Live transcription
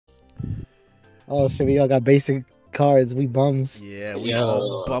Oh shit, we all got basic cards. We bums. Yeah, we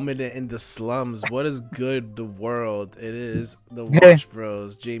all bumming it in the slums. What is good? The world. It is the Hey. Wash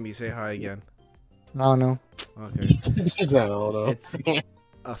Bros. Jamie, say hi again. I don't know. Okay. I don't know. It's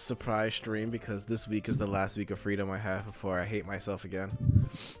a surprise stream because this week is the last week of freedom I have before I hate myself again.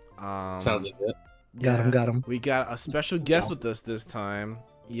 Sounds like it. Got him. We got a special guest with us this time.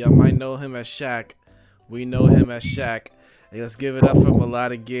 You might know him as Shaq. We know him as Shaq. Hey, let's give it up for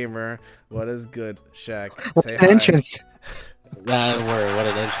Melodic Gamer. What is good, Shaq? What Say an hi. entrance. That word, what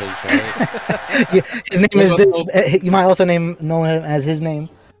an entrance, right? Yeah, his name is this. You might also know him as his name.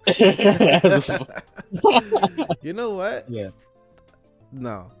 You know what? Yeah.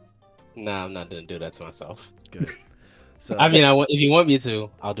 No. Nah, I'm not gonna do that to myself. Good. So I mean, if you want me to,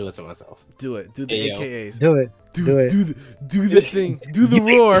 I'll do it to myself. do it. Do the Hey, yo. AKAs. Do it. Do it. Do the thing. Do the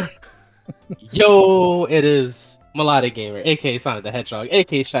roar. Yo, it is Melodic Gamer, aka Sonic the Hedgehog,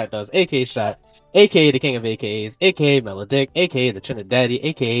 aka Shaq Does, aka Shaq, aka the King of AKAs, aka Melodic, aka the Trinidaddy,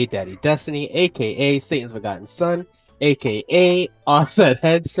 aka Daddy Destiny, aka Satan's Forgotten Son, aka Offset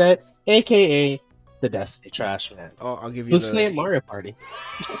Headset, aka the Destiny Trashman. Oh, I'll give you Who's the... playing Mario Party?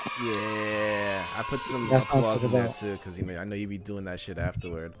 Yeah, I put some That's not applause in there possible. too, because I know you be doing that shit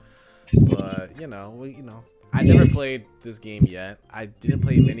afterward. But I never played this game yet. I didn't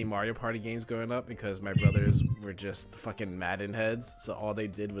play many Mario Party games growing up because my brothers were just fucking Madden heads. So all they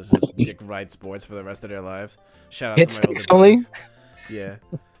did was just dick ride sports for the rest of their lives. Shout out Hit to my older sticks only. brothers. Yeah,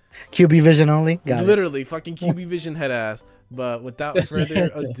 QB vision only. Got it. literally fucking QB Vision head ass. But without further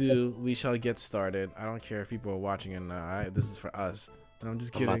ado, we shall get started. I don't care if people are watching it now. This is for us. And I'm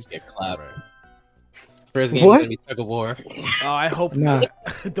just I'm kidding. about to get clapped. Alright. First game is What? gonna be Tug of War. Oh, I hope Nah. not.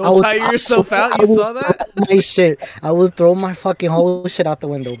 I Don't will- tire I yourself will- out. I You will saw that? throw my shit. I will throw my fucking whole shit out the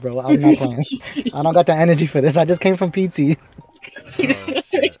window, bro. I'm not playing. I don't got the energy for this. I just came from PT. Oh,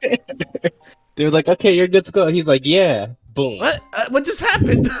 shit. They were like, okay, you're good to go. He's like, yeah. Boom. What? What just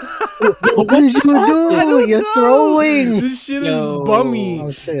happened? What did you I do? don't You're know. throwing. This shit Yo. is bummy.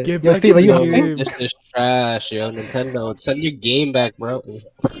 Oh shit. Get Yo, back Steve, in are you the helping? game. This is trash, yo. Nintendo, send your game back, bro.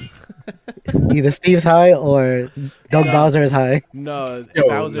 Either Steve's high or Doug No. Bowser is high. No, Yo,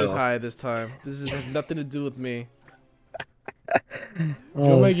 Bowser's no. high this time. Has nothing to do with me. Go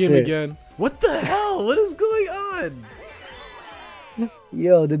Oh my game shit. again. What the hell? What is going on?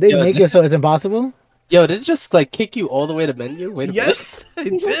 Yo, did they Yo, make it so it's impossible? Yo, did it just like kick you all the way to menu? Wait a Yes,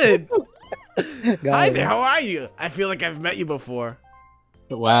 it did. God, Hi there. How are you? I feel like I've met you before.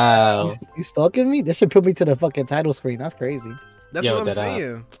 minute. Wow. You stalking me? This should put me to the fucking title screen. That's crazy. That's Yo, what I'm that,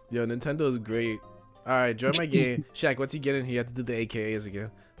 saying. Yo, Nintendo is great. All right, join my game. Shaq, once you get in here, you have to do the AKAs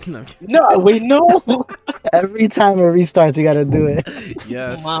again. No, I'm kidding. No, wait, no. Every time it restarts, you gotta do it.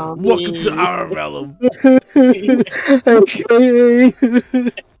 Yes. Mommy. Welcome to our realm. Okay.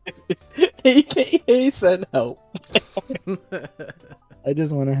 AKA send help. I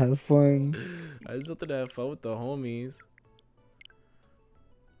just want to have fun. I just wanted to have fun with the homies.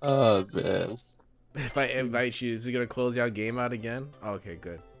 Oh man. If I invite you, is it gonna close your game out again? Okay,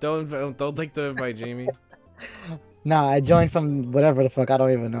 good. Don't take the invite, Jamie. Nah, I joined from whatever the fuck. I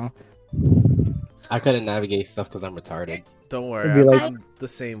don't even know. I couldn't navigate stuff because I'm retarded. Don't worry, It'd be like- I'm the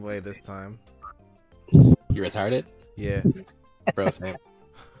same way this time. You retarded? Yeah. Bro, Sam.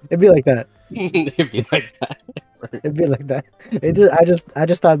 It'd be like that. It'd be like that. It'd be like that. I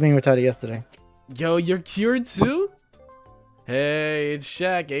just stopped being retarded yesterday. Yo, you're cured too? Hey, it's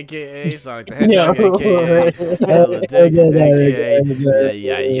Shaq, aka Sonic the Hedgehog, Yo. aka Melodic, aka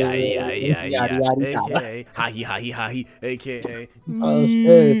Yeah. aka Hahi, aka Oh,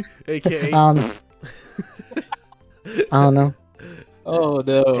 shit. aka I don't know. Oh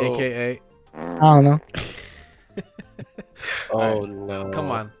no. aka. I don't know. Oh no. Come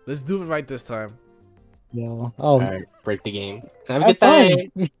on, let's do it right this time. Yo. Oh. Alright, break the game. Have a Have good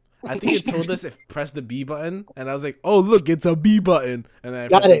time. fun. I think it told us if press the B button, and I was like, "Oh, look, it's a B button," and then I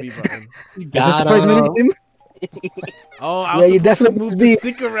Got pressed it. the B button. Is this the first minute game? Oh, I Yeah, was you supposed to definitely move must the be.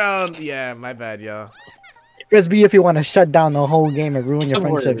 stick around. Yeah, my bad, y'all. Press B if you want to shut down the whole game and ruin your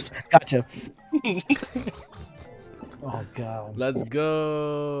Don't worry. friendships. Gotcha. Oh god. Let's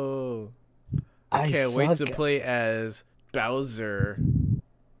go. I can't wait to suck. play as Bowser.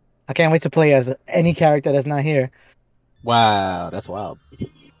 I can't wait to play as any character that's not here. Wow, that's wild.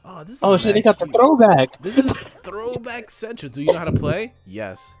 Oh, this is Oh shit, they mad got the cute. throwback. This is throwback central. Do you know how to play?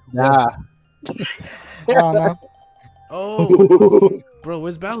 Yes. Nah. I don't know. Oh, bro,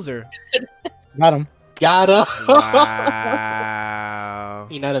 where's Bowser? Got him. Gotta. Wow.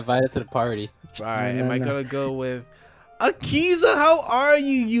 You're not invited to the party. All right, No, am I no. gonna go with Akiza, how are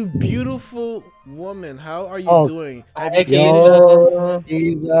you, you beautiful woman? How are you doing? Yo,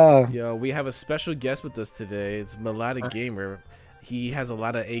 we have a special guest with us today. It's Melodic Gamer. He has a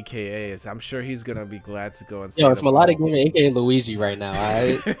lot of AKAs. I'm sure he's gonna be glad to go and say. Yo, it's Melodic Gamer, aka Luigi, right now.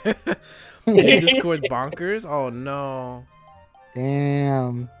 Discord bonkers. Oh no.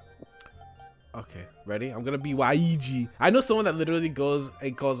 Damn. Okay, ready? I'm gonna be Luigi. I know someone that literally calls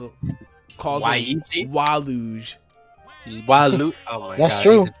Luigi? Waluge. Walu. Oh my god. That's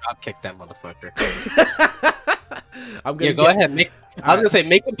true. Drop kick that motherfucker. I'm gonna go ahead. I was gonna say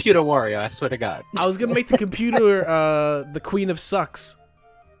make computer warrior. I swear to God. I was gonna make the computer the queen of sucks.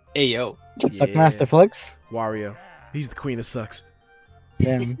 Hey yo. Suckmaster Flex. Wario. He's the queen of sucks.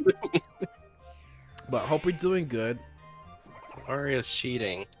 Damn. But hope we're doing good. Wario's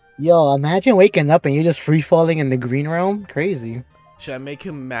cheating. Yo, imagine waking up and you're just free falling in the green realm. Crazy. Should I make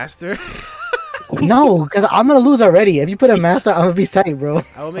him master? No, because I'm gonna lose already. If you put a master, I'm gonna be tight, bro.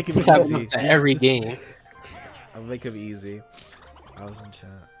 I will make him easy. Every game. I'll make him easy. I was in chat.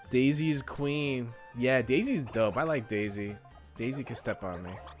 Daisy's queen. Yeah, Daisy's dope. I like Daisy. Daisy can step on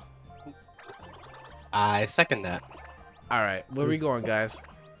me. I second that. All right, where are we going, guys?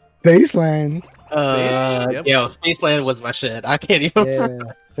 Spaceland. Yep. Yo, Spaceland was my shit. I can't even. Yeah,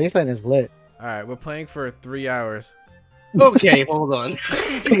 Spaceland is lit. All right, we're playing for 3 hours. Okay, hold on.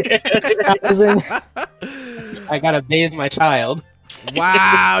 I gotta bathe my child.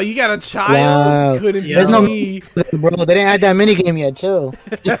 Wow, you got a child? Wow. Couldn't There's be no me. bro. They didn't add that mini game yet. Chill.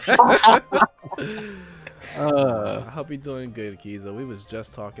 I hope you're doing good, Kiza. We was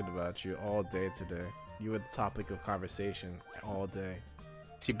just talking about you all day today. You were the topic of conversation all day.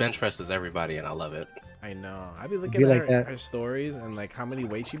 She bench presses everybody, and I love it. I know. I be looking like at her stories and like how many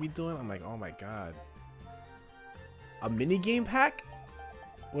weights she be doing. I'm like, oh my god. A mini game pack?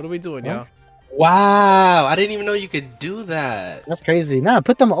 What are we doing, yo? Wow, I didn't even know you could do that. That's crazy. Nah,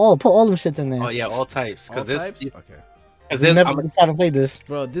 put them all. Put all them shits in there. Oh yeah, all types. All types? Okay. Because just haven't played this.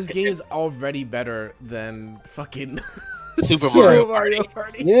 Bro, this game is already better than fucking Super Mario Party.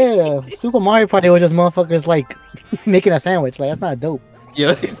 Yeah, Super Mario Party was just motherfuckers like making a sandwich. Like that's not dope.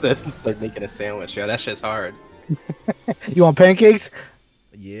 Yo, they said start making a sandwich. Yo, that shit's hard. You want pancakes?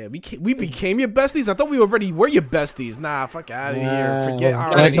 Yeah, we became your besties. I thought we already were your besties. Nah, fuck out of here. Forget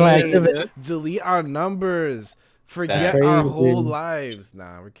our names. Delete our numbers. Forget our whole lives.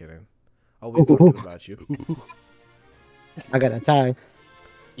 Nah, we're kidding. Always talking about you. I got a tie.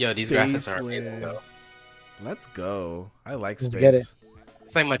 Yo, these graphics are amazing, though. Let's go. I like Let's space. get it.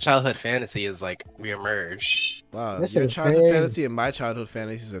 It's like my childhood fantasy is like reemerge. Wow, This your is childhood crazy. fantasy and my childhood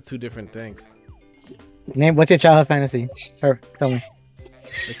fantasies are two different things. What's your childhood fantasy? Tell me.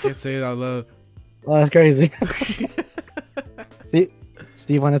 I can't say it out loud. Oh, that's crazy.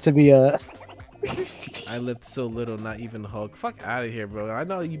 Steve wanted to be a. I lift so little, not even hug. Fuck out of here, bro. I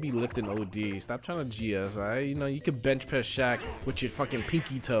know you be lifting OD. Stop trying to G us, alright? You know, you could bench press Shaq with your fucking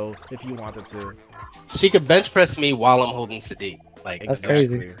pinky toe if you wanted to. She could bench press me while I'm holding Sadiq. Like That's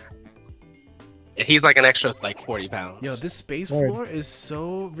crazy. And he's like an extra like 40 pounds. Yo, this space floor is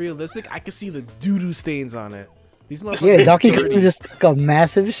so realistic. I can see the doo-doo stains on it. These motherfuckers. Yeah, Donkey Kong just took a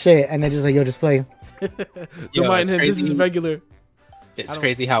massive shit and they're just like, yo, just play. Don't mind him. This is regular. It's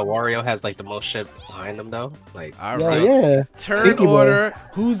crazy how Wario has like the most shit behind him though. Like, all Yo, right. yeah. Turn Pinky order.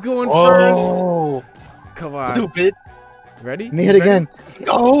 Who's going oh, first? Come on. stupid. Ready? Me hit again.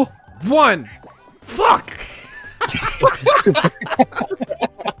 Go. 1. Fuck.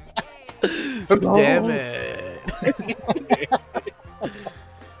 Damn it.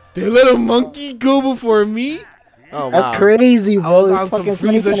 They let a monkey go before me? Oh, That's wow. crazy, I bro. was It's on some fucking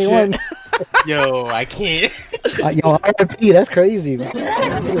Frieza 2021. shit. Yo, I can't. Yo, RP, that's crazy, bro.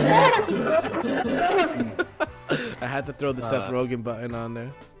 I had to throw the Seth Rogen button on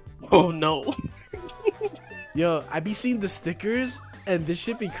there. Oh no. Yo, I be seeing the stickers and this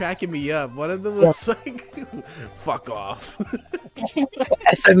shit be cracking me up. One of them looks like fuck off.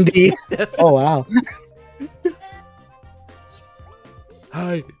 SMD. Oh wow.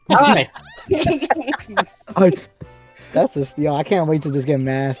 Hi. Hi. That's just yo. I can't wait to just get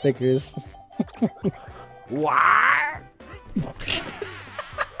mad stickers. What? I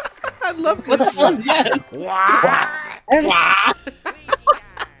love What the fuck? Yes.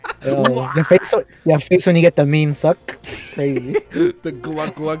 Yo, your face when you get the mean suck. Crazy. The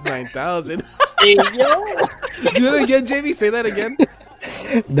Gluck Gluck 9000. Hey, yo. Do that again, Jamie. Say that again.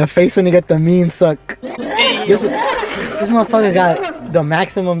 The face when you get the mean suck. Hey, This motherfucker got the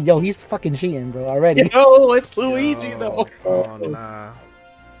maximum. Yo, he's fucking cheating, bro. Already. yo, it's Luigi though. Oh nah.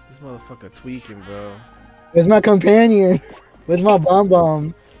 This motherfucker tweaking, bro. Where's my companions? Where's my bomb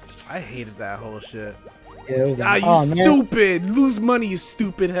bomb? I hated that whole shit. Yeah, it was Ah, them. you Oh, man. stupid! Lose money, you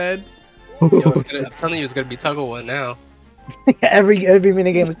stupid head. Yo, I'm telling you, it's gonna be tug of war now. every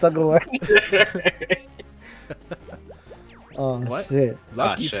minigame is tug of war. Oh What? shit!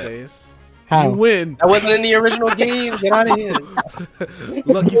 Lucky shit. Space. How? You win. That wasn't in the original game. Get out of here,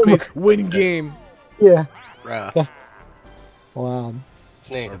 Lucky Space, win game. Yeah. bruh. Wow. This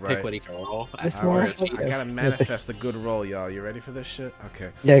nigga Alright. pick what he can roll. This Alright, motherfucker. I gotta manifest a good roll, y'all. You ready for this shit? Okay.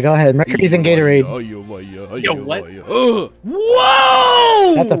 Yeah, go ahead. Mercury's in Gatorade. Yo, what?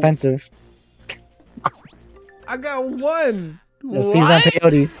 Whoa! That's offensive. I got one. That's Steve's on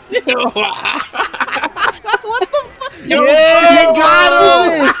peyote. Yo, Yeah, you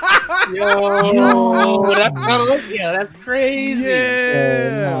got him. Yo, that's crazy.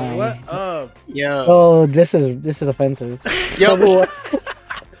 Yeah. Yo, What up? Yo, Oh, this is offensive. yo,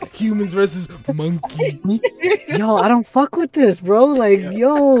 Humans versus monkey. Yo, I don't fuck with this, bro. Like,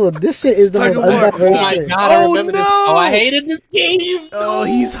 yo, this shit is the Tug most of war. oh undiverse my shit. god, I Oh, remember this. no. Oh, I hated this game. Oh,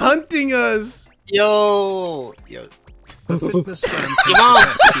 he's hunting us. Yo. The fitness stand Mom.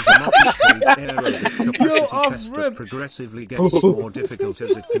 test is a multi-stage aerobic Yo, capacity off test rip. that progressively gets more difficult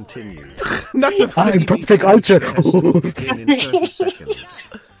as it continues. Not the I'm perfect archer. Test will begin in 30 seconds.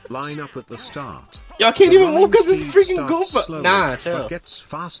 Line up at the start. Y'all can't The even move because running this speed freaking starts Goomba. slowly, Nah, but chill. gets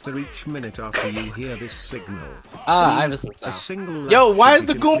faster each minute after you hear this signal. Iverson A sound. single lap Yo, why should is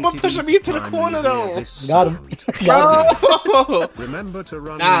the be Goomba completed pushing me each to the time corner, you hear though? this Got him. sound. Bro. Remember to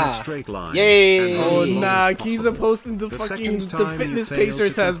run Nah. in a straight line. Yay. and run Oh as long nah, as Keys are possible. posting the The fucking second the time fitness you fail pacer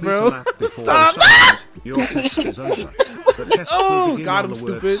to test, complete a bro. lap before Stop. the sound, your test is over. The test Oh, will begin got on him, the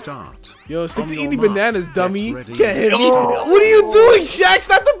word stupid. start. Yo, stick On to your eating mark, bananas, get dummy. ready. Can't hit me. Yo. What are you doing, Shaq?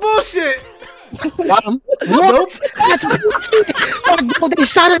 Stop the bullshit. What? That's bullshit. Bro, they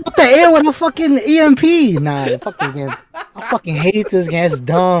shot it out the air with a fucking EMP. Nah, fuck this game. I fucking hate this game. It's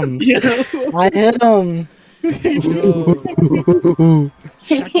dumb. I hit him. Yo,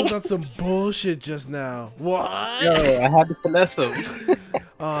 Shaq was on some bullshit just now. What? Yo, I had to finesse him.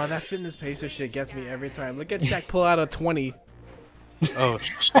 Oh, that fitness pacer shit gets me every time. Look at Shaq pull out a 20. Oh,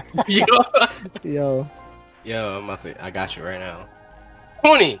 yo. Yo. Yo, I'm about to. I got you right now.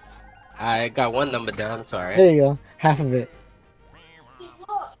 20. I got one number down. It's alright. There you go. Half of it.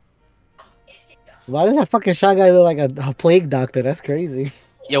 Why does that fucking shot guy look like a plague doctor? That's crazy.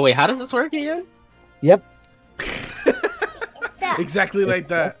 Yo, wait. How does this work again? Yep. Exactly like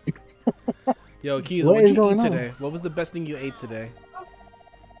that. Yo, Keys, What what is did you going eat on? today? What was the best thing you ate today?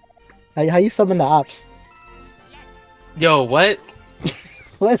 How you summon the ops? Yo, what?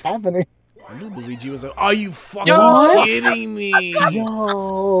 What is happening? I knew Luigi was like, are you fucking Yo. kidding me?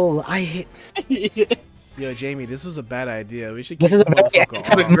 Yo, I hate. Yo, Jamie, this was a bad idea. We should This keep is a bad- motherfucker it's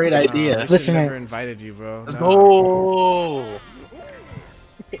a off. great idea. We should Listen, never man. invited you, bro. Let's Nah. go.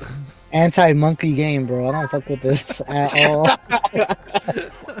 Anti-monkey game, bro. I don't fuck with this at all.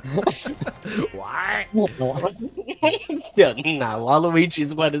 Why? Yo, nah,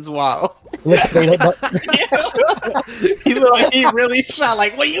 Waluigi's what is wild. Listen, they don't- He look like he really shot.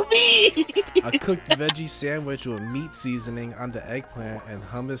 Like, what do you mean? A cooked veggie sandwich with meat seasoning on the eggplant and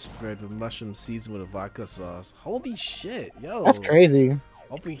hummus spread with mushroom seasoned with a vodka sauce. Holy shit, yo. that's crazy.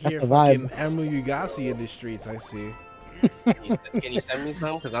 Over That's here, the fucking vibe. Emerald Yugasi in the streets, I see. Can you send me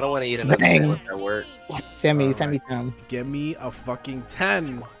some? Because I don't want to eat another Bang. sandwich at work. Send me Alright. down. Give me a fucking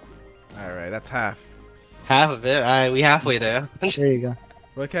 10. Alright, that's half. Half of it. Alright, we halfway there. There you go.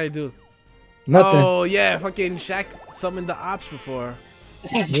 What can I do? Nothing. Oh, yeah, fucking Shaq summoned the ops before.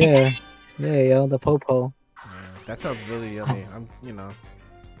 Yeah. Yeah, yo, the popo. Yeah, that sounds really yummy.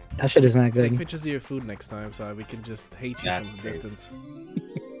 That shit is not Take good. pictures of your food next time so we can just hate you That's from a great. distance.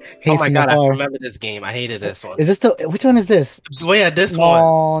 Hate Oh my from god, I afar. remember this game. I hated this one. Is this the which one is this? Oh yeah, this one.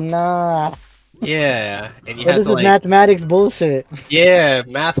 Oh nah. Yeah, and you Bro, have this to is like, mathematics bullshit. yeah,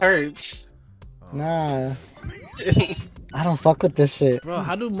 math hurts. Nah. I don't fuck with this shit. Bro,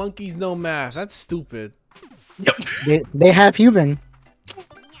 how do monkeys know math? That's stupid. They have human.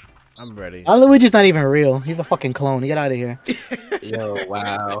 I'm ready. Luigi's not even real. He's a fucking clone. Get out of here. Yo,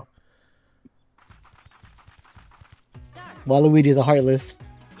 wow. Waluigi's a heartless.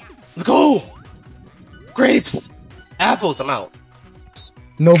 Let's go. Grapes, apples. I'm out.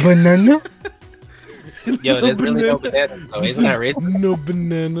 No banana. Yo, there's really no bananas though. This Isn't that is racist? no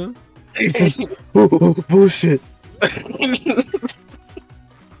banana. Bullshit.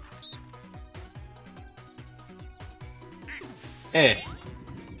 Eh.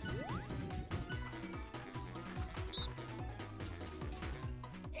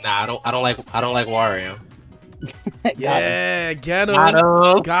 Nah, I don't like Wario. Yeah, get him. Got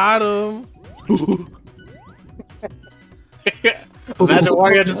him. Got him. Imagine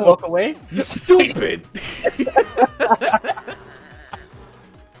Wario just walk away. You stupid.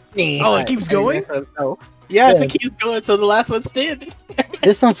 Oh, it keeps going? Yeah, Yeah. it keeps going until the last one standing.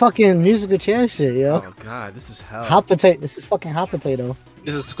 This some fucking musical chair shit, yo. Oh god, this is hell. Hot potato. This is fucking hot potato.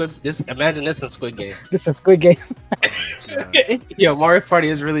 This is Squid. Imagine this in Squid Games. This is Squid Game. God. Yo, Mario Party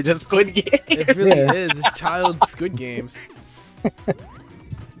is really just Squid Game. It really Yeah. is. It's child Squid Games.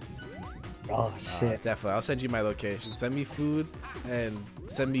 Oh shit. Definitely. I'll send you my location. Send me food and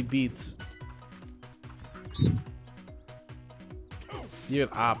send me beats. You're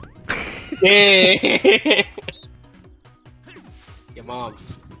an op. Yeah. Your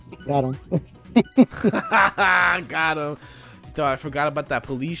mom's. Got him. Got him. Thought I forgot about that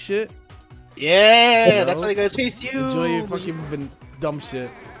police shit. Yeah, Yo. that's why they gonna chase you. Enjoy your fucking dumb shit.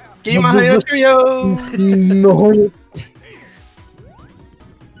 Give me my honey nut Cheerio. No.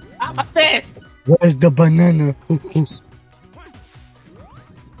 I'm a fast. Where's the banana?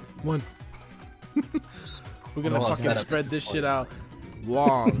 One. We're gonna Oh, fucking setup. spread this shit out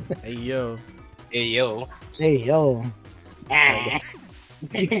long. Hey yo. Hey yo. Hey yo.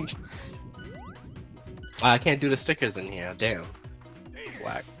 I can't do the stickers in here. Damn.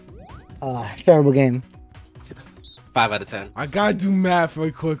 Whack. Terrible game. 5 out of 10. I gotta do math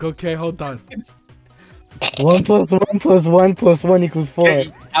real quick. Okay, hold on. 1 plus 1 plus 1 plus 1 equals 4.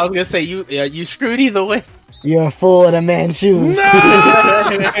 Hey, I was gonna say you screwed either way. You're a fool in a man's shoes.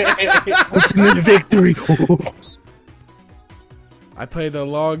 Ultimate victory. I played a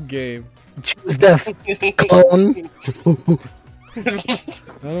long game. Choose death. Clone. I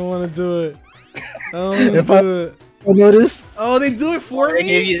don't want to do it. I don't If want to do it. You notice? Oh, they do it for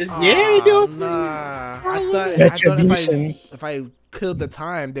me? Yeah, they do it for you. Nah. I thought Retribution. if I killed the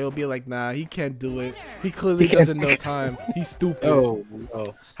time, they would be like, nah, he can't do it. He clearly doesn't know time. He's stupid. Oh,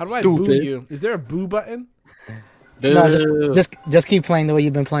 no. How do I boo Stupid. you? Is there a boo button? No, just keep playing the way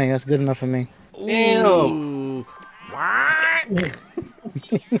you've been playing. That's good enough for me. Damn. Ooh. What?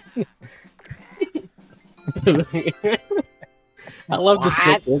 I love the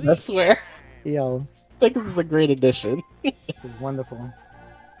stickers, I swear. Yo, I think this is a great addition. it's wonderful.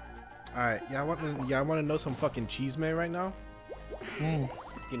 Alright, yeah, I want to know some fucking cheese man right now. Mm.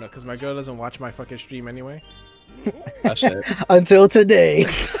 You know, because my girl doesn't watch my fucking stream anyway. Oh, shit. Until today.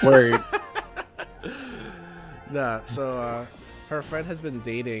 Word. Nah, so her friend has been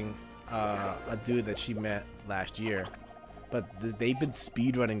dating a dude that she met last year, but they've been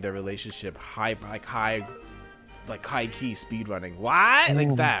speedrunning their relationship high key speedrunning. What?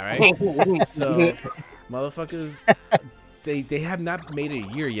 Like that, right? So motherfuckers, they have not made it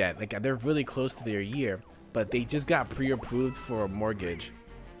a year yet. Like they're really close to their year, but they just got pre-approved for a mortgage.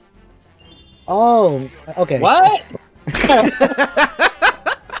 Oh, okay. What?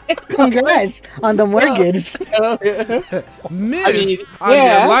 Congrats on the mortgage. Miss I mean, on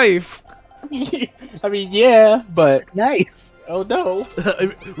yeah. your life. I mean, yeah, but Nice. oh no.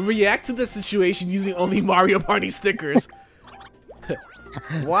 React to the situation using only Mario Party stickers.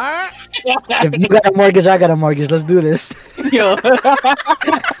 What? If you got a mortgage, I got a mortgage. Let's do this. Yo.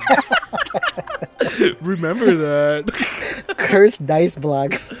 Remember that. Cursed dice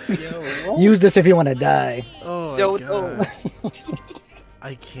block. Yo, Use this if you want to die. Oh my Yo, god.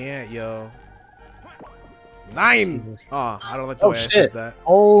 I can't, yo. 9! Jesus. Oh, I don't like the Oh, way I shit. said that.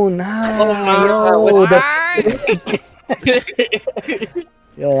 Oh no! Oh, my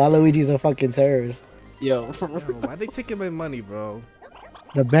Yo, yo, Luigi's a fucking terrorist. Yo. Yo, why they taking my money, bro?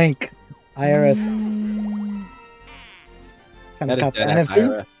 The bank, IRS, trying to That cop is the dead NFT,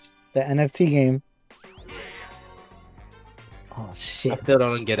 IRS. the NFT game. Oh I shit! still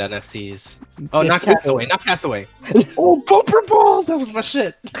don't get NFTs. Oh, It's not cool. Castaway, not Castaway. Oh, bumper balls! That was my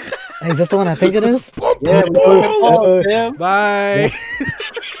shit. Hey, is this the one I think it is? Yeah, Bumper bumper balls. balls, man. Bye.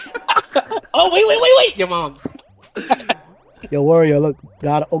 Oh, wait, your mom. Yo, Warrior, look,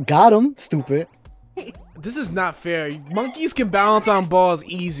 got him, stupid. This is not fair. Monkeys can balance on balls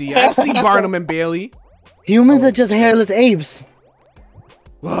easy. I've seen Barnum and Bailey. Humans are just hairless apes.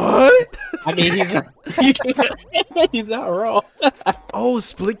 What? I mean, he's not wrong. Oh,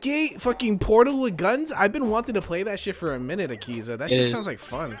 Splitgate? Fucking Portal with guns? I've been wanting to play that shit for a minute, Akiza. That shit is- sounds like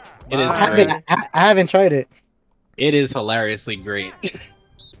fun. it is I Bye. great. haven't tried it. It is hilariously great.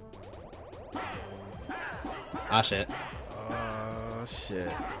 Ah, shit. Oh,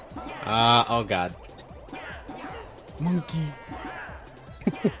 shit. Oh, God. Monkey.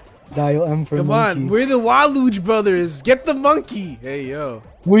 Dial M for Come monkey. on, we're the Waluigi brothers. Get the monkey. Hey, yo.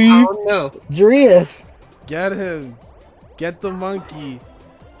 We Oh, no. drift. Get him. Get the monkey.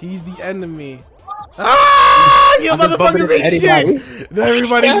 He's the enemy. Ah! You I'm just bumping motherfuckers ain't into anybody. shit.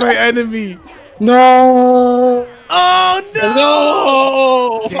 Everybody's my enemy. No. Oh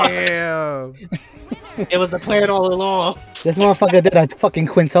no! No! Damn. It was the plan all along. This motherfucker did a fucking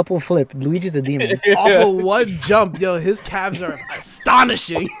quintuple flip. Luigi's a demon. Off of one jump, yo, his calves are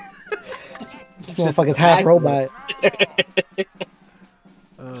astonishing. This motherfucker's half robot.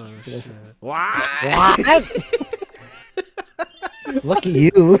 Oh shit! What?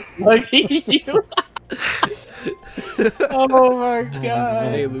 Lucky you. Lucky you. Oh my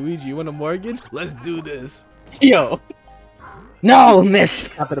god. Hey Luigi, you want a mortgage? Let's do this. Yo. No, miss.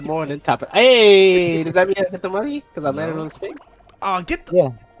 Top of the morning, top of. Hey, does that mean I get the money? Because I landed on the spin? Oh, get the. Yeah.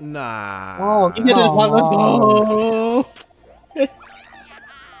 Nah. Oh, You get this one, let's go.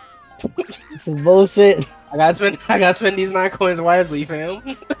 This is bullshit. I gotta spend these 9 coins wisely,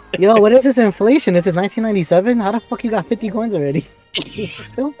 fam. Yo, what is this inflation? This is 1997? How the fuck you got 50 coins already? It's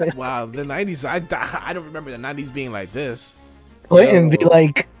stupid. Wow, the 90s. I don't remember the 90s being like this. Clinton be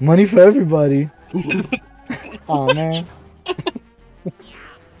like, money for everybody. Oh man.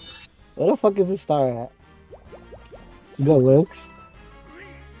 Where the fuck is this star at? Good looks.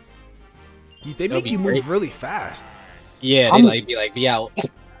 They make you move really fast. Yeah, I'm- be out.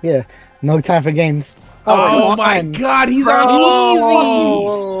 Yeah, no time for games. Oh, come my on. god, he's on easy!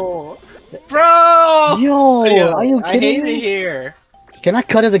 Bro! Yo, are you I kidding hate it me? here. Can I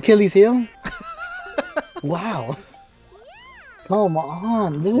cut his Achilles heel? Wow. Come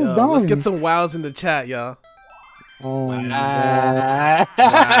on, this is Yo, dumb. let's get some wows in the chat, y'all. Oh my god.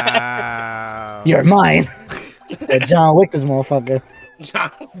 Wow. You're mine. Yeah, John Wick this motherfucker.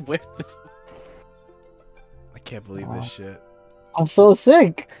 John Wick. I can't believe this shit. I'm so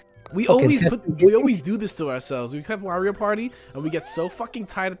sick. We Fucking always testing we always do this to ourselves. We have Wario Party and we get so fucking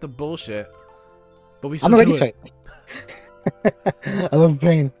tired at the bullshit, but we still I'm already do it. tight. I love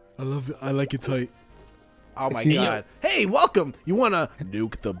pain. I love it. I like it tight. Oh my See? god! Hey, welcome. You wanna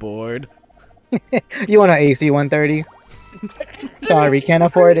nuke the board? You want an AC 130? Sorry, can't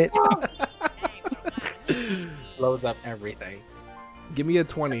afford it. Blows up everything. Give me a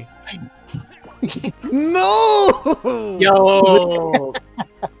 20. No! Yo!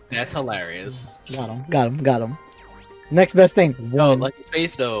 That's hilarious. Got him. Next best thing. Yo, One. lucky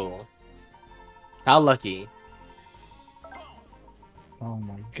space though. How lucky? Oh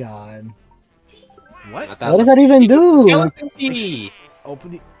my god. What? What does that even do? Skeleton.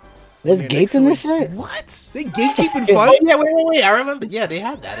 Open the. There's Here, gates next in to this it. shit? What? They gatekeeping Yeah. fun? Oh yeah, wait. I remember. Yeah, they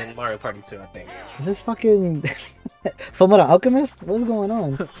had that in Mario Party 2, I think. Is this fucking Fullmetal Alchemist? What's going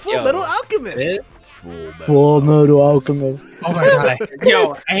on? Full Yo, Metal Alchemist. It? Fullmetal Alchemist. Oh my god.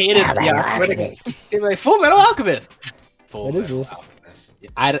 Yo, I hate it. Yeah, it's like Full Metal Alchemist. Full What is Metal this? Alchemist.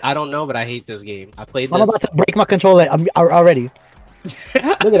 I don't know, but I hate this game. I played I'm this. about to break my controller already. Look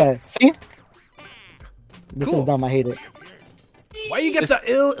at that. See? This Cool. is dumb. I hate it. Why you get the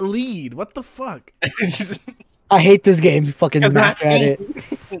ill lead? What the fuck? I hate this game. You fucking master at it.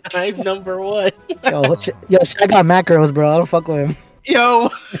 I'm number 1. Yo, Shaq got macros, bro. I don't fuck with him. Yo,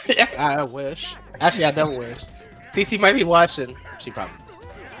 I wish. Actually, I don't wish. CC might be watching. She probably.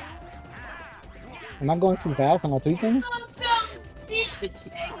 Am I going too fast? Am I tweaking?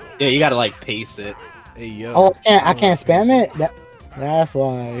 Yeah, you gotta like pace it. Hey yo. Oh, I can't spam it. That's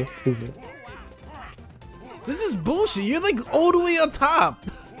why. Stupid. This is bullshit. You're like all the way on top.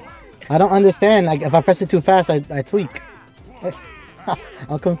 I don't understand. Like, if I press it too fast, I tweak.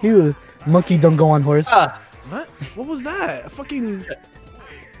 I'm confused. Monkey don't go on horse. What? What was that? A fucking.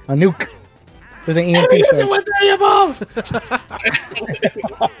 A nuke. There's an EMP Because it shot. went 30 above.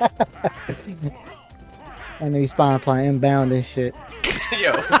 I know you spawn applying inbound and shit.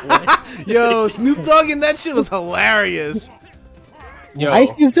 Yo, Yo, Snoop Dogg and that shit was hilarious. yo.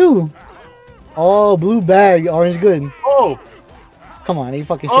 Ice Cube too. Oh, blue bag, orange good. Oh, Come on, are you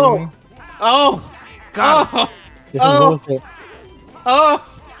fucking shitting me? oh, God. oh, This is bullshit. oh.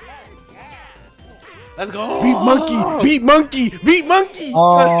 Let's go. Beat monkey. Beat monkey. Beat monkey.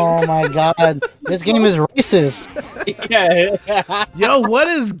 Oh my god, this game is racist. Yeah. Yo, what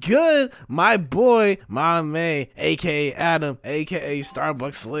is good? My boy, my May, aka Adam, aka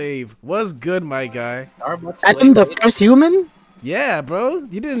Starbucks Slave. What's good, my guy? Starbucks Adam, the first human? Yeah, bro.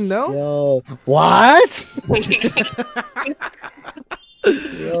 You didn't know? Yo, what?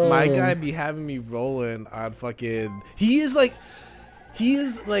 Yo. My guy be having me rolling on fucking. He is like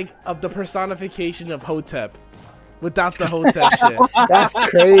of the personification of Hotep, without the Hotep shit. That's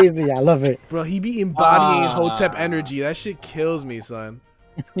crazy. I love it. Bro, he be embodying Hotep energy. That shit kills me, son.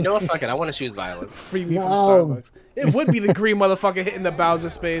 You know what? Fuck it. I want to choose violence. Free me from No. Starbucks. It would be the green motherfucker hitting the Bowser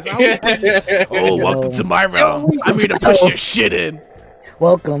space. I would push it. Oh, welcome to my realm. I'm here to push your shit in.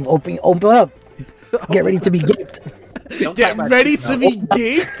 Welcome. Open up. Get ready to be gaped. Don't Get talk about ready you, to no. be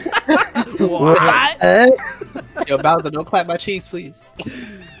gaped. What? Eh? Yo, Bowser, don't clap my cheeks, please.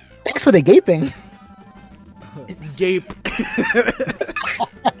 Thanks for the gaping. Gape.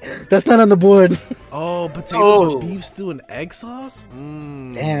 That's not on the board. Oh, potatoes with beef stew and egg sauce?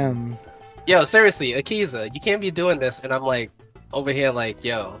 Damn. Yo, seriously, Akiza, you can't be doing this, and I'm like, over here like,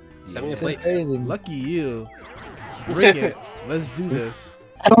 yo, send me a This is plate. crazy. Lucky you. Bring it. Let's do this.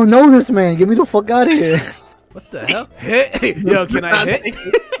 I don't know this man. Get me the fuck out of here. What the hell? Hit? Yo, can I hit?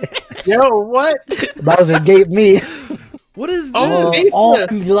 Yo, what? Bowser gave me. What is this? Oh, Oh,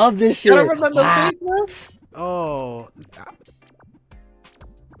 facelift. I love this shit. You don't remember Wow. facelift? Oh.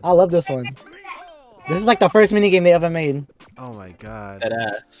 I love this one. This is like the first minigame they ever made. Oh my god. That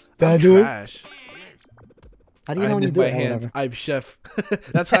ass. Did I I'm do it? trash. How do you know when you this do by it? Oh, hands. whatever. I'm chef.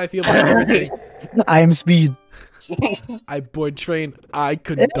 That's how I feel about everything. I am speed. I board train. I Ew.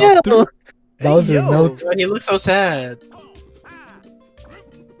 conductor. Bowser, yo. no. Yo, he looks so sad.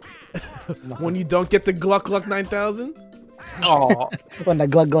 When you don't get the Gluck Gluck 9000? Oh. When the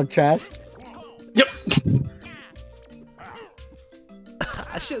glug glug trash. Yep.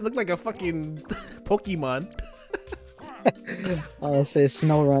 That shit look like a fucking Pokemon. Oh, it says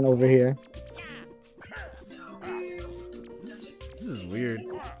snow run over here. This is weird.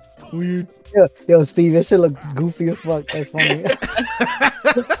 Weird. Yo, Steve, this shit look goofy as fuck. That's funny.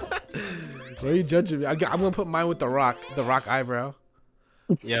 Why are you judging me? I'm gonna put mine with the rock eyebrow.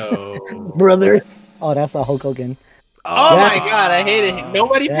 Yo. Brother. Oh, that's a Hulk Hogan. Oh Yes. my god, I hate it.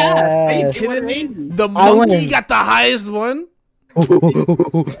 Nobody passed. How you Yes. doing Kidding me? it? The I monkey win. got the highest one.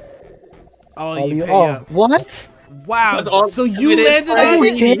 Oh, you pay Oh, up. what? Wow. That's all- So you it is landed Are on you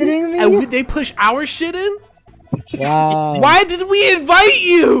it, kidding me? and they push our shit in? Wow. Why did we invite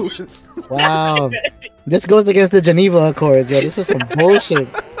you? Wow. This goes against the Geneva Accords, yo. This is some bullshit.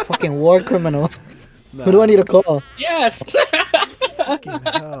 Fucking war criminal. Who do I need to call? Yes. Fucking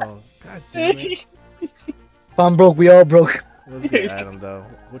hell. God damn it. If I'm broke, we all broke. Let's get Adam though.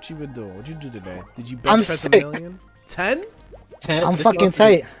 What you been doing? What you do today? Did you I'm bench press a sick. million? 10? I'm fucking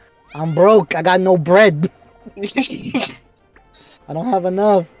tight. I'm broke. I got no bread. I don't have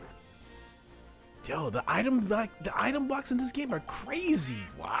enough. Yo, the item blocks in this game are crazy.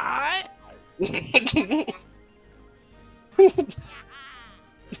 What?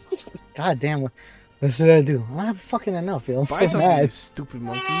 God damn. What should I do? I don't have fucking enough, yo. I'm Buy so something, you mad. stupid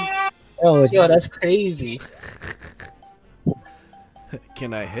monkey. Oh, Yo, that's crazy.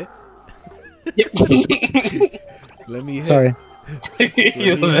 Can I hit? Yep. Let me hit. sorry.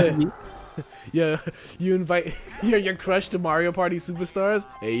 You let me- Yeah, you invite your crush to Mario Party Superstars.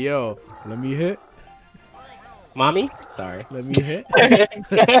 Hey yo, let me hit. Mommy? Sorry. Let me hit.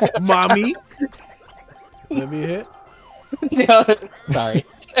 Mommy. Let me hit. Sorry.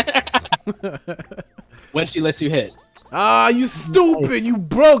 When she lets you hit. Ah, you stupid! Nice. You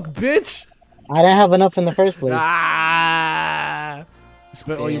broke, bitch! I didn't have enough in the first place. Ah! You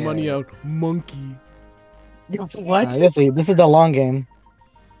spent all your money on monkey. What? Let's see. This is the long game.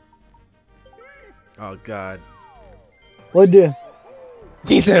 Oh god. What do?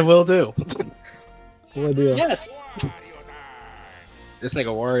 He said will do. What do? Yes. This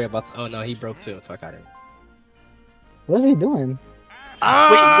nigga worry about. Oh no, he broke too. Fuck out of here. What's he doing?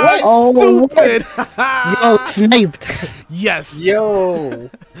 Ah, what? Oh, stupid! Yo, sniped. Yes. Yo.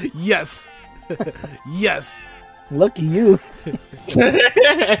 Yes. Yes. Lucky you.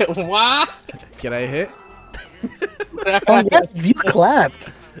 What? Can I hit? Congrats, you clapped.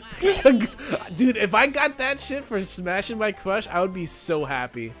 Dude, if I got that shit for smashing my crush, I would be so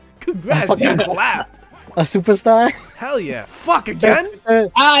happy. Congrats, fucking- you clapped. A superstar? Hell yeah. Fuck again?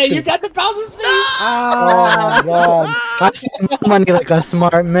 You got the Bowser's face. Oh my god. I spent my money like a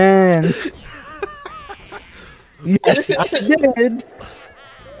smart man. Yes, I did.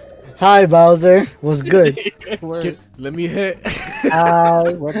 Hi, Bowser. Was good. Let me hit.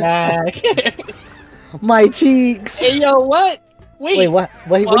 We're back. My cheeks. Hey yo, what? Wait, what?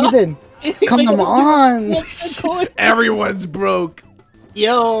 What you did? Come on. Everyone's broke.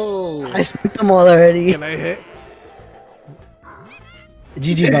 Yo. I spent them all already. Can I hit?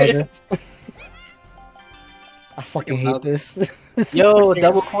 GG, Bowser. I fucking hate this. This is Yo, fucking-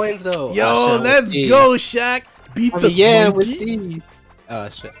 double coins though. Yo, Oh, shit, let's with Steve. go, Shaq. Beat I the mean, yeah, monkey. with Steve. Oh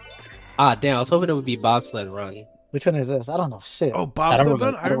shit. Ah, damn. I was hoping it would be bobsled run. Which one is this? I don't know shit. Oh, I Bob don't Run.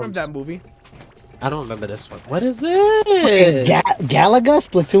 remember- I remember that movie. I don't remember this one. What is this? Galaga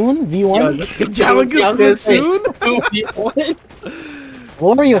Splatoon V1. Galaga Splatoon?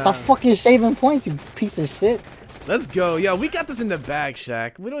 Warriors, stop fucking shaving points, you piece of shit. Let's go. Yo, we got this in the bag,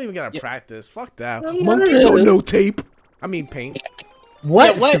 Shaq. We don't even gotta practice. Fuck that. I'm Monkey not- don't know tape. I mean paint.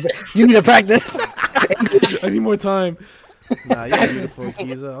 What? Yeah, what? You need to practice. I need more time. Nah, you're beautiful,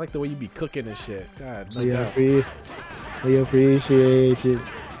 Kiza. I like the way you be cooking and shit. God, no doubt. We appreciate it.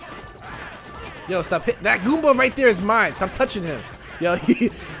 Yo, stop hit that Goomba right there is mine. Stop touching him. Yo, he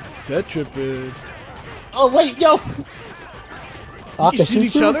set tripping. Oh wait, yo. You can shoot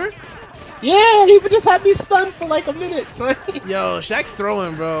each other? Yeah, he just had me stunned for like a minute, son. Yo, Shaq's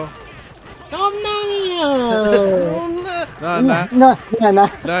throwing, bro. No,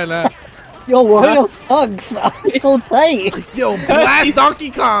 Nah. Yo, Wario sucks. I'm so tight. Yo, blast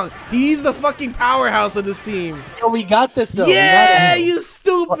Donkey Kong. He's the fucking powerhouse of this team. Yo, we got this though. Yeah, you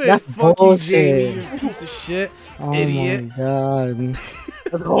stupid. That's Fuck bullshit. you, Jamie. You piece of shit. Oh Idiot. my god.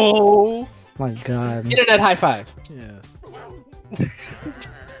 Oh My god. internet high five. Yeah.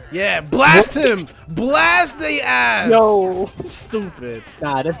 Yeah, blast him! Blast the ass! Yo. Stupid.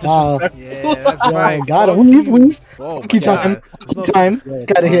 Nah, that's disrespectful. Yeah, that's Yo, right. got Fuck him. Weave. you. Oh Monkey my time. God. Monkey time.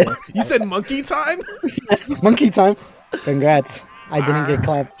 Gotta hit. You said monkey time? Monkey time. Congrats. I didn't get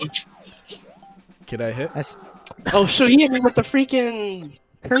clapped. Can I hit? That's Oh, shoot, he hit me with the freaking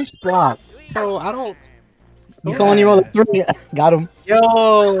curse block. So I don't. you can only roll a 3. Got him.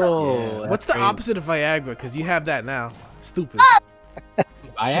 Yo. Yeah. What's the crazy. opposite of Viagra? Because you have that now. Stupid.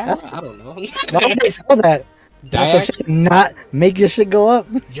 Viagra? I don't know. Nobody saw that. That's some shit to not make your shit go up.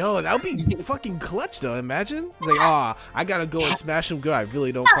 Yo, that would be fucking clutch though. Imagine. It's like, I gotta go and smash some girl I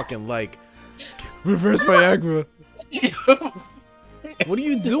really don't fucking like. Reverse Viagra. What are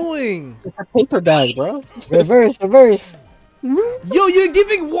you doing? It's a paper bag, bro. Reverse. Yo, you're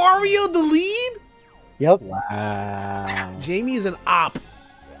giving Wario the lead? Yep. Wow. Jamie is an op.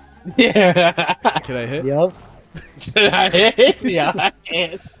 Yeah. Can I hit? Yep. Should I hit? Yeah, I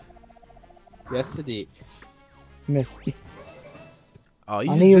can't. Yes, indeed. Miss. Oh,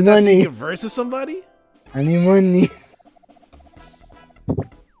 you I just need did that so money. you can versus somebody? I need money.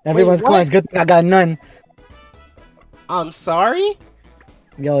 Everyone's what? coins. Good thing I got none. I'm sorry?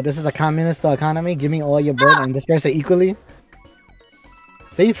 Yo, this is a communist economy. Give me all your bread and disperse it equally.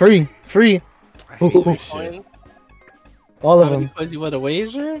 Say free. I hate this shit. Coins? All of How many them. coins you want to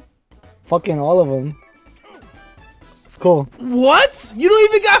wager? Fucking all of them. Cool. What? You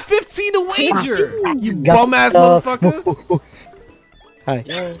don't even got 15 to wager. You Got bum ass motherfucker. Hi.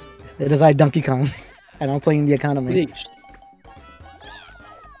 Yeah. It is I Donkey Kong. And I'm playing the economy. Please.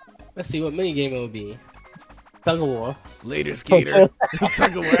 Let's see what minigame it will be. Tug of war. Later, skater.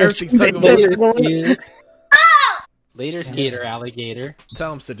 Tug of war. Everything's tug of war. Later, skater. Later, skater, alligator.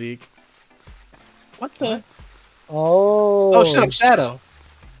 Tell him, Sadiq. What the? Oh. Oh, shut up, Shadow.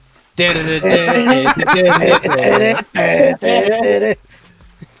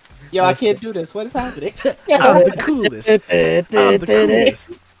 Yo, I can't do this. What is happening? I'm the coolest. I'm the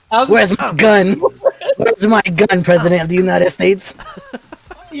coolest. Where's my gun? Where's my gun, President of the United States?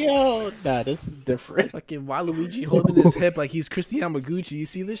 Yo, nah, this is different. Fucking Waluigi holding his hip like he's Christy Yamaguchi. You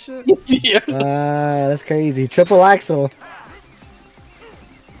see this shit? Yeah. That's crazy. Triple axle.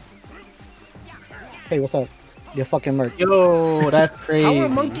 Hey, what's up? You're fucking merc. Yo, that's crazy. How are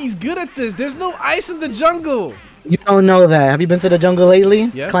monkeys good at this? There's no ice in the jungle. You don't know that. Have you been to the jungle lately?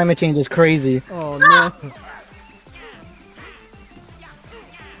 Yes. Climate change is crazy. Oh no.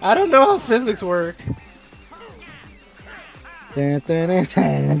 I don't know how physics work. Dun, dun,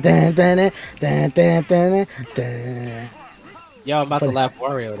 dun, dun, dun, dun, dun, dun, dun. Yo, I'm about to laugh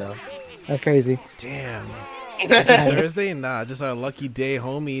Wario though. That's crazy. Damn. Is it Thursday? Nah, just our lucky day,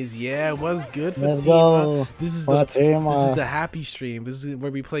 homies. Yeah, it was good for Let's Tima. go. This is What's this is Tima? the happy stream. This is where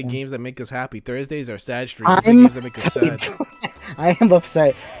we play games that make us happy. Thursdays are sad streams. These are I'm games that make us sad. tight. I am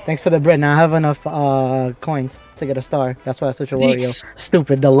upset. Thanks for the bread. Now I have enough coins to get a star. That's why I switched to Wario.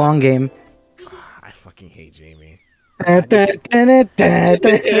 Stupid. The long game. I fucking hate Jamie. Dun, dun, dun, dun,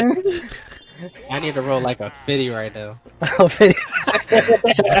 dun, dun. I need to roll like a 50 right now. Oh, Fitty.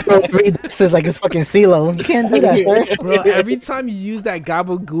 This is like it's fucking CeeLo. You can't do that, sir. Bro, every time you use that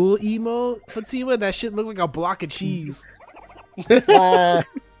gabagool emote, Fatima, that shit look like a block of cheese.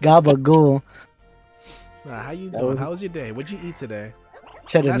 Gabagool. Nah, how you doing? How was your day? What'd you eat today?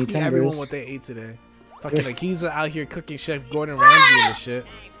 Cheddar Ask meat me everyone tenders. what they ate today. Fucking Akiza out here cooking Chef Gordon Ramsay and the shit.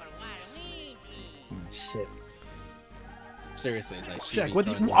 Shit. Seriously, like Shaq, what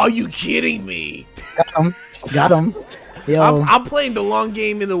are you kidding me? Got him. Yo. I'm playing the long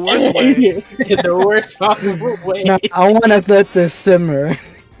game in the worst way. in the worst possible way. No, I want to let this simmer.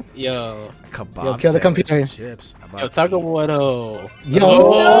 Yo. Kebab Yo, kill the sandwich computer. and chips. Yo, talk about what Yo.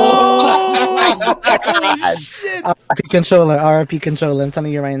 Oh, shit. RP controller. RP controller. I'm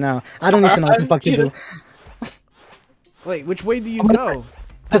telling you right now. I don't need to know what the fuck you do. Wait, which way do you go?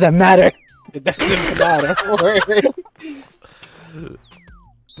 Doesn't matter. It doesn't matter.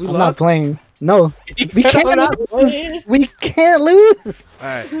 We I'm not lost. playing. No, He we said I'm can't not lose. playing. We can't lose. All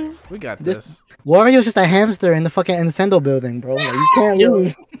right, we got This- this. Wario's just a hamster in the fucking Nintendo building, bro. Like, you can't Yo.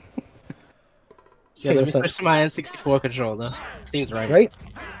 lose. Yeah, let me What's up? switch to my N64 controller. Seems right. Right?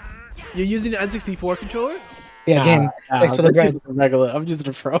 You're using the N64 controller? Yeah, game. Thanks for the I'm grind. using the regular. I'm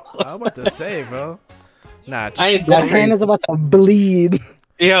using the pro. I'm about to say, bro. Nah, I ain't That that hand is about to bleed.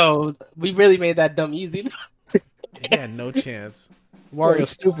 Yo, we really made that dumb easy. yeah, no chance.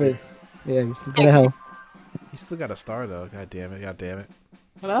 Wario's stupid. Yeah, go to hell. He still got a star though. God damn it. God damn it.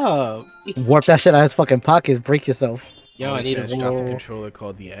 What up? Warp that shit out of his fucking pockets. Break yourself. Yo, I need a dropped a roll. controller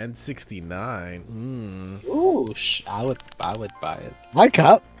called the N69. Ooh, I would buy it. My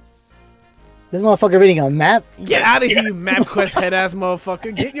cup. This motherfucker reading a map. Get out of here, you MapQuest head ass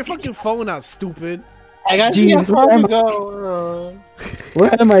motherfucker. Get your fucking phone out, stupid. I got Jeez, you. where am I? Go.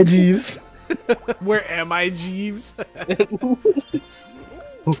 Where am I, Jeeves? Where am I, Jeeves?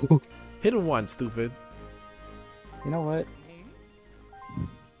 Hit him one, stupid. You know what?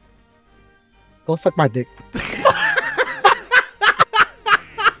 Go suck my dick.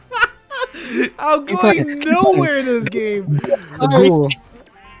 I'm going nowhere in this game. The ghoul.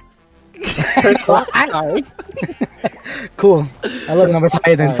 Sorry. Cool. I love numbers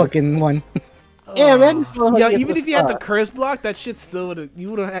higher than fucking one. Yeah, man. this motherfucker Yeah, gets even a if you had the star. curse block, that shit still would have.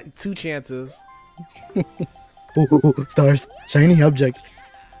 You would have had 2 chances. Ooh, stars. Shiny object.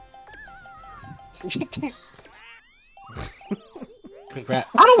 Congrats.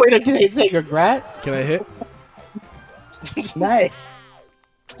 I don't wait until they say congrats. Can I hit? Nice.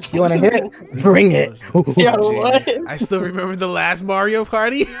 You want to hit it? Bring it. Yo, Jamie. what? I still remember the last Mario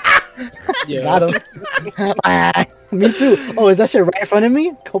Party. Got him. Me too. Oh, is that shit right in front of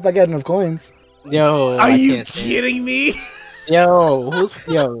me? Hope I get enough coins. Yo, Are I you can't stand it. kidding me?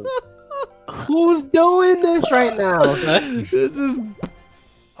 Who's doing this right now? This is.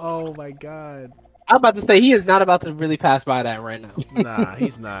 Oh my god. I'm about to say he is not about to really pass by that right now. Nah,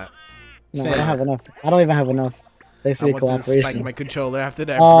 he's not. No, I don't have enough. I don't even have enough. Thanks for I your want to spike cooperation. my controller after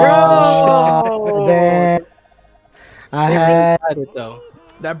that. Oh, damn. I They had. really tried it though.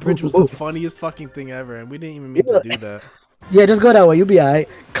 That bridge was the funniest fucking thing ever, and we didn't even mean to do that. Yeah, just go that way. You'll be alright.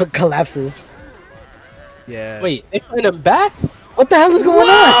 Collapses. Yeah. Wait, they putting him back? What the hell is going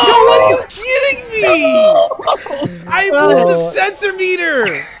Yo, on? what are you kidding me? I moved the sensor meter.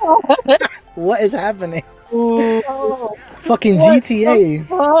 What is happening? Ooh. Fucking What GTA.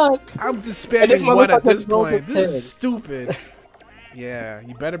 Fuck. I'm just And this spamming one at motherfucker this broke point. his This head. is stupid. Yeah,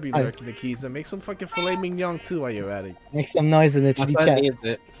 you better be lurking the keys and make some fucking filet mignon too while you're at it. Make some noise in the My chitty son chat. needs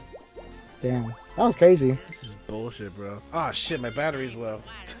it. Damn. That was crazy. This is bullshit, bro. Oh shit, my battery's low.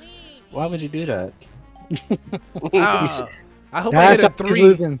 Why would you do that? Ah, I hope I That's hit a why he's 3.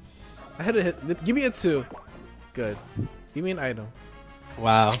 losing. I hit a hit. Give me a 2. Good. Give me an item.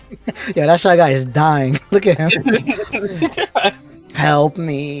 Wow. Yeah, that shy guy is dying. Look at him. Help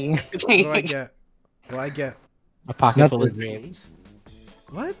me. What do I get? What do I get? A pocket full of Nothing. dreams.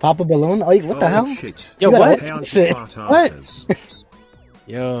 What? Pop a balloon? Oh, what the hell? Shit. Yo, You gotta what? wait. Pound Shit. Spartatas.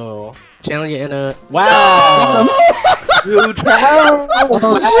 Yo. Channel your inner. Wow. You travel.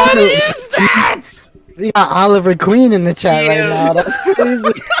 What is that? We got Oliver Queen in the chat right Yeah. now. That's crazy.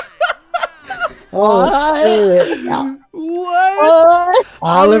 Oh, What? shit. Yeah. What?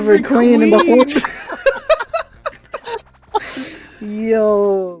 Oliver Queen in the Queen. horse.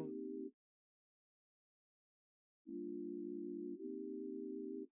 Yo.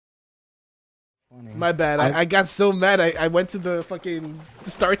 Funny. My bad. I got so mad. I went to the fucking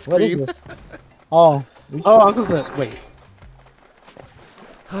start What is screen. this? Oh. Oh, Uncle Flip. Wait.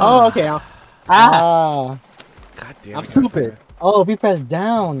 Oh, okay. Ah. Ah. God damn. I'm it, stupid. Oh, if you press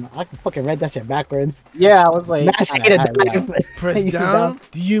down, I can fucking read that shit backwards. Yeah, I was like. Mash I- hit I- it. Press Use down?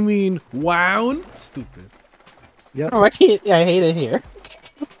 Do you mean wound? Stupid. Oh, I hate it here.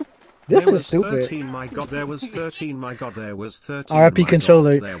 This There is was stupid. 13, my god, there was 13, my god, there was 13. RP my god,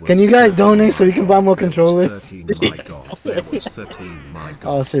 controller. there was Can you guys 13, donate so we can buy more there was controllers? 13, my god, there was 13, my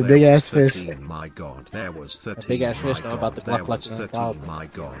god. Oh, shit, there big was ass fish. 13, my god, there was 13. big ass fish my know about god, the there Glock was Luck 13, my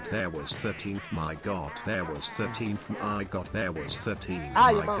god, there was 13, my god, there was 13, my god, there was 13, Ah,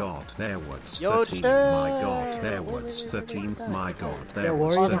 my your god, mouse. there was Yo, 13, chill. my god, there was 13, my god, there Yo,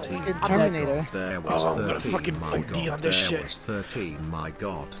 was Warriors are 13, fucking my Terminator. god, there was Oh, I'm gonna 13, fucking my OD god, on this there shit. was 13, my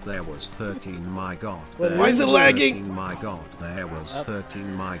god, there was 13, my god. Why is it lagging? My god, there was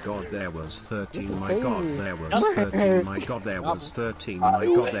 13, my god, there was 13, is my god, crazy. there was 13, my god, there was 13, my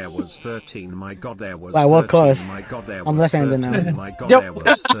god, there was 13, my god, there was 13, By what cost? my god, there I'm was left-handed now. 13, my god, Yep. there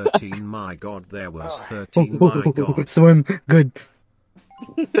was 13, my god, there was 13, my god. Swim. Good.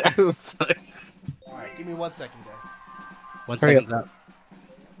 I was like, Alright, give me 1 second, guys. 1 Hurry second up.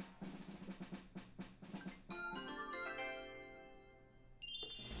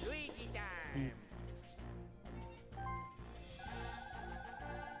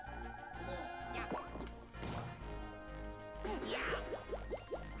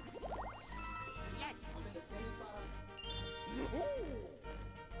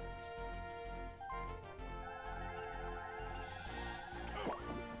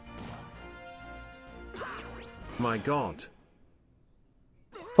 My god.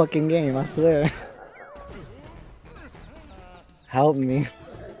 Fucking game, I swear. Help me.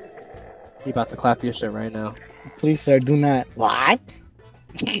 You about to clap your shit right now. Please, sir, do not. What?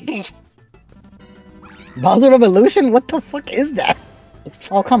 Bowser Revolution? What the fuck is that?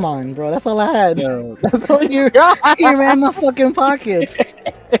 Oh, come on, bro. That's all I had. Yo, that's all you got. He ran my fucking pockets.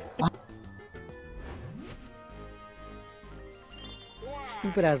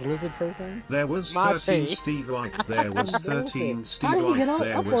 Stupid ass lizard person. There was My 13 face. Steve White. There was 13 Steve How did he get White. up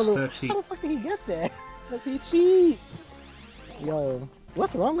There all was the... 13. How the fuck did he get there? Look, he cheats. Yo,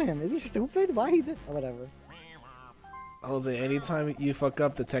 what's wrong with him? Is he stupid? Why he did? Oh, whatever. Jose, anytime you fuck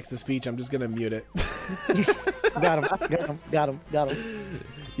up the text to speech, I'm just gonna mute it. Got him. Got him. Got him. Got him.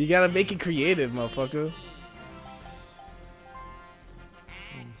 You gotta make it creative, motherfucker.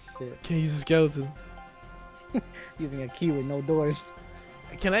 Oh, shit. Can't use a skeleton. Using a key with no doors.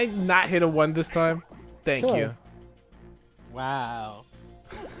 Can I not hit a 1 this time? Thank Sure. you. Wow.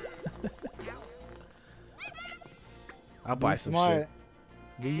 I'll buy Be some smart.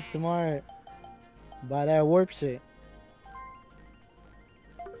 Be smart. Buy that warp shit. shit.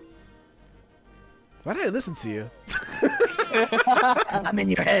 Why did I listen to you? I'm in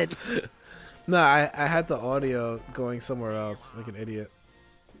your head. No, I had the audio going somewhere else, like an idiot.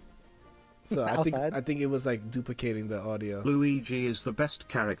 So Outside? I think it was like duplicating the audio. Luigi is the best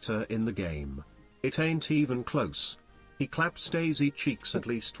character in the game. It ain't even close. He claps Daisy cheeks at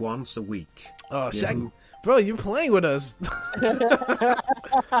least once a week. Oh, Shaq, Yahoo. bro, you're playing with us.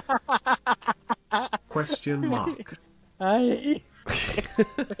 Question mark. I...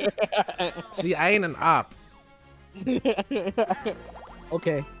 See, I ain't an op.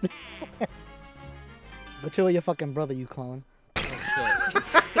 Okay. Go chill with your fucking brother, you clown.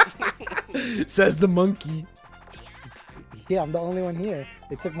 Says the monkey. Yeah, I'm the only one here.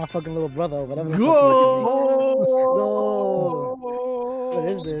 They took my fucking little brother or whatever. the Go! fuck he was. Go! What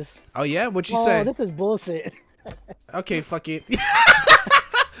is this? Oh yeah, what you Oh, say? this is bullshit. Okay, fuck it.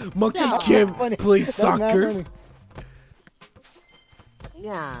 Monkey Yeah, can't funny. play That's mad soccer. funny.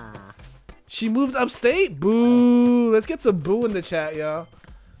 Yeah. She moved upstate. Boo! Let's get some boo in the chat, y'all.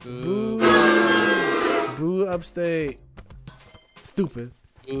 Boo! Boo upstate. Stupid.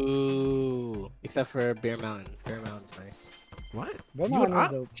 Ooh. Except for Bear Mountain. Bear Mountain's nice. What? Bro, You no, an no,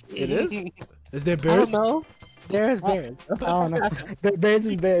 op? dope. It is. Is there I bears? don't know. There's bears. I don't know. Bears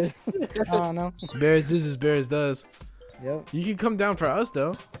is bears. I don't know. Bears is as bears does. Yep. You can come down for us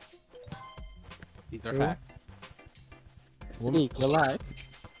though. These are True. facts. Sadiq, relax.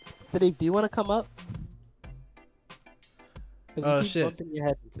 Sadiq, do you want to come up? 'Cause Oh, you keep shit. bumping your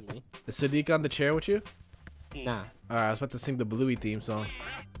head into me. Is Sadiq on the chair with you? Nah. Alright, I was about to sing the Bluey theme song.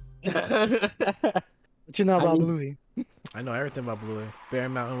 What you know I about mean- Bluey? I know everything about Bluey. Bear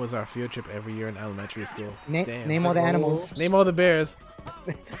Mountain was our field trip every year in elementary school. Damn. Name all the animals. Name all the bears.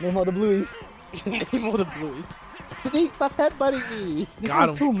 Name all the Blueys. Name all the blues. Sadiq, stop headbutting me. This Got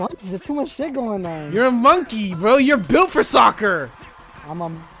is him. too much. There's too much shit going on. You're a monkey, bro. You're built for soccer. I'm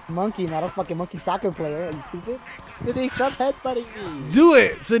a monkey, not a fucking monkey soccer player. Are you stupid? Sadiq, stop headbutting me. Do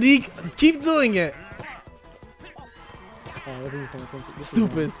it, Sadiq. Keep doing it. Oh, I wasn't even paying attention. This is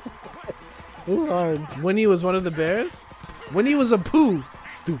Stupid. hard. This is hard. Winnie was one of the bears. Winnie was a poo.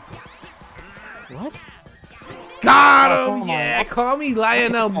 Stupid. What? Got Oh, him. come Yeah, on. call me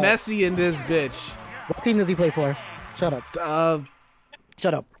Lionel Messi in this bitch. What team does he play for? Shut up.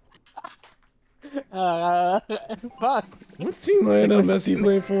 Shut up. Fuck. What team Lionel Messi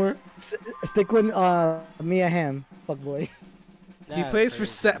play for? Stick with Mia Hamm. Fuck boy. He plays for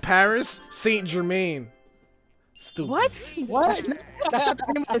Paris Saint Germain. Stupid. What? What? That's not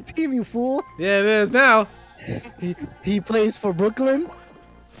the name of the team, you fool. Yeah, it is now. He plays for Brooklyn.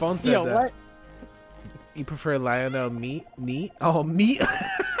 Phone said Yo, that. what? You prefer Lionel Meat? Oh, meat.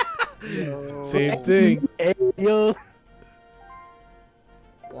 Yo. Same thing. Hey yo.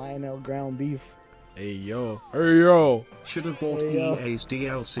 Lionel ground beef. Hey yo. Hey yo. Should have bought Hey, yo. EA's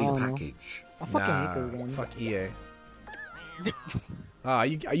DLC Oh, no. package. I fucking hate this game. Fuck EA. Are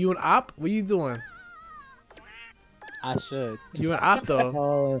you an op? What are you doing? I should. You an op though?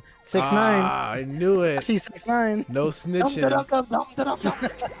 Oh, 6'9". Ah, I knew it. She's 6'9". No snitching.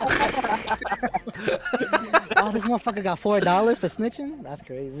 Oh, this motherfucker got $4 for snitching? That's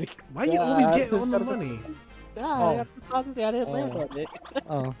crazy. Why you always getting all the money? Nah, I got deposited. I didn't land on it.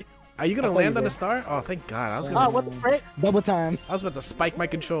 Oh. Are you gonna I thought you land on the did. star? Oh, thank God. I was Oh, gonna. what the frick? Double time. I was about to spike my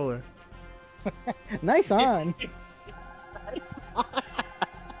controller. Nice on.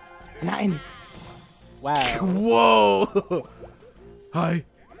 9. Wow. Whoa. Hi.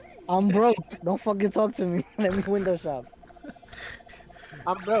 I'm broke. Don't fucking talk to me. Let me window shop.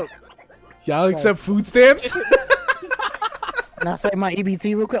 I'm broke. Y'all accept food stamps? Now say my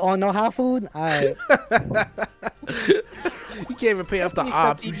EBT real quick. Oh, no hot food? Alright. You can't even pay off the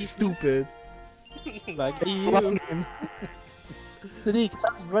ops. You stupid. Like you. Sadiq,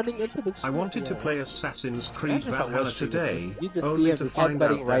 stop running into the I wanted to play Assassin's Creed Imagine if I Valhalla was shooting today, this. You just only see to him find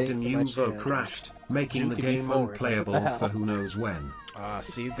out headbutting that right the into new my Vo chin. crashed, making the Juking me game forward. unplayable What the for hell? who knows when.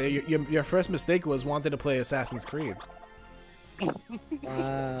 See, there, your first mistake was wanting to play Assassin's Creed.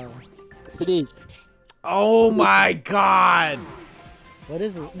 Wow. Sadiq, Oh my God. What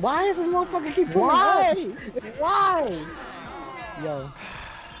is it? Why is this motherfucker keep pulling up? why? Yo.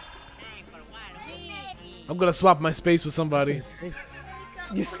 I'm gonna swap my space with somebody.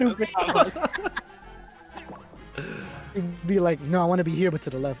 You stupid. Be like, no, I want to be here, but to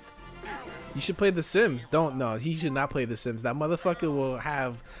the left. You should play The Sims. No, he should not play The Sims. That motherfucker will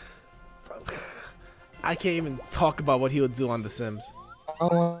have. I can't even talk about what he'll do on The Sims. I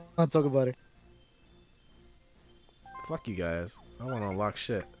don't want to talk about it. Fuck you guys. I want to unlock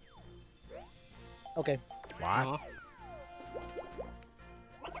shit. Okay. Why?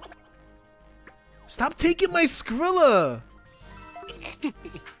 Stop taking my Skrilla!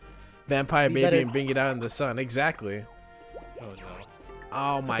 Vampire You baby better- and bring it out in the sun. Exactly. Oh no.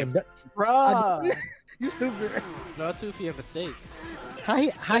 Oh my. Bruh. You stupid. No two for your mistakes. How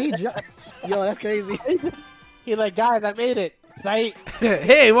he Yo, that's crazy. He like, guys, I made it. Sight.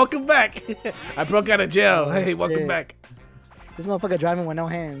 Hey, welcome back! I broke out of jail. Oh, Hey, welcome shit. back. This motherfucker driving with no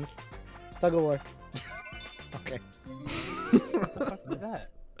hands. Tug of war. Okay. What the fuck was that?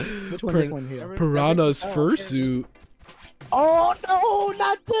 Which one? This one here. Piranha's Oh, fursuit. Oh no,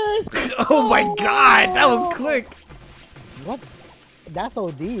 not this! Oh my God, that was quick. What? That's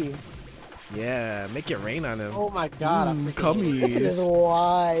OD. Yeah, make it rain on him. Oh my god, I'm freaking This is Cummies.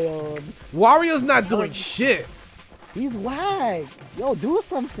 wild. Wario's not doing shit. He's whack. Yo, do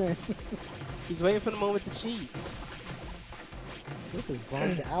something. He's waiting for the moment to cheat. This is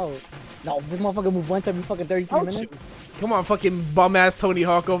bugged out. No, this motherfucker move once every fucking 33 Don't minutes. Come on, fucking bum ass Tony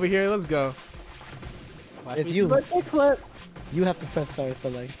Hawk over here. Let's go. Watch It's me you. do a big clip. You have to press start, so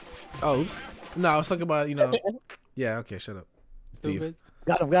like. Oh, oops. No, I was talking about, you know. Yeah, okay, shut up. Steve. Stupid.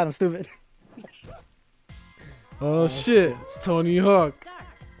 Got him, stupid. Oh shit, it's Tony Hawk.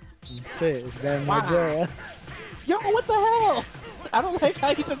 Shit, it's that Wow. Nigeria. Yo, what the hell? I don't like how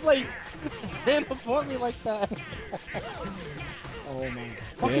you just like ran before me like that. Oh my.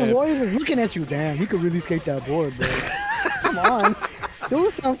 Fucking Damn. Warriors is looking at you. Damn, he could really skate that board, bro. Come on. Do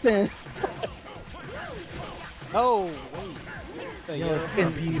something. Oh, wait. Yo, Yo,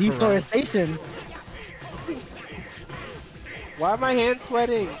 fucking deforestation. why are my hands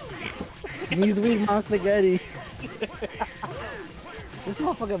sweating? Knees weak, mom spaghetti. This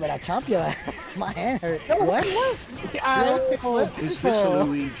motherfucker better chomp your ass. My hand hurt. What? I Is this a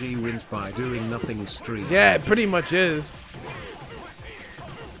Luigi wins by doing nothing stream? Yeah, it pretty much is.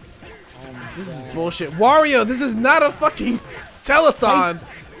 This is bullshit. Wario, this is not a fucking telethon.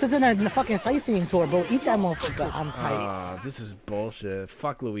 This isn't a fucking sightseeing tour, bro. Eat that motherfucker. I'm tight. Ah, this is bullshit.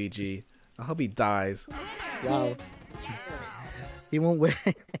 Fuck Luigi. I hope he dies. Wow. He won't win.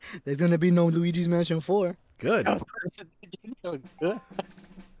 There's gonna be no Luigi's Mansion 4. Good. Good.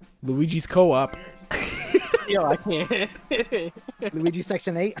 Luigi's co-op. Yo, I can't. Luigi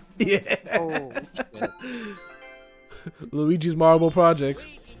Section 8. Yeah. Oh, shit. Luigi's Marble Projects.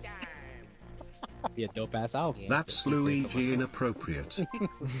 Be a dope ass album. That's Luigi inappropriate.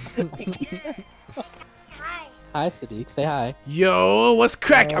 Hi, Sadiq. Say hi. Yo, what's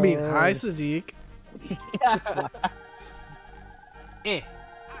crack? I mean, hi, Sadiq.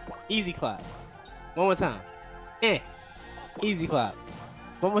 Easy clap. One more time. Easy clap.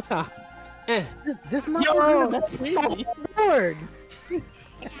 One more time. This Yo, motherfucker that's crazy. bored.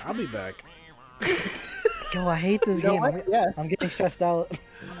 I'll be back. Yo, I hate this You know game. what? Yes. I'm getting stressed out.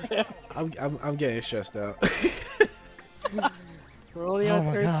 I'm getting stressed out. We're only Oh on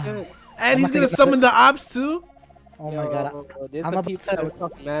my third God. good. And he's about to gonna get summon the ops too? Oh my god. There's I'm some about people to- that were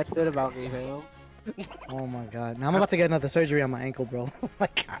talking mad shit about me, fam. Oh my god. Now I'm about to get another surgery on my ankle, bro.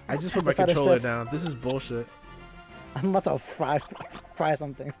 Like, I just put my that's out of controller stress. down. This is bullshit. I'm about to fry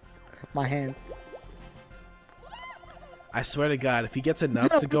something. My hand. I swear to God, if he gets enough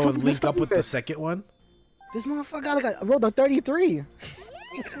to go and link up with the second one, This motherfucker got like a rolled a 33.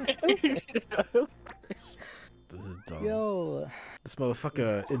 this is dumb. Yo. This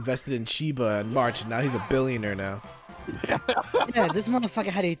motherfucker invested in Shiba in March, and now he's a billionaire now. Yeah, this motherfucker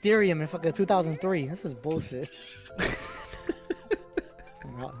had Ethereum in fucking 2003. This is bullshit.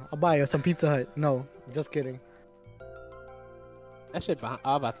 I'll buy you some Pizza Hut. No, just kidding. That shit behind.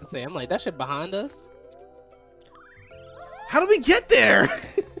 I was about to say. I'm like, that shit behind us. How did we get there?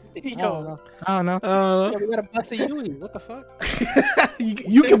 Yo, I don't know. yeah, we gotta bust a Yui. What the fuck?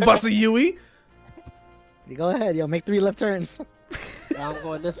 You can bust a Yui. You go ahead, yo. Make 3 left turns. I'm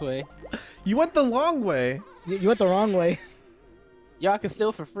going this way. You went the long way. You went the wrong way. Y'all can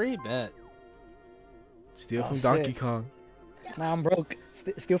steal for free, bet. Steal Oh, from Donkey shit. Kong. Nah, I'm broke.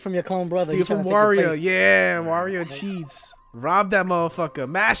 Steal from your clone brother. Steal You from tryna take your Wario. place. Yeah, Wario cheats. Rob that motherfucker.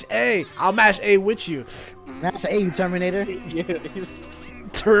 Mash A. I'll mash A with you. That's A, you Terminator. Yeah, he's...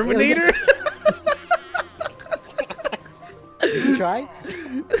 Terminator? You try?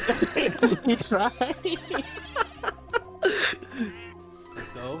 he tried.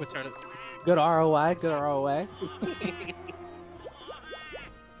 No, return it. Good ROI, good ROI. Oh,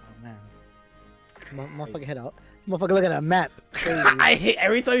 man. Motherfucker head out. Motherfucker look at that map. Crazy. I hate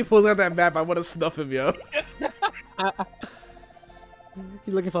every time he pulls out that map, I want to snuff him, yo.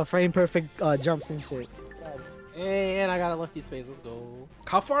 He's looking for frame perfect jumps and shit. Hey, and I got a lucky space. Let's go.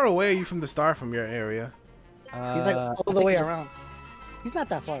 How far away are you from the star from your area? He's like all the way around. He's not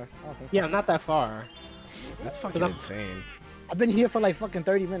that far. I don't think so. Yeah, I'm not that far. That's fucking insane. I've been here for like fucking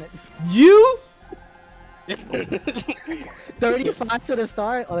 30 minutes. You? 35 to the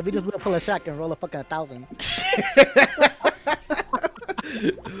start? Or let me just pull a Shaq and roll a fucking 1,000.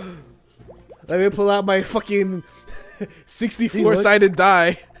 Let me pull out my fucking 64-sided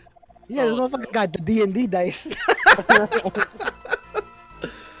die. Yeah, this motherfucker got the D&D dice.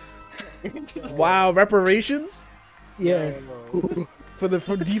 Wow, reparations? Yeah. For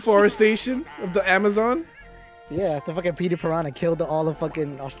deforestation of the Amazon? Yeah, the fucking Peter Piranha killed all of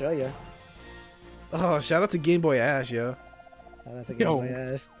fucking Australia. Oh, shout out to Game Boy Ash, yo. That's a good Yo. my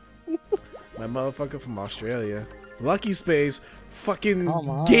ass. My motherfucker from Australia. Lucky Space. Fucking Come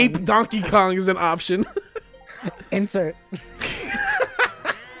on. Gape Donkey Kong is an option. Insert.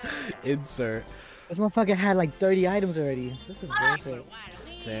 Insert. This motherfucker had like 30 items already. This is bullshit.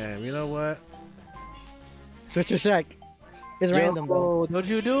 Damn, you know what? Switch your Shaq. It's random, bro. Oh, don't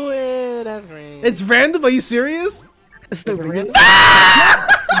you do it? That's random. It's random? Are you serious? It's stupid.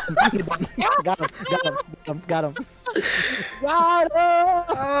 Got him. Got him.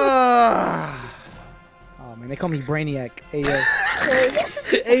 Ah. Oh man, they call me Brainiac. Hey yo.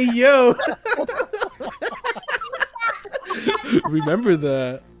 Hey, yo. Remember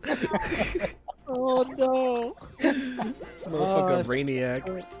that. Oh no. This motherfucker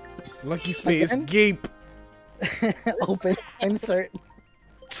Brainiac. Lucky Space. Again? Gape. Open. Insert.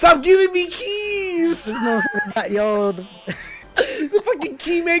 Stop giving me keys! This motherfucker got, yo. The fucking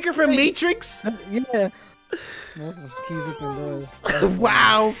key maker from Matrix? Yeah. Keys open doors.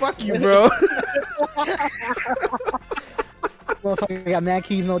 Wow, fuck you, bro. Motherfucker got mad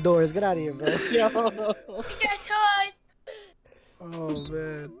keys, no doors. Get out of here, bro. Yo. Oh,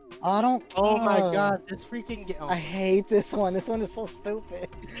 man. I don't. Oh my god, this freaking game. I hate this one. This one is so stupid.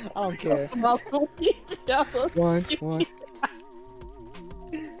 I don't care. Oh. One.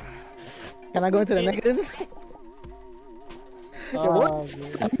 Can I go into the negatives? What?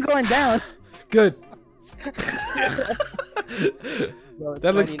 I'm going down. Good.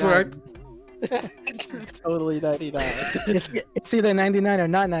 That looks 99. correct. Totally 99. It's either 99 or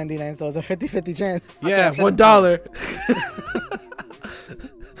not 99, so it's a 50-50 chance. Yeah, $1.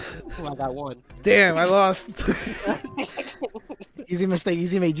 Oh, I got one. Damn, I lost. Easy mistake,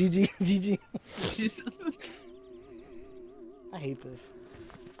 easy mate. GG. I hate this.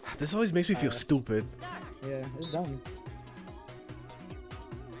 This always makes me feel stupid. Yeah, it's dumb.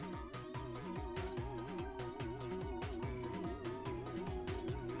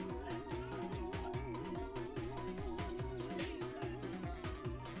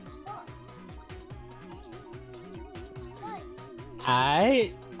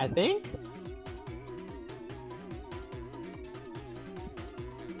 I think.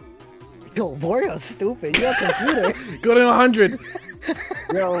 Yo, Wario's stupid. You have a computer. Go to 100.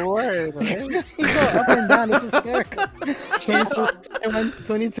 Yo, word, man. You go up and down. This is hysterical.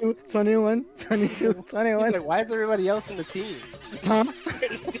 22, 21, 22, 21. Like, why is everybody else in the team? Huh?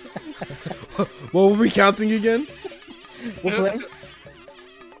 What were we counting again? We'll play?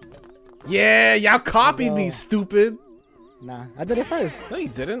 Yeah, y'all copied me, No. stupid. Nah, I did it first. No, you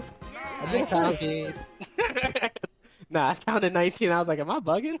didn't. I did it first. counted. Nah, I counted 19. I was like, am I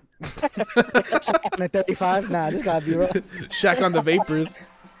bugging? On a 35? Nah, this gotta be wrong. Shaq on the vapors.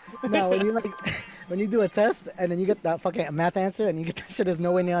 No, when you like, when you do a test and then you get that fucking math answer and you get that shit that's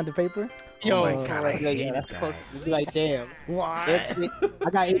nowhere near on the paper. Oh my god, I hated that's that. close. You'd be like, damn. Why? I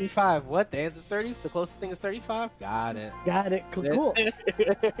got 85. What? The answer's 30? The closest thing is 35? Got it. Got it. Cool.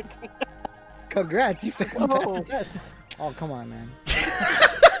 Congrats, you passed the test. Oh, come on, man.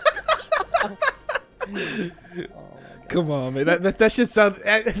 Oh my God. Come on, man. That shit sounded.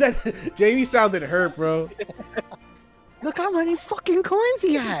 Jamie sounded hurt, bro. Look how many fucking coins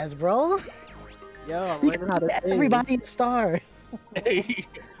he has, bro. Yo, I'm He learning how to got sing. everybody a star.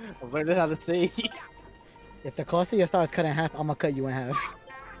 I'm learning how to sing. If the cost of your star is cut in half, I'm gonna cut you in half.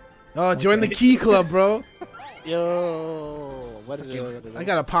 Oh, join the key club, bro. Yo, what is it? I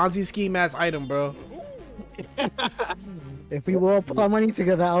got a Ponzi scheme ass item, bro. If we will put our money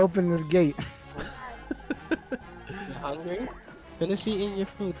together, I'll open this gate. You hungry? Finish eating your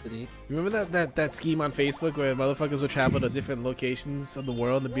food, City. Remember that scheme on Facebook where motherfuckers would travel to different locations of the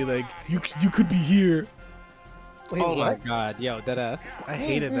world and be like, you could be here. Wait, Oh my what? god, yo, deadass. I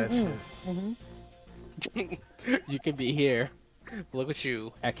hated that shit. You could be here. Look at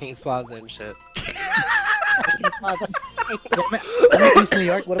you at King's Plaza and shit. I'm in East New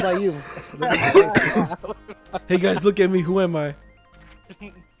York. What about you? Hey guys, look at me. Who am I?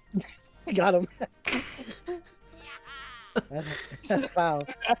 I got him. That's foul.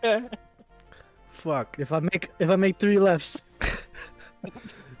 Fuck. If I make 3 lefts,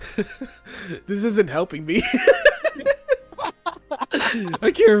 This isn't helping me.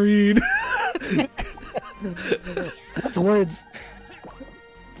 I can't read. that's words.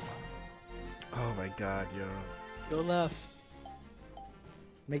 Oh my god, yo. Go left.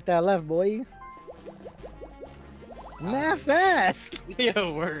 Make that left, boy. Man, fast.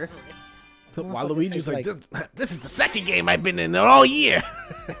 Yo, word. While Motherfucker Luigi's takes, like, this is the second game I've been in all year.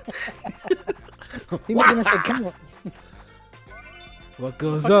 He making that shit count. What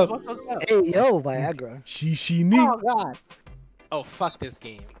goes up? Hey, yo, Viagra. She need. Oh god. Oh fuck this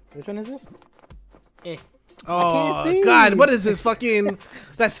game. Which one is this? Oh see. god, what is this fucking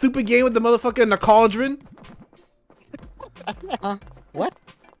that stupid game with the motherfucker in the cauldron? What?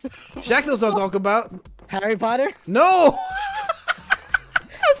 Shaq knows what I'm talking about. Harry Potter? No.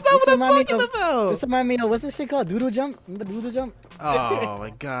 That's not what I'm remind me talking of- about. This remind me of, what's this shit called? Doodle jump? Remember doodle jump? Oh my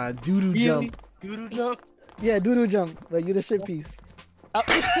god, doo-doo jump. Doodle jump. Yeah, doodle jump. But you the shit piece.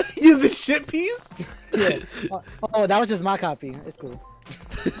 You the shit piece? Yeah. Oh, that was just my copy. It's cool.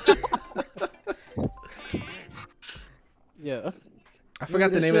 Yeah. I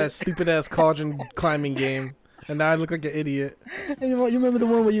forgot the this name of that shit? stupid ass cauldron climbing game. And now I look like an idiot. And you remember the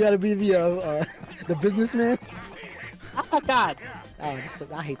one where you gotta be the businessman? Oh god. Oh,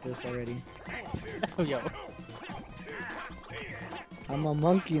 I hate this already. Oh yo. I'm a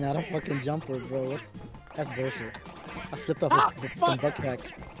monkey, not a fucking jumper, bro. That's bullshit. I slipped off the butt crack.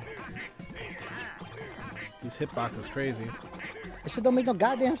 These hitboxes crazy. This shit don't make no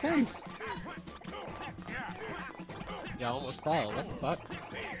goddamn sense. Yo, I almost fell. What the fuck?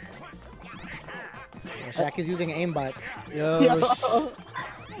 Shaq is using aimbots. Yo,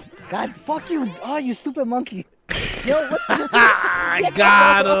 God, fuck you. Oh, you stupid monkey. Yo, what the I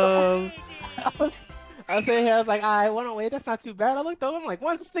got him. I was sitting here, I was like, alright, 108, that's not too bad. I looked over, I'm like,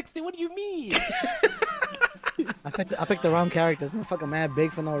 160, what do you mean? I picked the wrong character. This motherfucker mad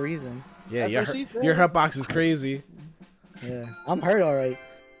big for no reason. Yeah, That's what she said. your hitbox is crazy. Yeah, I'm hurt alright.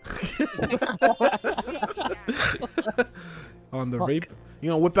 On the Fuck. rape. You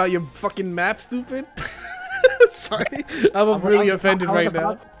gonna whip out your fucking map, stupid? Sorry, I'm really offended right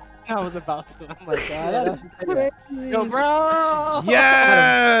now. I was about to. I'm like, God, That's crazy. yo, bro!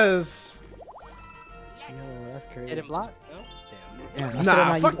 Yes. Yo, that's crazy. Hit him block? No? Damn. Yeah, I Nah, should've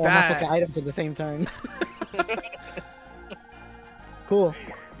not fuck used all my that. fucking items at the same turn. Cool.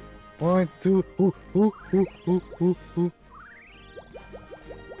 1, 2, ooh.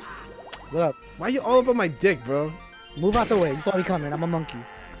 What up? Why you all up on my dick, bro? Move out the way. You saw me coming. I'm a monkey.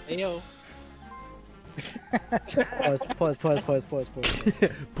 Hey, yo. Pause. Pause. Pause.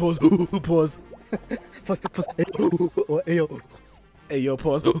 Pause. Hey, yo. Hey, yo,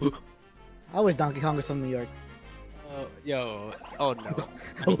 pause. I wish Donkey Kong was from New York. Yo. Oh, no.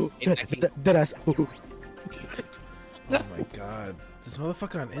 Deadass. Oh my god. This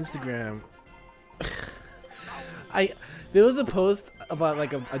motherfucker on Instagram. There was a post about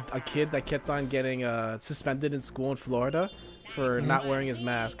like a kid that kept on getting suspended in school in Florida for not wearing his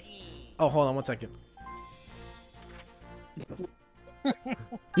mask. Oh, hold on 1 second.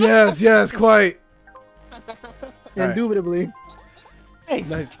 Yes, quite. Alright. Indubitably.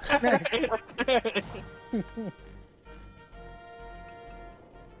 Nice.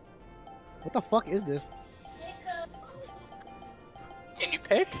 What the fuck is this? Can you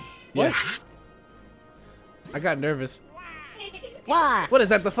pick? Yeah. I got nervous. Why? What is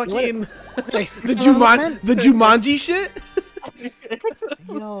that? The fucking Like, the Jumanji shit?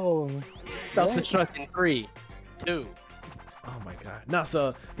 Yo. Self-destruct in 3, 2. Oh my god. No,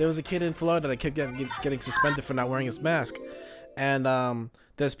 so there was a kid in Florida that kept getting suspended for not wearing his mask. And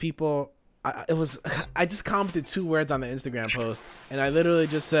there's people I just commented 2 words on the Instagram post and I literally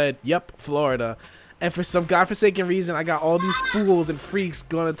just said, "Yep, Florida." And for some godforsaken reason, I got all these fools and freaks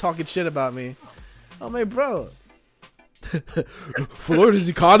going and talking shit about me. I'm like, bro, Florida's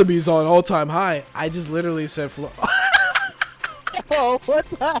economy is on all-time high. I just literally said Florida. Oh, what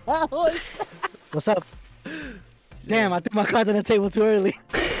the hell? What's up? Damn, I threw my cards on the table too early.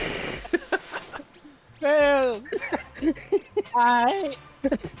 Man. I.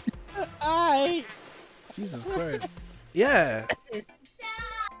 Jesus Christ. Yeah.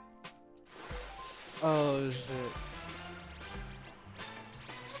 Oh shit.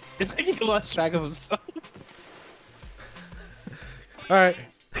 It's like he lost track of himself. All right.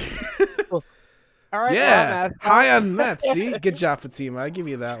 Alright, Yeah. High on Mets. See? Good job, Fatima. I give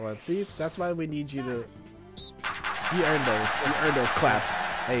you that one. See? That's why we need you to. You earned those. You earned those claps.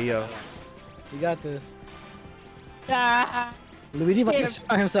 Hey, yo. You got this. Ah, Luigi about to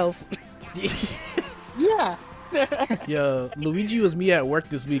shot himself. yeah. Yo, Luigi was me at work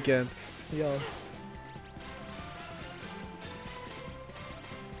this weekend. Yo.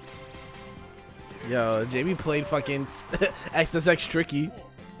 Yo, Jamie played fucking XSX Tricky.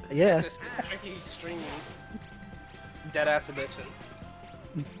 Yeah. Tricky extreme. Deadass edition.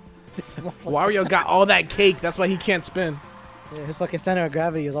 Wario got all that cake. That's why he can't spin. Yeah, his fucking center of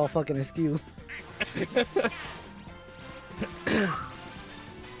gravity is all fucking askew. This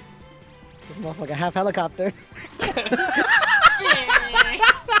motherfucker half helicopter.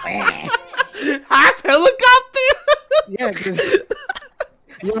 Half helicopter? Yeah, because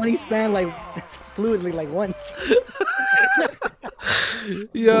you only span like fluidly like once.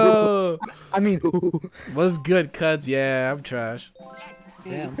 Yo. I mean, What's good, cuds? Yeah, I'm trash.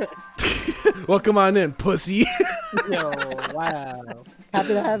 damn. Well, come on in, pussy. Yo, wow. Happy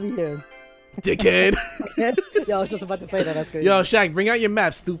to have you here. Dickhead. Yo, I was just about to say that. That's crazy. Yo, Shaq, bring out your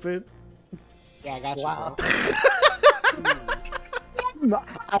map, stupid. Yeah, I got you. Wow. Bro.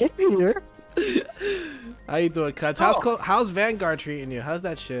 I'm here. How you doing, cuds? How's Vanguard treating you? How's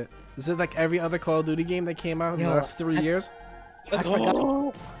that shit? Is it like every other Call of Duty game that came out in the last 3 years? I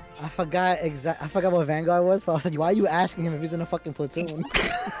forgot what Vanguard was, but I said, why are you asking him if he's in a fucking platoon?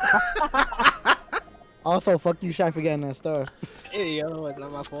 Also, fuck you, Shaq, for getting that star. Hey, yo, it's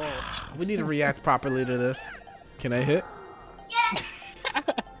not my fault. We need to react properly to this. Can I hit?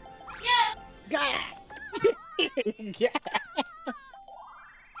 Yeah.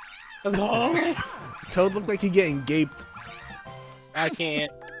 Toad looked like he getting gaped. I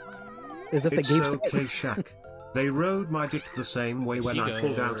can't. Is this the It's Gapes? okay, Shaq. They rode my dick the same way when I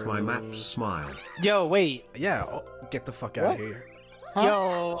pulled out my maps smile. Yo, wait. Yeah, get the fuck out What? of here. Huh?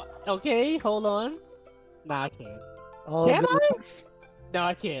 Yo, okay, hold on. Nah, I can't. Oh, Can good I? looks. No,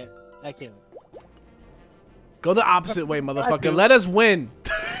 I can't. I can't. Go the opposite way, motherfucker. Let us win.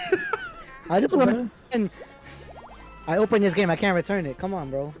 I just want to. I opened this game. I can't return it. Come on,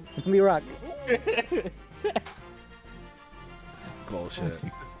 bro. Let me rock. Bullshit.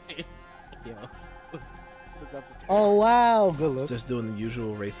 Yo. Oh wow, good looks. Just doing the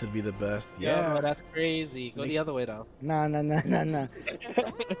usual race to be the best. Yeah, Yeah. that's crazy. Go the other way though. Nah.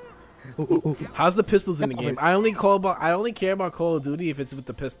 How's the pistols in the game? I only care about Call of Duty if it's with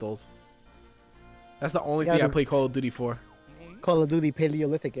the pistols. That's the only thing I play Call of Duty for. Call of Duty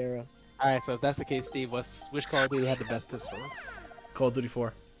Paleolithic era. All right, so if that's the case, Steve, which Call of Duty had the best pistols? Call of Duty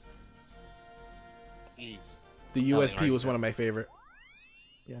 4. Mm. The USP was one of my favorite.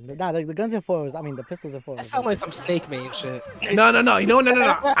 Yeah, nah, the guns in 4 was. I mean, the pistols in 4. That sounds like some Snake main shit. No. No.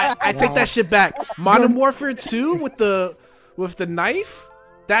 I take that shit back. Modern Warfare 2 with the knife.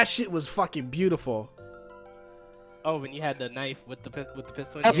 That shit was fucking beautiful. Oh, when you had the knife with the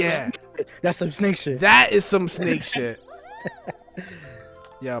pistol. Yeah. That's some snake shit. That is some snake shit.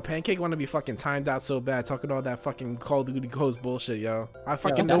 Yo, Pancake want to be fucking timed out so bad, talking all that fucking Call of Duty Ghost bullshit, yo. I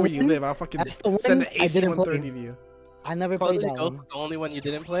fucking know where you live. I'll fucking send an AC-130 to you. I never Call of played Duty that Ghost one. was the only one you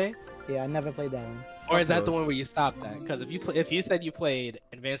didn't play, Yeah, I never played that one. or is that the one Ghosts. where you stopped at? Because if you said you played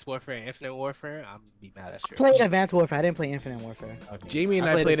Advanced Warfare and Infinite Warfare, I'm gonna be mad at you. Played Advanced Warfare. I didn't play Infinite Warfare. Okay. Jamie and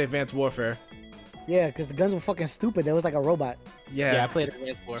I played Advanced Warfare. Yeah, because the guns were fucking stupid. There was like a robot. Yeah, I played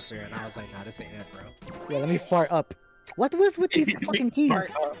Advanced Warfare, and I was like, nah, this ain't it, bro. Yeah, let me fart up. What was with these fucking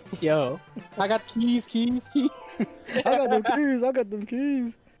keys? Yo, I got keys. I got them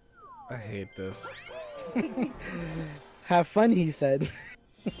keys. I hate this. Have fun, he said.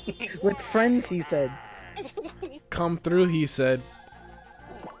 With friends, he said. Come through, he said.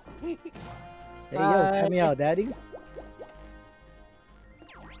 Hey, yo, check me out, daddy.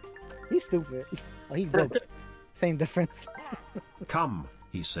 He's stupid. Oh, he's broke. Same difference. Come,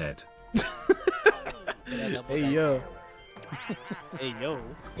 he said. Hey, yo. Hey yo,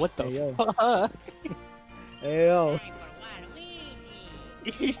 what the Hey, yo. fuck? Hey, yo.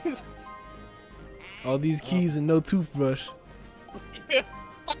 All these keys and no toothbrush.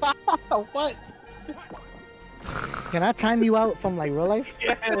 What? Can I time you out from like real life?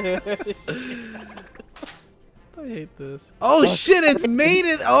 I hate this. Oh shit, it's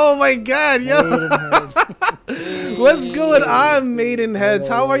Maiden. Oh my god, yo. Maidenhead. What's going on, Maidenheads?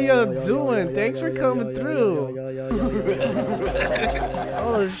 How are y'all doing? Thanks for coming through.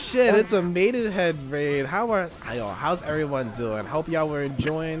 Oh shit, it's a Maidenhead raid. How's everyone doing? Hope y'all were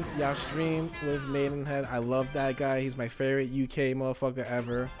enjoying y'all stream with Maidenhead. I love that guy. He's my favorite UK motherfucker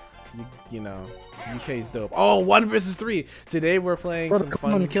ever. You know, UK's dope. Oh, 1 versus 3. Today we're playing some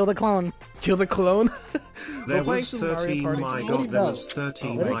fun. Kill the clone. Kill the clone. There was 13, my god, there was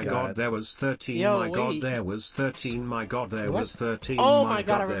 13, Oh, my God. god, there was 13, Yo, my god, wait. there was 13, my god, there was 13, Oh my my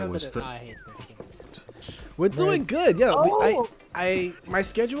god, I god, there remember was this. 13. I hate 13 games. We're doing good. Yeah, Oh. my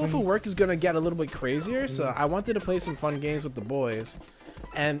schedule for work is gonna get a little bit crazier, so I wanted to play some fun games with the boys.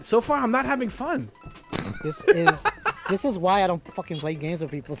 And so far, I'm not having fun. This is why I don't fucking play games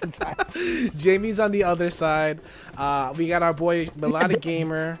with people sometimes. Jamie's on the other side. We got our boy Melodic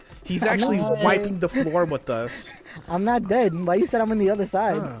Gamer. He's actually wiping the floor with us. I'm not dead. Why you said I'm on the other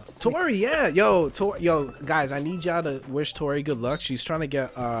side? Tori, yeah, yo, guys, I need y'all to wish Tori good luck. She's trying to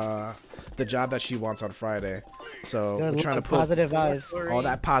get the job that she wants on Friday. So we're trying to put positive vibes. all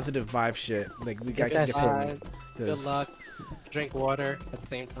that positive vibe shit. Like we got to that get shit. some. Good luck. Drink water at the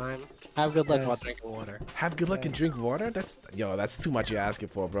same time. Have good luck while drinking water. Have good luck and drink water? That's too much you're asking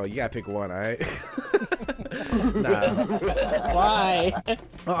for, bro. You gotta pick one, alright? Nah. Why?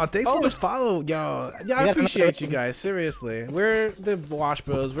 Oh, thanks for the follow, yo. Yeah, I appreciate you guys. Seriously, we're the Wash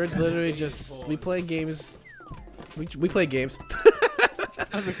Bros. We're literally just we play games. We play games.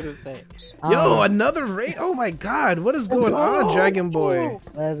 I was gonna say. Yo, another raid. Oh my God, what is going on, Dragon Boy?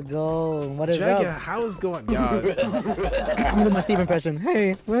 Let's go. What is Dragon, up? how is going? Yo, I'm doing my Steve impression.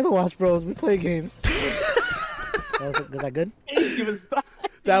 Hey, we're the Wash Bros. We play games. Was that good?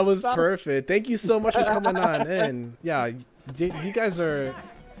 that was perfect. Thank you so much for coming on in. Yeah, you guys are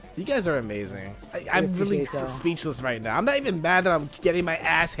amazing. I'm really speechless right now. I'm not even mad that I'm getting my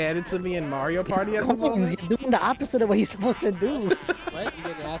ass handed to me in Mario Party at the moment. You're doing the opposite of what you're supposed to do. What? You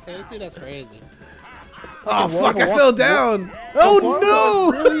get your ass handed to? That's crazy. Oh fuck! I fell down. Oh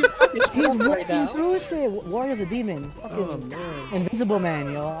no! He's right walking now. through shit. Warrior's a demon. Fucking Oh man! invisible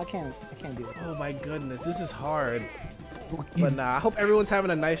man, yo. I can't do it. Oh my goodness, this is hard. But nah, I hope everyone's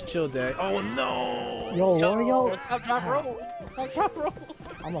having a nice chill day. Oh no! Yo, Wario. Stop, drop, roll. Stop, drop, roll.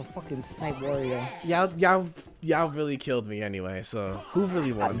 I'm a fucking snipe warrior. Y'all really killed me anyway. So who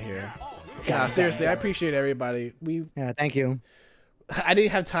really won here? Nah, seriously, I appreciate everybody. Yeah, thank you. I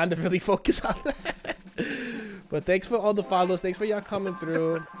didn't have time to really focus on that. But thanks for all the follows. Thanks for y'all coming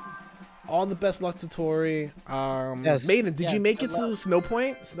through. All the best luck to Tori. Yes. Maiden, did you make it to Snow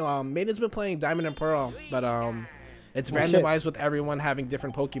Point? Maiden's been playing Diamond and Pearl, but it's randomized with everyone having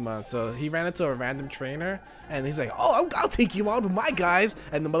different Pokemon. So he ran into a random trainer, and he's like, "Oh, I'll take you on with my guys."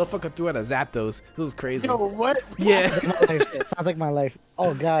 And the motherfucker threw out a Zapdos. It was crazy. Yo, what? Yeah. Sounds like my life.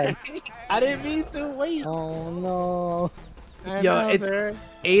 Oh god. I didn't mean to. Wait. Oh no. Yo,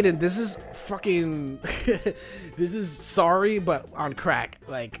 Aiden, this is fucking. This is sorry, but on crack.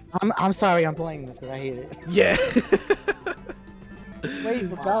 Like, I'm sorry. I'm playing this because I hate it. yeah. Wait,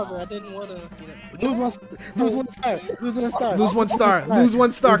 but Bowser, I didn't want to. Lose one star. Lose one star. Lose one star. Lose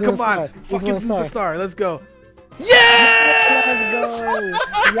one star. Lose one Come on. star. Fucking Lose lose one a star. Let's go. Let's Yeah!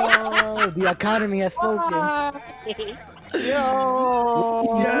 go. Yo, the economy has spoken.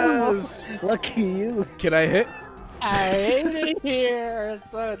 Yo. Yes. Lucky you. Can I hit? I hate it here.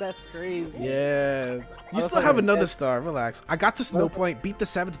 So that's crazy. Yeah. You still have another star. Relax. I got to Snow Point, beat the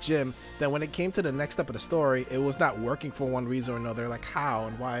 7th gym. Then when it came to the next step of the story, it was not working for one reason or another. Like how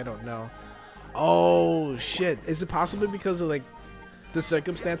and why, I don't know. Oh shit! Is it possibly because of like the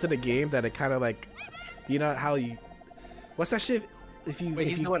circumstance of the game that it kind of like, you know how you, what's that shit? If you Wait, if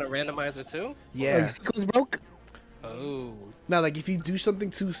he's you, doing a randomizer too? yeah. Oh, sequence broke. Oh. Now like if you do something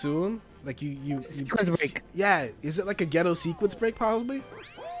too soon, like you Sequence break. Yeah. Is it like a ghetto sequence break probably?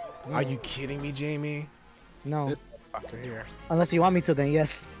 Are you kidding me, Jamie? No. This fucker here. Unless you want me to, then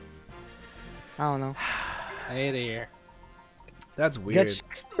yes. I don't know. I hate it here. That's weird. Get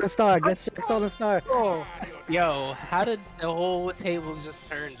Shaq on the star. Get Shaq on the star. Oh, yo, how did the whole tables just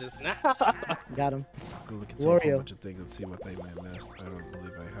turn just now? Got him. Go look into a whole Wario. bunch of things and see what they may have missed. I don't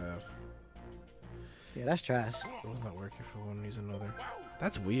believe I have. Yeah, that's trash. It was not working for one reason or another.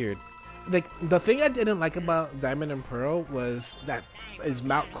 That's weird. Like, the thing I didn't like about Diamond and Pearl was that is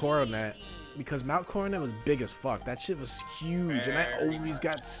Mount Coronet. Because Mount Coronet was big as fuck. That shit was huge. And I always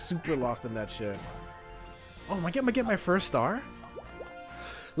got super lost in that shit. Oh, am I getting my first star?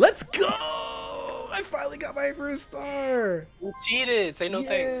 Let's go! I finally got my first star! You cheated. Say no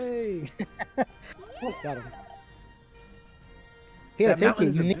thanks. Yay. Got him. Here, That take mountain it.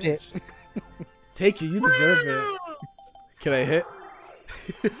 is You a need it. Take it, you deserve it. Can I hit?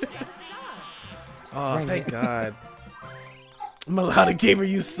 Oh, Dang thank it. God. Melodic Gamer,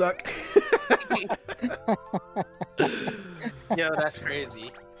 you suck. Yo, that's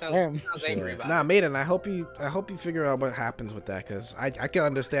crazy. Damn. Sounds angry about Nah, Maiden, I hope you figure out what happens with that, because I can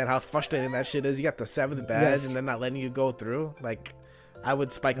understand how frustrating that shit is. You got the 7th badge Yes. and they're not letting you go through. Like, I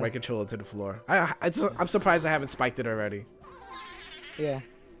would spike my controller to the floor. I'm surprised I haven't spiked it already. Yeah.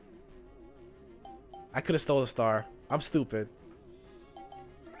 I could have stole a star. I'm stupid.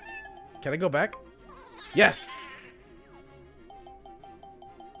 Can I go back? Yes.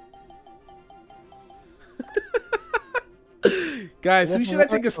 Guys, who should I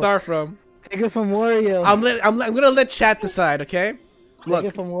take a star from? Take it from Wario. I'm gonna let chat decide, okay? Take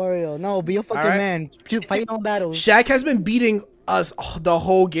it from Wario. No, be a fucking Alright. man. Fight your own battles. Shaq has been beating us the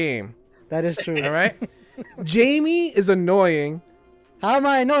whole game. That is true. All right. Jamie is annoying. How am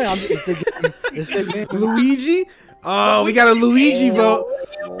I annoying? It's the game. It's the game. Luigi. Oh, we got a Luigi vote.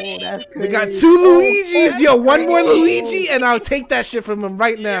 Oh, that's crazy. We got 2 Luigis. Yo, one more Luigi, and I'll take that shit from him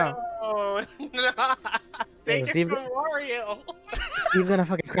right now. Oh, no. Take Steve- it from Wario. Steve's gonna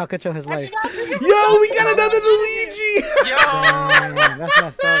fucking crowd control his life. Yo, we got another Luigi. Yo. Damn, that's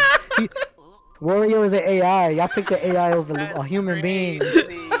messed up. Wario is an AI. Y'all picked the AI over a human being.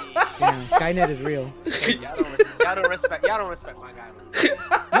 Damn, Skynet is real. Y'all don't respect my guy.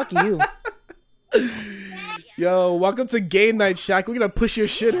 Lucky you. Yo, welcome to game night, Shaq. We're gonna push your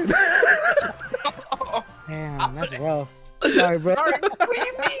shit in. Damn, that's rough. Sorry, bro. Sorry, what do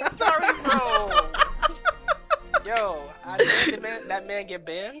you mean sorry, bro? Yo, that man get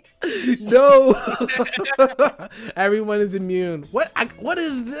banned? No. Everyone is immune. What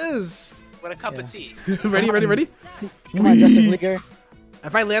is this? With a cup of tea. Ready? Come on, Justice Leaguer.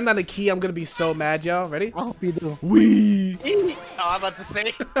 If I land on a key, I'm gonna be so mad, y'all. Ready? I hope you do. Wee. Oh, I'm about to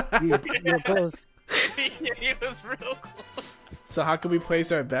say. You're close. He was real close. So how can we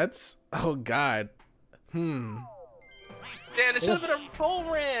place our bets? Oh God. Damn, it should have been a pole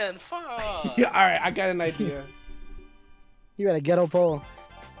ran. Fuck. Yeah. All right. I got an idea. You got a ghetto pole.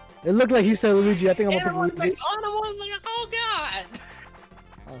 It looked like you said Luigi. I think I'm gonna pick Luigi. Oh God.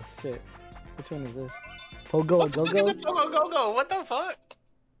 Oh shit. Which one is this? Pogo or Go-Go? Go. What the fuck?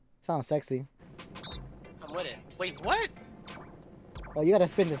 Sounds sexy. I'm with it. Wait, what? Oh, you gotta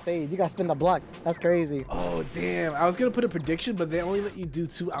spin the stage. You gotta spin the block. That's crazy. Oh damn. I was gonna put a prediction, but they only let you do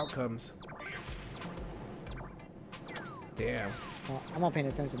 2 outcomes. Damn. Oh, I'm not paying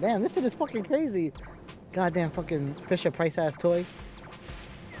attention. Damn, this shit is fucking crazy. Goddamn fucking Fisher Price ass toy.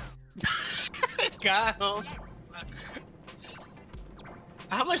 God.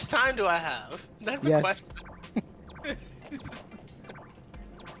 How much time do I have? That's the Yes. question.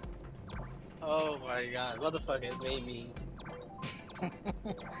 Oh my God, motherfucker made me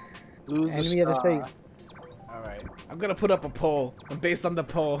lose Enemy of the state. All right. I'm gonna put up a poll, and based on the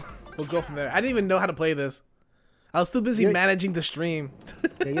poll, we'll go from there. I didn't even know how to play this. I was too busy managing the stream.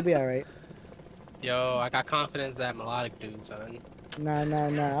 Yeah, you'll be alright. Yo, I got confidence that melodic dude, son. Nah. I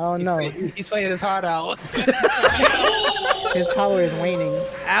don't know. He's playing his heart out. His power is waning.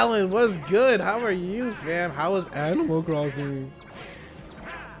 Alan, what's good? How are you, fam? How is Animal Crossing?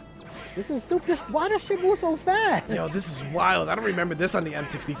 This is stupid. Why does shit move so fast? Yo, this is wild. I don't remember this on the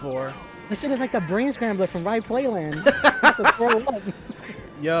N64. This shit is like the brain scrambler from Right Playland. Have to throw it up.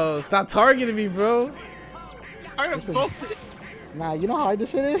 Yo, stop targeting me, bro. This is- Nah, you know how hard this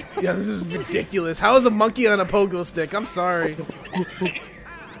shit is? Yeah, this is ridiculous. How is a monkey on a pogo stick? I'm sorry.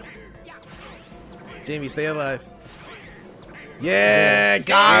 Jamie, stay alive. Yeah,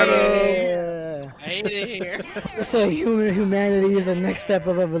 got him. Yeah. I hate it here. So humanity is the next step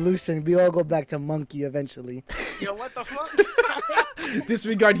of evolution. We all go back to monkey eventually. Yo, what the fuck?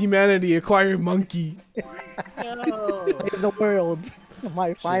 Disregard humanity, acquire monkey. Yo. Save the world.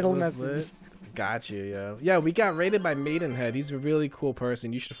 My final Shit was message. lit. Got you, yo. Yeah, we got rated by Maidenhead. He's a really cool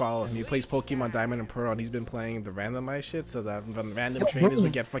person. You should follow him. He plays Pokemon Diamond and Pearl, and he's been playing the randomized shit, so that when random trainers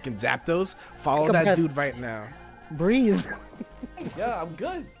would get fucking Zapdos. Follow that dude right now. Breathe. Yeah, I'm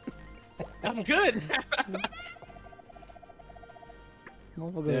good. I'm good.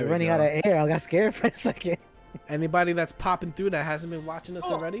 Motherfucker There was we running go. out of air. I got scared for a second. Anybody that's popping through that hasn't been watching us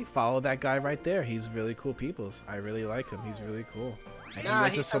already, follow that guy right there. He's really cool peoples. I really like him. He's really cool. And Nah, he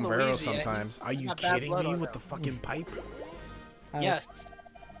wears a he's a sombrero Luigi, yeah. sometimes. Are you got bad kidding blood me on with him. the fucking pipe? Yes.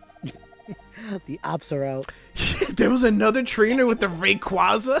 The ops are out. There was another trainer with the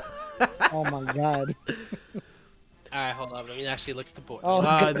Rayquaza. Oh my god. Alright, hold on. Let me actually look at the board. Oh,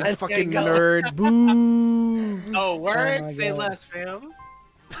 Ah, God. this fucking go. nerd. Boo. Oh, word? my Say God. less, fam.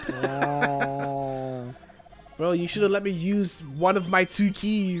 Wow. Bro, you should have let me use one of my 2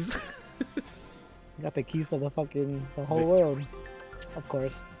 keys. Got the keys for the whole world. Of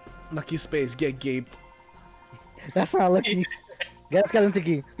course. Lucky space, get gaped. That's not lucky. Get a skeleton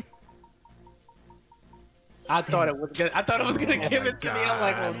key. I thought it was gonna. I thought it was gonna give it to me. I'm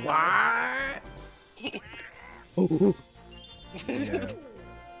like, oh, what? Ooh. Yeah.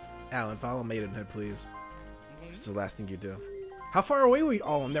 Alan, follow Maidenhead, please. It's the last thing you do. How far away were you?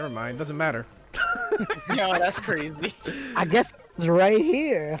 Oh, never mind. Doesn't matter. yo, that's crazy. I guess it's right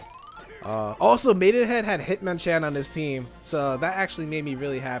here. Also, Maidenhead had Hitmonchan on his team, so that actually made me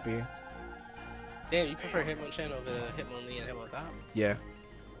really happy. Damn, you prefer Hitmonchan over Hitmonlee and Hitmontop? Yeah.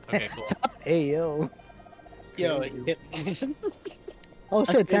 Okay, cool. Hey yo. Yo, Oh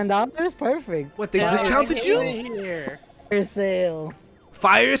shit, $10? Perfect. What, they discounted you? Here. Fire sale.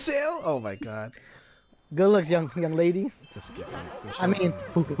 Fire sale? Oh my god. Good looks, young lady. Just get I mean,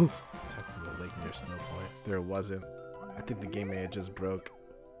 technical lake near Snow Point. There wasn't. I think the game may have just broke,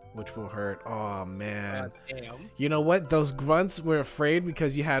 which will hurt. Oh man. Damn. You know what? Those grunts were afraid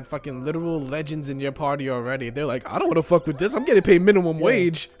because you had fucking literal legends in your party already. They're like, I don't want to fuck with this. I'm getting paid minimum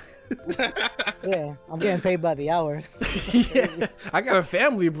wage. yeah, I'm getting paid by the hour. Yeah, I got a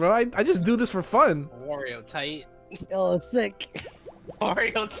family, bro. I just do this for fun. Wario tight. Oh, it's sick.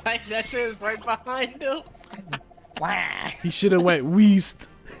 Wario tight. That shit is right behind him. Wow. He should have went weast.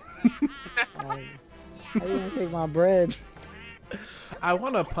 I didn't take my bread. I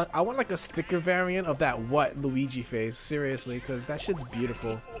want like a sticker variant of that Luigi face. Seriously, because that shit's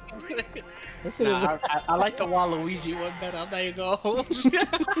beautiful. This shit is- Nah, I like the Waluigi one better. I'm not even gonna hold you.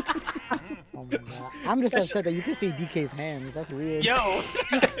 oh my god. I'm just upset that you can see DK's hands. That's weird. Yo.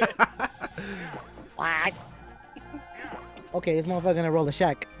 What? Okay, this motherfucker gonna roll a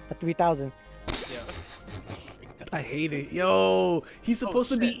Shaq at 3,000. Yo. I hate it. Yo, he's supposed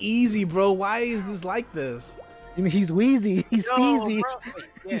to be easy, bro. Why is this like this? I mean, he's wheezy. He's Yo, steezy. bro. Wait,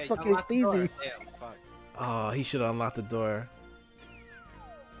 yeah, He's you fucking unlocked the door. steezy. Damn, fuck. Oh, he should have unlocked the door.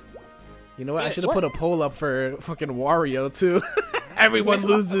 You know what? I Wait, should have put a poll up for fucking Wario too. Everyone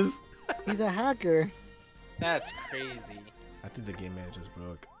loses. He's a hacker. That's crazy. I think the game man just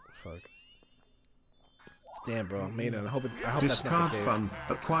broke. Fuck. Damn, bro. Maiden, I hope that's not Discard the case. fun,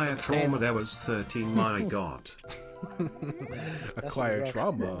 acquire trauma, there was 13, my god. Acquired rough.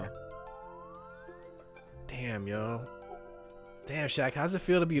 trauma. Damn, yo. Damn, Shaq, how's it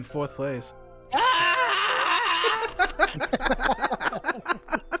feel to be in 4th place?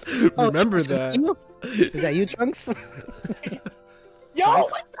 Remember Trunks, that. you? Is that you, Trunks? Yo, Right?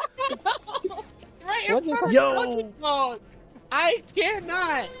 what the hell? Right in What just front Yo. of Dungeon Dog. I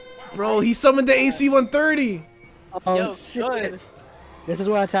cannot. Bro, he summoned the AC 130. Oh Yo, shit. good. This is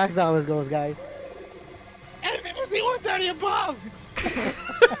where our tax dollars goes, guys. Enemy must be 130 above.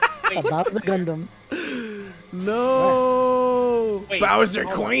 A Bowser Gundam. No. Wait, Bowser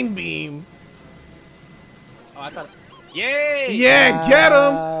hold on. Coin Beam. Oh, I thought. Yay! Yeah, get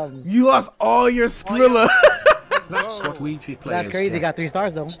him. You lost all your Skrilla. That's what Ouija players That's crazy. get. Got 3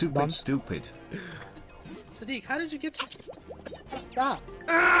 stars though. Stupid, Bum. stupid. Sadiq, how did you get? Stop.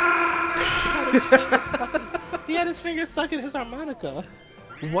 He had his finger stuck in his harmonica.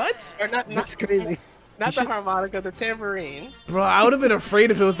 What? Or not That's crazy. not the harmonica, the tambourine. Bro, I would have been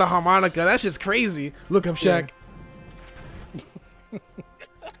afraid if it was the harmonica. That shit's crazy. Look up, Shaq.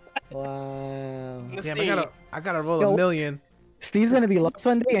 Wow. Damn, Steve. I gotta roll Yo. a million. Steve's gonna be lost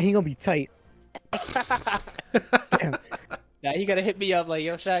one day and he gonna be tight. Damn. Yeah, he gotta hit me up like,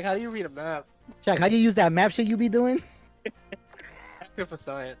 yo, Shaq, how do you read a map? Shaq, how you use that map shit you be doing? Active for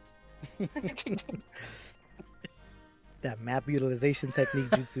science. That map utilization technique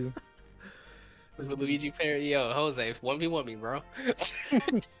jutsu. With Luigi Perry, yo, Jose, 1v1 me, bro.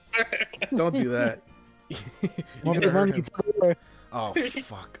 Don't do that. You're One gonna big hurt one him. gets over. Oh,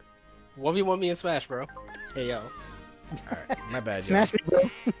 fuck. 1v1 me and Smash, bro. Hey, yo. Alright, my bad, yo. Smash me, bro.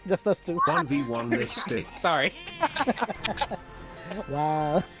 Just us two. 1v1 this stick. Sorry.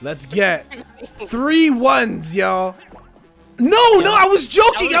 Wow. Let's get 3 1s, y'all. No, I was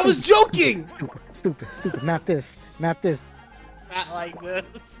joking. I was joking. Stupid. Map this. Not like this.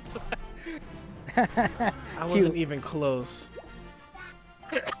 I wasn't even close.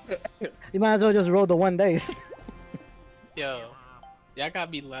 You might as well just roll the one dice. Yo, y'all got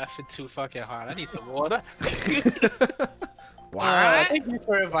me laughing too fucking hard. I need some water. Why? Thank you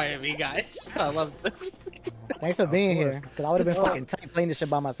for inviting me, guys. I love this. Thanks for being here, because I would have been fucking tight playing this shit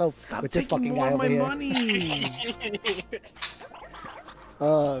by myself Stop with this taking fucking more guy of over my here. money.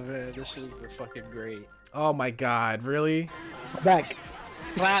 Oh man, this shit is fucking great. Oh my god, really? Back.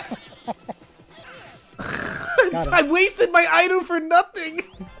 Clap. Got him. I wasted my item for nothing.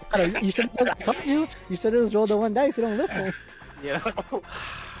 You should. I told you. You should have just rolled the one dice. You don't listen. Yeah.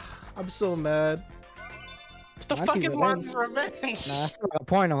 I'm so mad. The Monty's fucking Monty's revenge. Nah, that's like a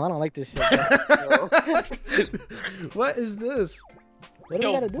porno. I don't like this shit. Bro. What is this? What do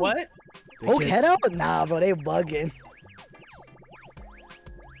we gotta do? What? Poke head out? Nah, bro, they bugging.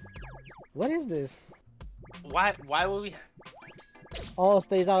 What is this? Why would we? Oh,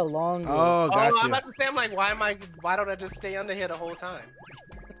 stays out longer. Oh, I'm gotcha. about to say, I'm like, why don't I just stay under here the whole time?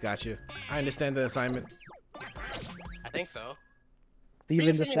 Gotcha. I understand the assignment. I think so.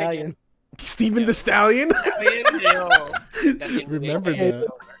 Steven the Stallion. Steven the Stallion? Remember that.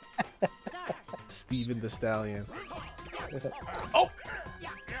 Steven the Stallion. What's up? Oh!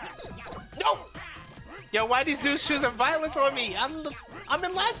 No! Yo, why these dudes choosing violence on me? I'm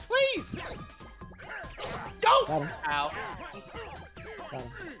in last place! Go! Got him. Ow. Got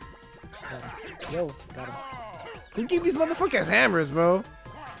him. Got him. Yo, got him. Who gave these motherfuckers hammers, bro?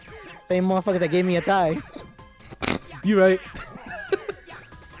 Same motherfuckers that gave me a tie. You right.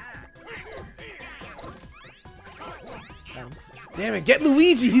 Got him. Damn it, get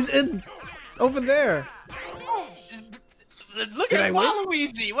Luigi. He's in over there. Look Did I at win?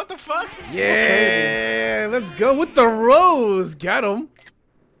 Waluigi! What the fuck? Yeah, let's go with the rose. Got him.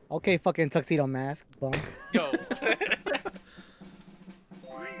 Okay, fucking tuxedo mask. Bum. Yo.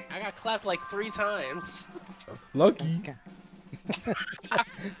 I got clapped like 3 times. Lucky. Okay.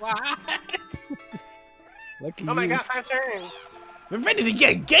 What? Lucky Oh my you. god, 5 turns! We're ready to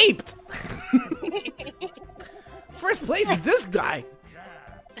get gaped. First place is this guy.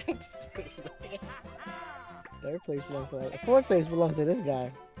 Third place belongs to. Fourth place belongs to this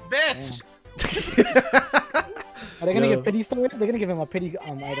guy. Bitch! Are they gonna Yo. get pity stars? They're gonna give him a pity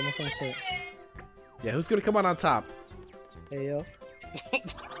item or some shit. Yeah, who's gonna come out on top? Hey yo.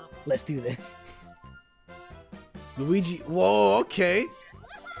 Let's do this. Luigi. Whoa, okay.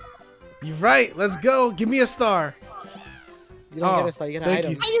 You're right. Let's go. Give me a star. You don't Oh, get a star, you get an thank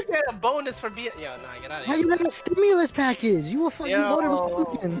item. you. How you get a bonus for being? Yo, nah, get out of How here. you got a stimulus package? You a fucking Yo. voter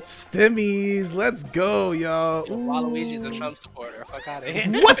Republican. Stimmies. Let's go, yo. Waluigi's a Trump supporter. Fuck out of here.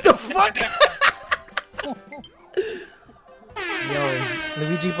 What the fuck? Yo,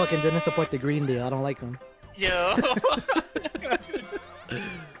 Luigi fucking didn't support the Green Deal. I don't like him. Yo.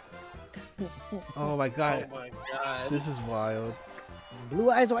 Oh my Oh god. my god. This is wild. Blue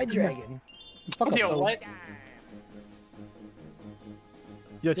Eyes White Dragon. Fuck up, Yo, Toad. what?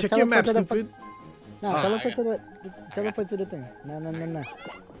 Yo, Just check your map, teleport to the stupid. No, I teleport got- to the teleport to the thing. No. Nah,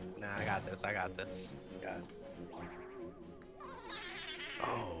 I got this. I got this.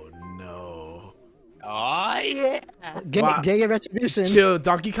 Oh no. Oh yeah. Wow. Get your retribution. Chill,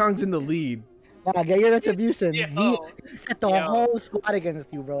 Donkey Kong's in the lead. Nah, get your retribution. Yo. He set the Yo. whole squad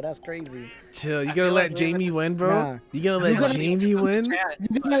against you, bro. That's crazy. Chill, you I gonna feel let like Jamie win, bro? Nah. You gonna You let gonna- Jamie win?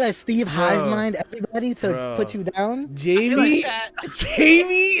 You gonna let Steve Bro. hive mind everybody to Bro. put you down? Jamie,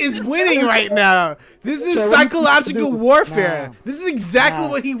 Jamie is winning right now. This is So what are you supposed to psychological do? warfare. Nah. This is exactly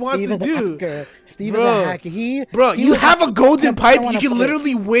Nah, what he wants Steve to is a do. hacker. Steve Bro. is a hacker. Bro, he you was have a like, golden I pipe. wanna You can play.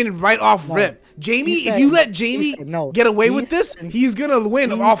 literally win right off No. rip. Jamie, He if said- you let he Jamie said no. get away He with this, said- he's gonna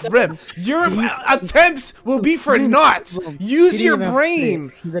win he off said- rip. Your he said- attempts will be for naught. Boom. Use He your didn't even brain.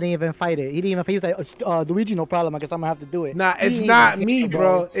 fight it. He didn't even fight it. He didn't even fight it. He was like, Luigi, no problem. I guess I'm gonna have to do it. Nah, He it's didn't not even me, care,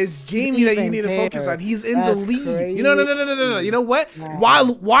 bro. It's Jamie He that you didn't need to focus care. on. He's in That's the lead. crazy. You know, no. You know what? Nah.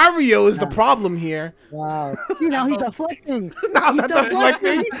 While Wario is the Nah. problem here. Wow. See, now he's deflecting. No, I'm He's not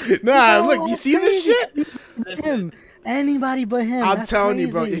deflecting. Nah, Yo, look, you see this crazy. shit? Him. Anybody but him. I'm That's telling you,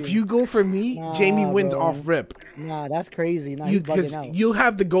 bro. crazy. If you go for me, Nah, Jamie wins bro. off rip. Nah, that's crazy. Nah, he's Because bugging out. you'll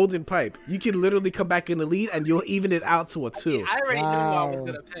have the golden pipe. You can literally come back in the lead, and you'll even it out to a 2. I already knew who I was Wow.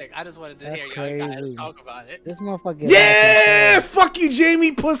 gonna pick. I just wanted to That's hear y'all guys crazy. talk about it. This motherfucker. Yeah! Fuck you,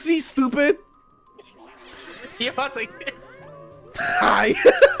 Jamie, pussy, stupid. You about to? Hi.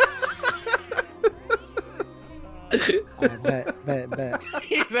 Bet.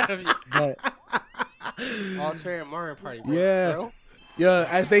 He's out of you. Bet. All it's fair in Mario Party. Bro. Yeah. Bro. Yeah,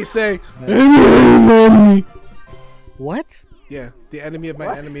 as they say, What? yeah, the enemy of my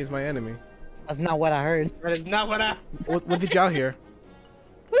What? enemy is my enemy. That's not what I heard. That is not what I. What did y'all hear?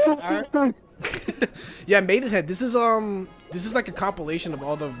 Alright. Yeah, Maidenhead. This is like a compilation of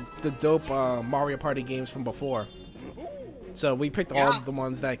all the dope Mario Party games from before. So we picked all of the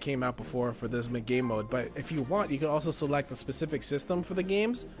ones that came out before for this game mode. But if you want, you can also select a specific system for the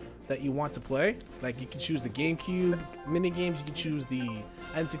games that you want to play. Like you can choose the GameCube mini games, you can choose the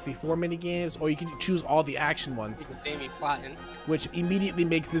N64 mini games, or you can choose all the action ones. Which immediately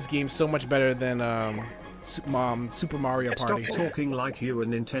makes this game so much better than Super Mario Party. Stop talking like you a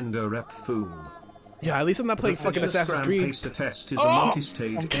Nintendo rep fool. Yeah, at least I'm not playing fucking Assassin's Creed. Pacer test is a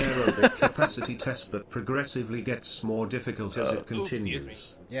multi-stage aerobic capacity test that progressively gets more difficult as it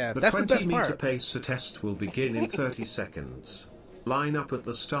continues. Yeah, The that's the best 20-meter part. pacer test will begin in 30 seconds. Line up at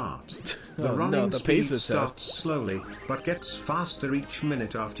the start. The Oh, running no, the speed pacer starts test. slowly, but gets faster each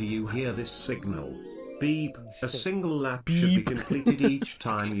minute after you hear this signal. Beep. A single lap should be Beep. completed each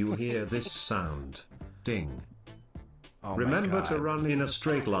time you hear this sound. Ding. Oh my Remember God. to run in a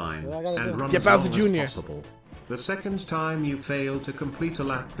straight line What I gotta and do? run Get as Bowser long Jr. as possible. The second time you fail to complete a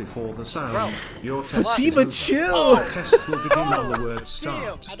lap before the sound, your test Fatima, is chill. The test will begin on the word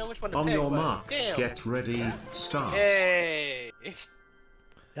start. I know which one to On pick, your but mark, damn. get ready, start. Hey.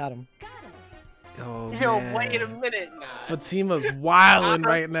 Got him. Oh, Yo, man. wait a minute. Nah. Fatima's wilding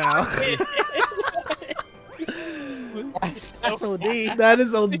right now. That's OD. That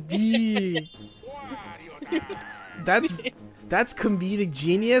is OD. That's comedic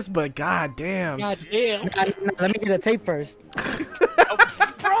genius, but god damn. God damn. Nah, let me get a tape first.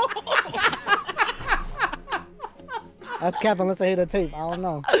 Bro. That's cap unless I hit a tape. I don't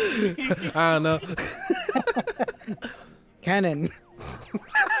know. I don't know. Canon.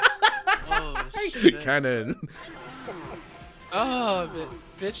 Oh, shit. Cannon. Oh,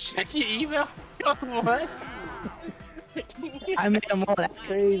 bitch, check your email. What? I made them all. That's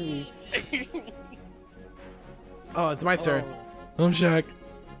crazy. Oh, it's my turn. I'm Shaq.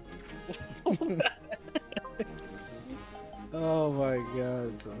 Oh my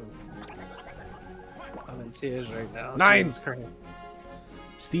god. I'm in tears right now. 9. Jesus Christ.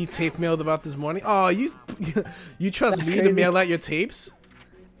 Steve tape mailed about this morning. Oh, you trust That's me to crazy. mail out your tapes?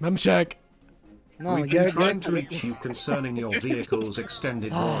 I'm Shaq. No, We've you're been trying good. to reach you concerning your vehicle's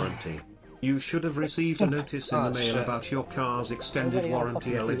extended warranty. You should have received a notice in the mail shit. about your car's extended Everybody got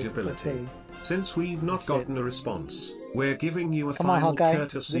warranty fucking police, eligibility. so Since we've not That's gotten a response, we're giving you a Come on, final Hawkeye.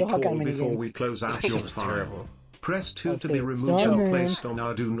 courtesy Do the Hawkeye call mini before game. we close out That your was file. terrible. Press 2 That's to be it. removed or Storm. placed on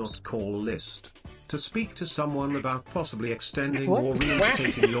our do not call list. To speak to someone about possibly extending What? or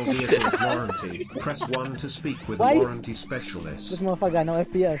reinstating your vehicle's warranty, press 1 to speak with Why? a warranty This specialist. motherfucker got no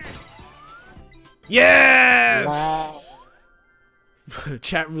FPS. Yes! Wow.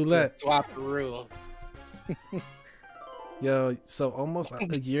 Chat roulette. Swap the rule. Yo, so almost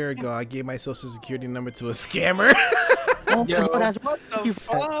a year ago, I gave my social security number to a scammer. Oh, Yo, that's what Thank you the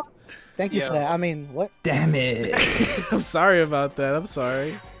for that. fuck? Thank you Yo. for that. I mean, what? Damn it. I'm sorry about that. I'm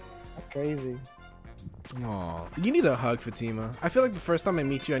sorry. That's crazy. Aw, you need a hug, Fatima. I feel like the first time I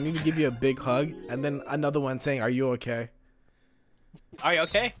meet you, I need to give you a big hug, and then another one saying, "Are you okay? Are you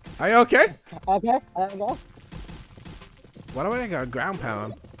okay? Are you okay?" Okay, okay. Why do I got a ground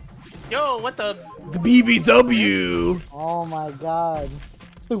pound? Yo, what the? The BBW. Oh my god.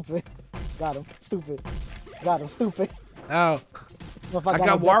 Stupid. Got him. Stupid. Got him. Stupid. Oh, Motherfucker I no got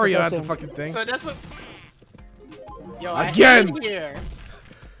depth Wario at the perception. fucking thing. So that's what. Yo, Again! I hate it here.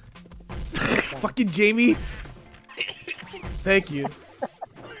 Fucking Jamie. Thank you.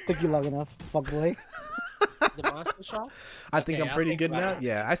 Took you long enough, fuck boy. The monster shop. I think Okay, I'm I'll pretty think good now. about it.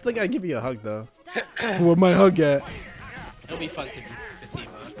 Yeah, I still gotta give you a hug though. Where my hug at? It'll be fun to beat Fatima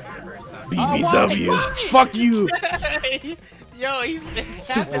for the first time. BBW. Fuck you. Yo, he's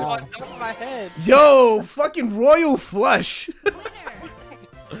tapping on top of my head. Yo, fucking Royal Flush.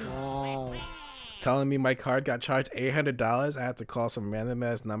 Wow. Telling me my card got charged $800. I had to call some random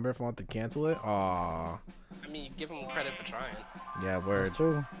ass number if I want to cancel it. Aw. I mean, give him credit for trying. Yeah, word.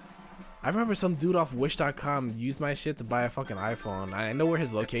 True. I remember some dude off Wish.com used my shit to buy a fucking iPhone. I know where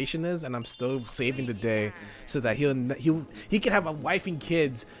his location is, and I'm still saving the day so that he can have a wife and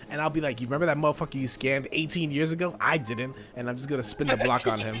kids, and I'll be like, you remember that motherfucker you scammed 18 years ago? I didn't, and I'm just gonna spin the block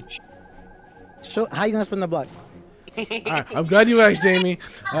on him. So, how you gonna spin the block? Alright, I'm glad you asked, Jamie.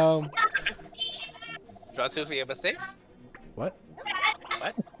 Draw two for your mistake. What?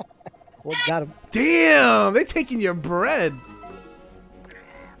 What? What got him? Damn, they taking your bread.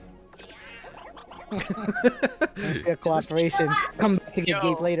 Thanks for your cooperation. Come back to get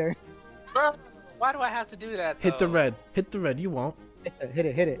Yo. gape later. Bro, why do I have to do that? Hit the though? red. Hit the red. You won't. Hit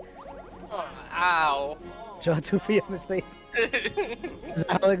it. Hit it. Oh, ow. Draw 2 feet on the stage. Is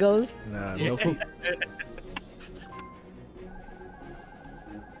that how it goes? Nah, no feet.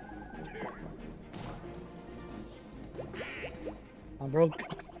 I'm broke.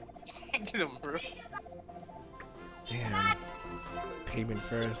 Damn. Payment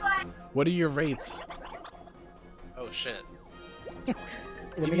first. What are your rates? Oh shit. Let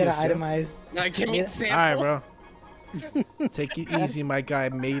Give me me get a an sample. itemized. Now give me a All sample. right, bro. Take it easy, my guy,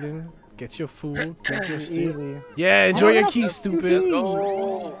 Maiden. Get your food, drink your soup. Easy. Yeah, enjoy Oh, your that's key, a stupid.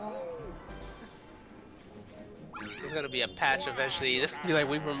 Go. There's gonna be a patch eventually. It's gonna be like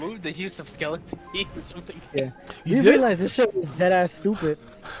we removed the use of skeleton keys from the game. Yeah. You You did? realize this shit was dead ass stupid.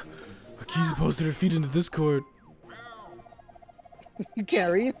 A key's posted her feet into Discord. You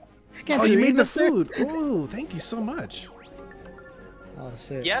can't read? Can't Oh, you read, made the mister? food. Oh, thank you so much. Oh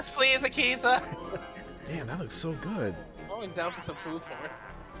shit. Yes, please, Akiza. Damn, that looks so good. Going down for some food for her.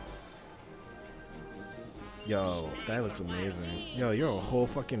 Yo, that looks amazing. Yo, you're a whole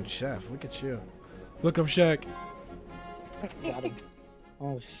fucking chef. Look at you. Look, I'm Shaq. Got him.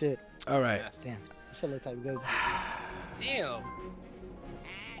 Oh shit. All right. Yes. Damn. Shit look type good. Damn.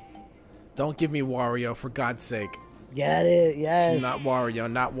 Don't give me Wario, for God's sake. Get it, yes. Not Wario,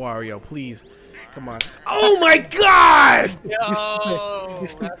 not Wario, please. Come on. Oh my God! Yo, You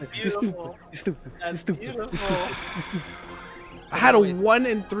stupid. that's You stupid. beautiful. You stupid. You That's stupid. You beautiful. stupid. You stupid. I had a 1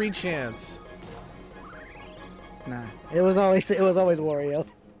 in 3 chance. Nah. It was always Wario.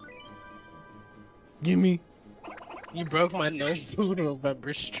 Gimme. You broke my no food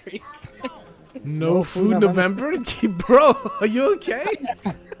November streak. No food November? Bro, are you okay?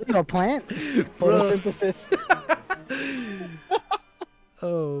 You know, plant. Bro. Photosynthesis.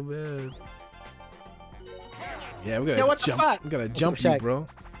 Oh man. Yeah, we're gonna Yo, what the jump. fuck? I'm gonna jump you, Shaq. bro.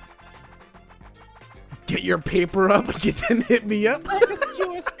 Get your paper up and get then hit me up. You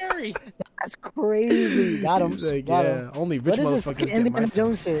were scary. That's crazy. Got him. Like, Got yeah, him. only rich What is this motherfuckers fucking get my Indiana time.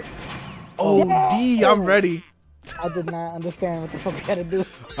 Jones shit? Oh, D, I'm ready. I did not understand what the fuck I had to do.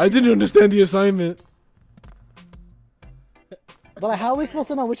 I didn't understand the assignment. But like, how are we supposed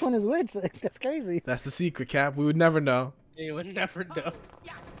to know which one is which? Like, that's crazy. That's the secret, Cap. We would never know. You would never know.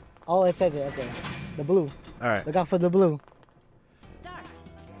 Oh, it says it. Okay. The blue. All right. Look out for the blue. Start.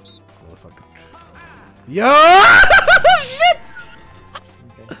 Motherfucker. Yo! Shit!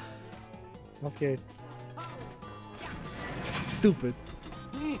 Okay. I'm scared. Stupid.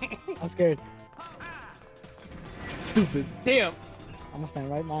 I'm scared. Stupid. Damn. I'm gonna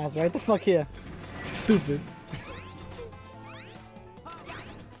stand right my ass right the fuck here. Stupid.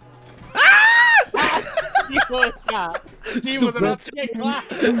 He was not. He was about to get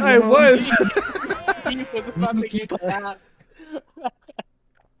clapped. I was. He was about to get clapped.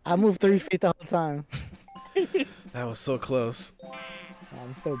 I moved 3 feet the whole time. That was so close.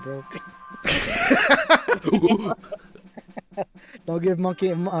 I'm still broke. Don't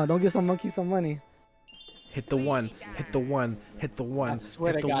give some monkey some money. Hit the one. Hit the one. Hit the one. I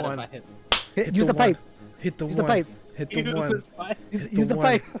swear hit to the God, one. if I hit Hit Use the one. pipe. Hit the Use one. the pipe. Hit the one. Use the one.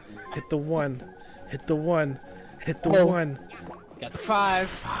 pipe. Hit the one. Hit the one. Hit the Oh. one. Got the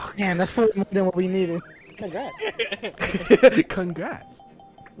 5. Damn, that's 4 more than what we needed. Congrats. Congrats.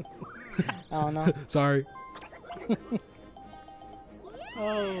 I don't know. Sorry.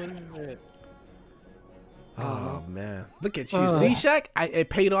 Oh, shit. Oh man. Look at you. See, Shaq? It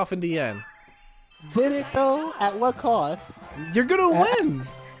paid off in the end. Did it though? At what cost? You're gonna win.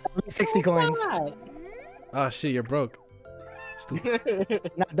 60 coins. Why? Oh shit, you're broke.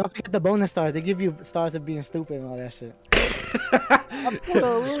 Stupid. Nah, don't forget the bonus stars. They give you stars of being stupid and all that shit. I'm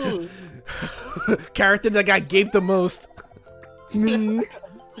gonna lose. Character that got gaped the most. Me.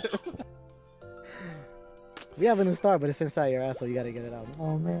 We have a new star, but it's inside your ass, so you gotta get it out.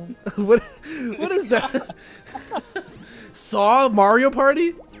 Oh man. What is that? Saw Mario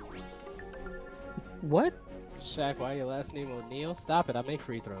Party? What? Shaq, why your last name O'Neal? Stop it, I make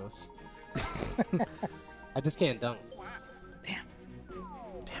free throws. I just can't dunk.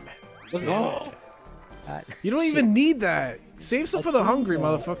 Damn it. Let's go. You don't even need that. Save some for the hungry,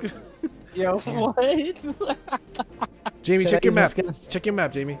 motherfucker. Yo, what? Jamie, Should check I your use my map. skill? Check your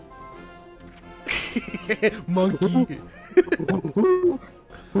map, Jamie. Monkey.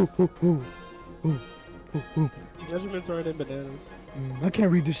 Judgments aren't in bananas. I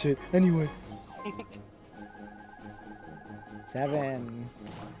can't read this shit. Anyway. 7.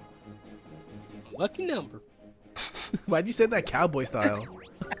 Lucky number. Why'd you say that cowboy style?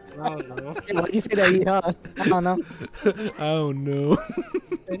 I don't know. Why'd you say that? Yeah, I don't know. I don't know.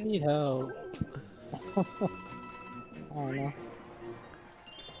 I need help. I don't know.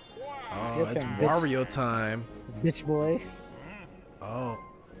 Oh, Your it's turn, bitch. Wario time. Bitch boy. Oh,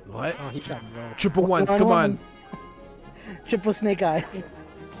 What? Oh, he tried to roll. Triple ones, come on. Triple snake eyes.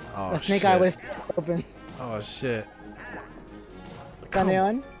 Oh, A snake shit. eye was open. Oh, shit.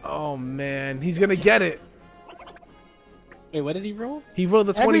 Ganeon. Oh, man. He's gonna get it. Wait, what did he roll? He rolled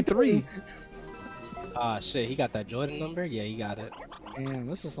the 23. Ah, shit, he got that Jordan number? Yeah, he got it. Damn,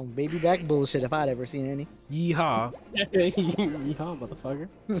 this is some baby back bullshit if I'd ever seen any. Yeehaw. Yeehaw, motherfucker.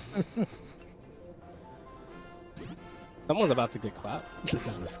 Someone's about to get clapped. This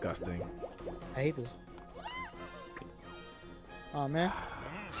is disgusting. I hate this. Oh man.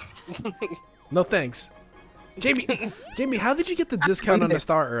 No thanks. Jamie, how did you get the discount on the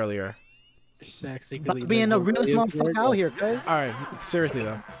star earlier? Shaq secretly Being the realest motherfucker out here, cuz. Alright, seriously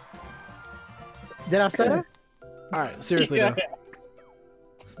though. Did I stutter? Alright, seriously though.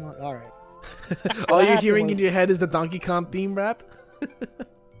 Alright. All you're hearing in your head is the Donkey Kong theme rap?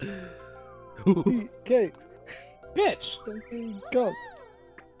 Okay. Bitch! Go.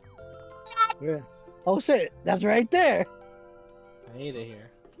 Yeah. Oh shit, that's right there. I hate it here.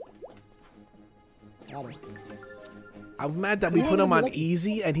 Got him. I'm mad that we put him on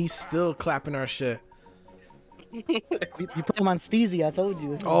easy and he's still clapping our shit. You put him on Steezy, I told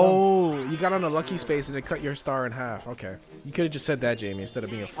you. Oh, you got on a lucky space and it cut your star in half. Okay. You could have just said that, Jamie, instead of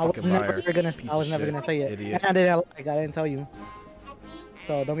being a fucking liar. I was never gonna say it. Idiot. And I didn't tell you.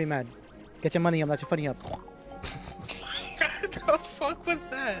 So don't be mad. Get your money up, let your funny up. What the fuck was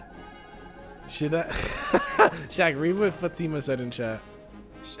that? Should I? Shaq, read what Fatima said in chat.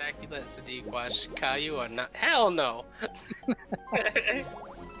 Shaq, you let Sadiq watch Caillou or not? Hell no!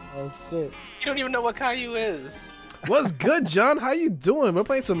 Oh shit. You don't even know what Caillou is. What's good, John? How you doing? We're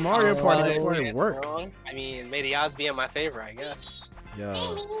playing some Mario Party before I work. I mean, may the odds be in my favor, I guess.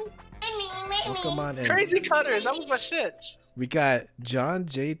 Yo. Welcome on in. Crazy Cutters, that was my shit. We got John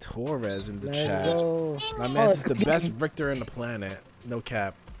J. Torres in the Let's chat. go. My man's is the best Richter in the planet. No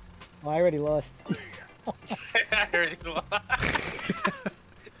cap. Oh, I already lost. I already lost.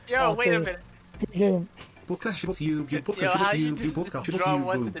 Yo, wait a minute. Game. Yo, how you just draw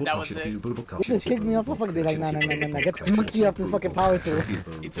one that was it? You just kicked me off the fucking thing. Like, nah. Get this monkey off this fucking power tool.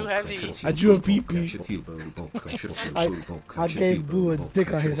 You're too heavy. I drew a pee-pee. I gave Boo a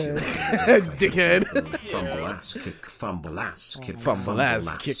dick on his head. Dickhead. Fumble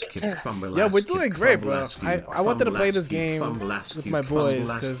ass kick. Yeah, we're doing great, bro. I wanted to play this game with my boys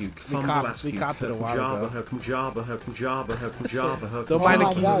because we copped it a while ago. Don't mind the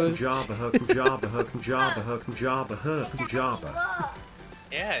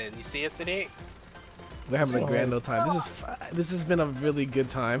Yeah, and you see us today? We're having a grand old time. This has been a really good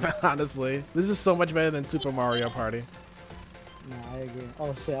time, honestly. This is so much better than Super Mario Party. Nah, I agree.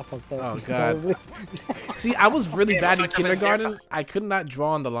 Oh shit, I fucked up. Oh god. See, I was really bad in kindergarten. I could not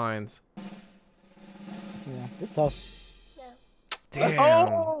draw on the lines. Yeah, it's tough.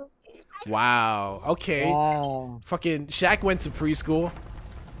 Damn. Wow. Okay. Wow. Fucking Shaq went to preschool.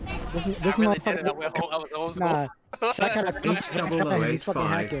 This I really did it. I motherfucker. was old school. Nah. Shaq had a he's fucking 80085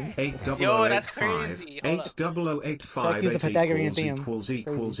 hacking. 8085 8085 the Pythagorean theme. equals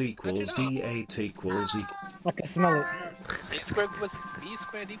D8 equals I can smell it. B squared equals B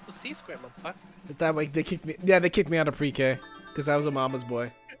squared equals C squared, motherfucker. That way they kicked me. Yeah, they kicked me out of pre-K because I was a mama's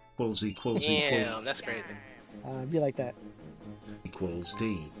boy. Damn, that's crazy. Be like that. equals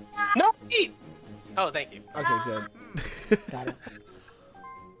D. No, eat. Oh, thank you. Okay, good. Got it.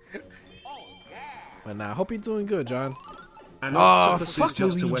 But nah, I hope you're doing good, John. An Oh, octopus is fuck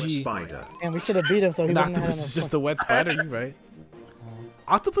just a wet Luigi. spider. And we should have beat him so he An wouldn't have octopus is just a wet spider, you right?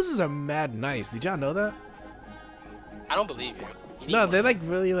 Octopuses are mad nice. Did y'all know that? I don't believe you. No, they're like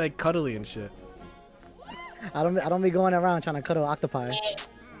really like cuddly and shit. I don't be going around trying to cuddle octopi.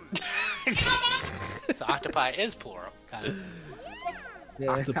 So octopi is plural. Got it. Yeah,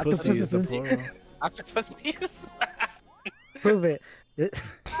 Octopussy is the plural. Octopuses. Prove it. Yeah.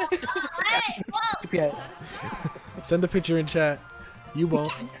 Send a picture in chat. You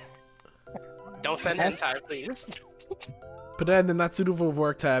won't. Don't send hentai, please. Put that in the not suitable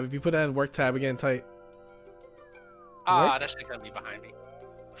work tab. If you put that in work tab, we're getting tight. Ah, that shit gonna be behind me.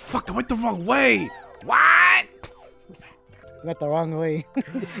 Fuck, I went the wrong way. What? Went the wrong way.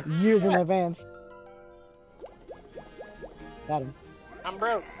 Years in advance. Got him. I'm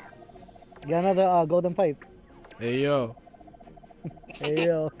broke. Got another golden pipe. Hey yo. Hey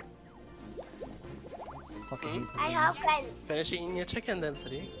yo. Finish eating your chicken then,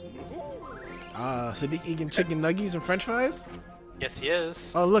 Sadiq. Sadiq eating chicken nuggets and french fries? Yes, he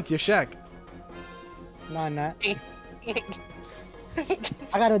is. Oh look, you're Shaq. No, I'm not.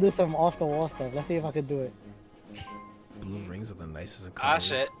 I gotta do some off the wall stuff. Let's see if I can do it. Blue rings are the nicest and Ah,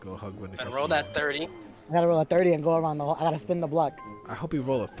 shit. Go hug when Better roll that 30. I gotta roll a 30 and go around the whole. I gotta spin the block. I hope you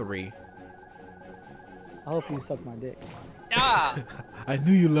roll a 3. I hope you suck my dick. Ah! I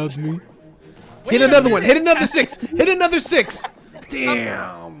knew you loved me. Wait Hit a another one. minute. Hit another 6. Hit another 6.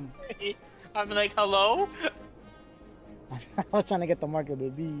 Damn. I'm like, hello? I was trying to get the mark of the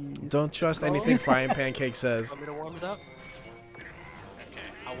beast. Don't trust anything Frying Pancake says. Want me to warm it up? Okay,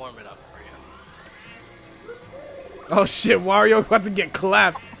 I'll warm it up for you. Oh shit, Wario about to get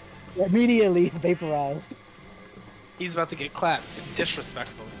clapped. Immediately vaporized. He's about to get clapped.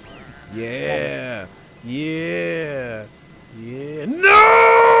 Disrespectful. Yeah. Yeah. Yeah.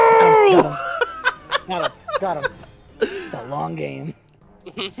 No! Got him. Got him. The long game.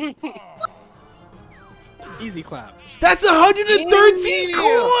 Easy clap. That's 113 coins!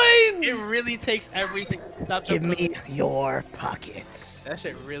 It really takes everything. Stop Give jumping. me your pockets. That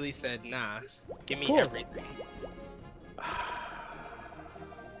shit really said, nah. Give me Cool. everything.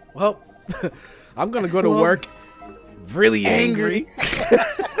 Well, I'm gonna go to Well, work really angry.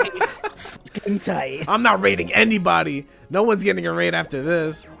 Fucking tight. I'm not raiding anybody. No one's getting a raid after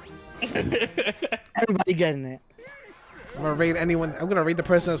this. Everybody getting it. I'm gonna raid anyone. I'm gonna raid the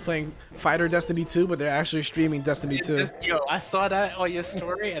person that's playing Fighter Destiny 2, but they're actually streaming Destiny 2. Yo, I saw that on your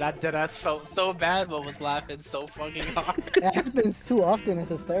story and I deadass felt so bad but was laughing so fucking hard. It happens too often. It's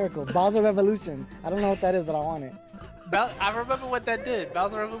hysterical. Bowser Revolution. I don't know what that is, but I want it. I remember what that did.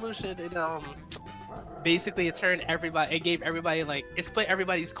 Bowser Revolution, it basically it turned everybody, it gave everybody like, it split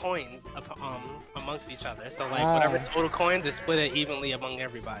everybody's coins amongst each other. So like whatever total coins, it split it evenly among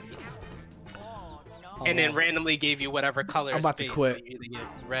everybody. And then randomly gave you whatever color. I'm about to space, quit. so you either get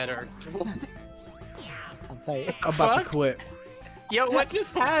red or. I'm tight. I'm about to Fuck? quit. Yo, what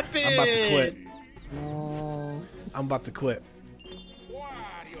just happened? I'm about to quit. No. I'm about to quit.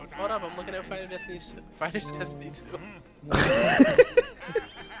 Hold up, I'm looking at Fighter Destiny 2.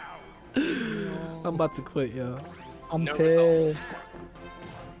 I'm about to quit, yo. I'm No pissed.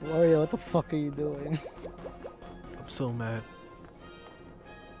 Wario, what the fuck are you doing? I'm so mad.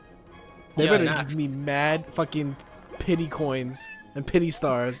 They Yo, better nah. give me mad fucking pity coins and pity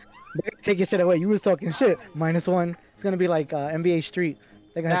stars. Take your shit away. You was talking shit. -1. It's gonna be like NBA Street.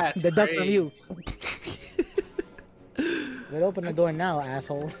 They're gonna That's deduct from great. you. Wait, open the door now,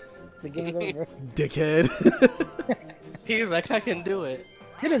 asshole. The game's over. Dickhead. He's like, I can do it.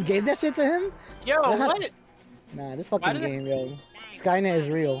 You just gave that shit to him? Yo, what? Nah, this Why fucking did I- game, yo. Skynet is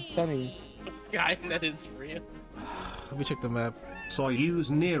real. I'm telling you. Skynet is real. Let me check the map.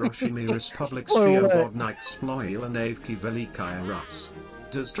 Soyuz Nieroshiny Republic Oh, Svio what? Bodnik Sploil and Avki Velikaya Rus.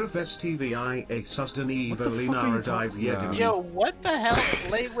 Does Travestivia a Susdani What the fuck are you Velinara talking Dive Yedin? about? Yo, what the hell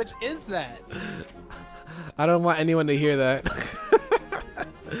language is that? I don't want anyone to hear that.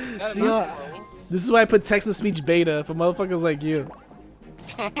 That's See, not this is why I put text-to-speech beta for motherfuckers like you.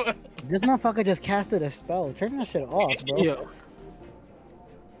 This motherfucker just casted a spell. Turn that shit off, bro. Yo.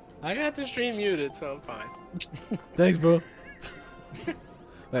 I got the stream muted, so I'm fine. Thanks, bro.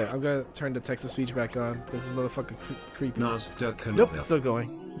 Wait, I'm gonna turn the text-to-speech back on. This is motherfucking creepy. Nazvda Nope, Kanova. it's still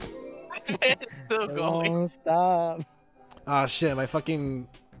going. Still going. Don't stop. Ah, shit, my fucking...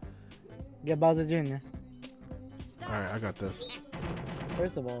 Get Bowser Jr. Alright, I got this.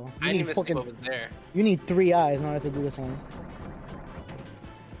 First of all, I you didn't need even see fucking. what was there. You need 3 eyes in order to do this one.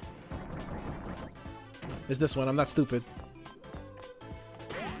 It's this one. I'm not stupid.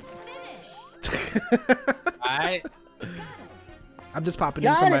 Alright. I'm just popping in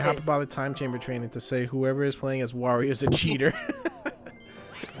Got for my it. hyperbolic time chamber training to say whoever is playing as Wario is a cheater.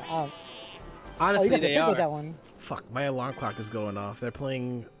 Oh, you Honestly, got to they pick with are. that one. Fuck, my alarm clock is going off. They're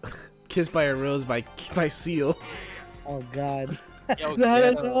playing Kissed by a Rose by Seal. Oh god. Yo,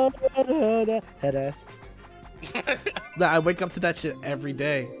 ghetto. Head ass. Nah, I wake up to that shit every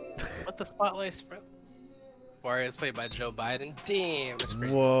day. What the spotlight spread? Warriors played by Joe Biden. Damn, that's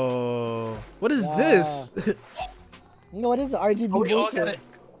crazy. Whoa. What is Wow. this? You know what is the RGB Oh, we all bullshit? gotta.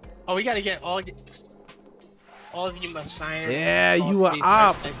 Oh, we gotta get all of you Messiah. Yeah, you are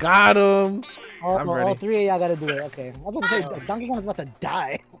up. Got him. I'm all ready. 3 of y'all gotta do it. Okay. I was about to say Donkey Kong is about to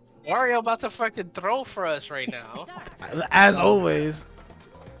die. Wario about to fucking throw for us right now. As always.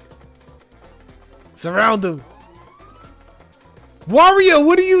 Surround him. Wario,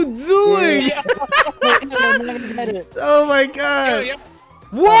 what are you doing? You're not gonna get it. Oh my Yo, god. yo,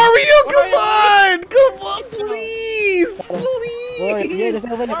 Wario, come Wario. on! Come on, please! Boy, yeah, Please! this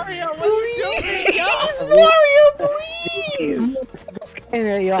over there. Wario, what are you doing? Please! Yo? Wario,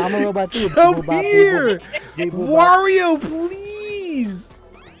 please! Yo, I'm a robot too. Come Boop-boop-bop, here! boop-boop, boop-boop-bop. Wario, please!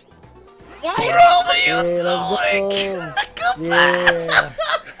 Bro, Yeah, what are you let's doing? go. Come Yeah.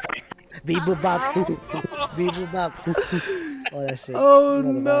 Beep-boop-bop. Beep-boop-bop. Oh, that shit. Oh You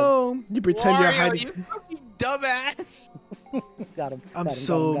know the vibes. no! You pretend you're Wario, hiding. you dumbass. Got him. I'm got him,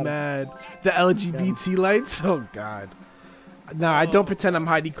 so got him. mad. The LGBT lights? Oh, God. No, I don't pretend I'm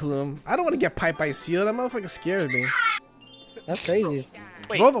Heidi Klum. I don't want to get piped by Seal. That motherfucker scared me. That's crazy.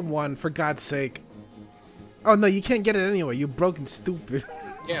 Wait. Roll the 1, for God's sake. Oh, no, you can't get it anyway. You're broken stupid.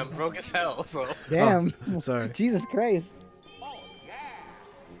 Yeah, I'm broke as hell. So Damn. Sorry. Jesus Christ.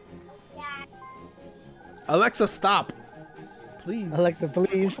 Alexa, stop. Please. Alexa,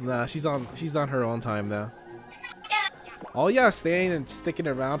 please. Nah, she's on her own time now. All y'all staying and sticking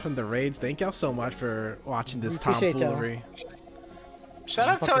around from the raids, thank y'all so much for watching this We appreciate y'all. tomfoolery. shut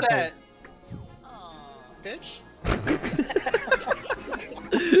up, Fucking Toadette. Bitch.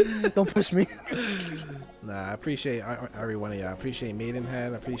 Don't push me. Nah, I appreciate every one of y'all. I appreciate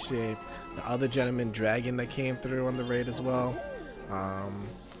Maidenhead. I appreciate the other gentleman, Dragon, that came through on the raid as well.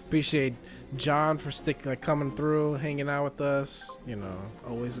 Appreciate John for coming through, hanging out with us. You know,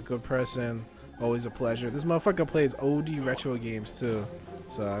 always a good person. Always a pleasure. This motherfucker plays OD retro games too,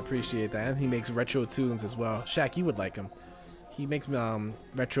 so I appreciate that. And he makes retro tunes as well. Shaq, you would like him. He makes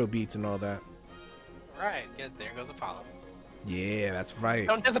retro beats and all that. Right, good. There goes a follow. Yeah, that's right.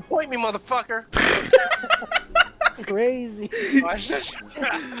 Don't disappoint me, motherfucker. Crazy.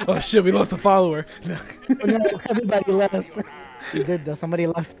 Oh shit, we lost a follower. Oh, no, everybody left. You did though. Somebody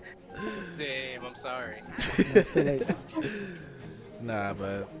left. Damn, I'm sorry. It's too late. Nah,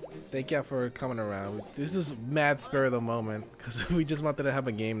 but thank y'all for coming around. This is mad spur of the moment because we just wanted to have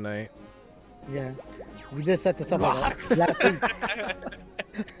a game night. Yeah. We just set this up like last week.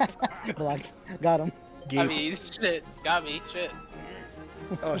 Block. Got him. I mean, shit. Got me. Shit.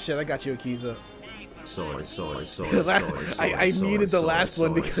 Oh shit, I got you, Akiza. Soy. I needed the last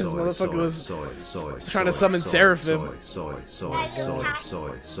one because motherfucker was trying to summon Seraphim.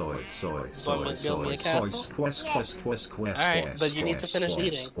 Alright, but you need to finish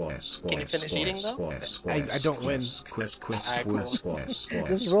eating. Can you finish eating though? I don't win. Just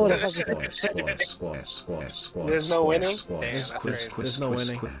roll the fucking. There's no winning? Damn, that's crazy. There's no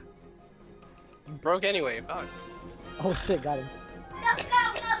winning. Broke anyway, fuck. Oh shit, got him.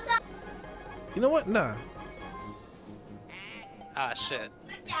 You know what? Nah. Ah, shit.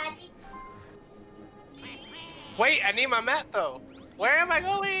 Wait, I need my map though. Where am I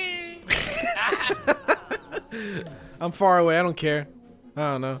going? I'm far away. I don't care.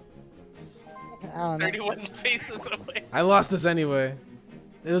 I don't know. I don't know. 31 faces away. I lost this anyway.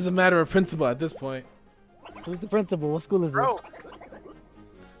 It was a matter of principle at this point. Who's the principal? What school is this? Bro.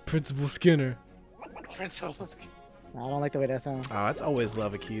 Principal Skinner. Principal's. Nah, I don't like the way that sounds. Oh, that's always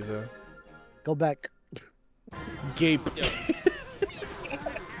love, Akiza. Go back. Gape. Yo.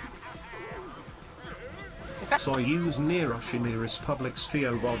 Soyuz near Oshimiris Public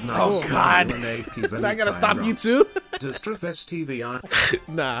Sphere Oh God! I gotta stop you too.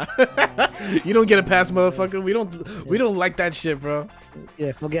 Nah, you don't get a pass, motherfucker. We don't like that shit, bro.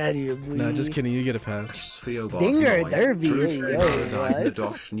 Yeah, forget you. Nah, just kidding. You get a pass. Dinger Derby.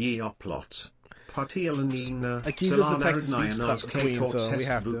 Yo, what? Akiza's the text-to-speech queen, so we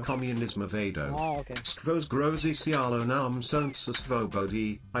have to. Oh, okay. Skvos grozi sialo nam sonsa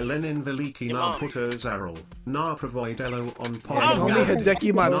svobodi, I lenin veliki na puto zaral, na providelo on Only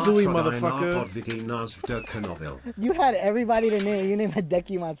Hideki Matsui, motherfucker. You had everybody to name. You named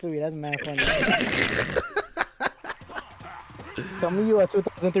Hideki Matsui. That's mad funny. Tell me you're a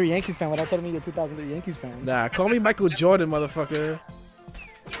 2003 Yankees fan without telling me you're a 2003 Yankees fan. Nah, call me Michael Jordan, motherfucker.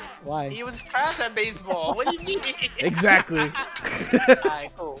 Why? He was trash at baseball. What do you mean? Exactly. Alright,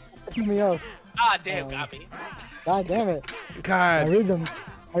 cool. Keep me off. Ah, damn, got me. God damn it. I God. read them.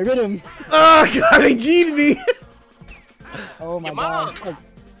 I read him. Oh God, they G'd me. Oh my Your god. mom.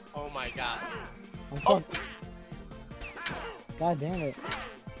 Oh my god. I'm fucked. God damn it.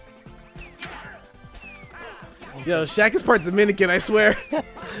 Yo, Shaq is part Dominican, I swear.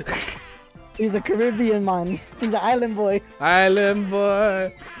 He's a Caribbean man. He's an island boy. Island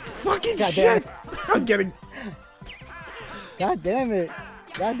boy. Fucking God damn shit. I'm getting. God damn it.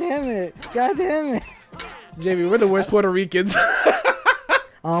 God damn it. God damn it. Jamie, we're the worst Puerto Ricans. I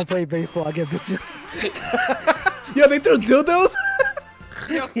don't play baseball. I get bitches. Yo, they threw dildos?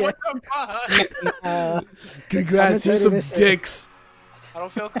 Yo, what the fuck? Congrats, here's some dicks. I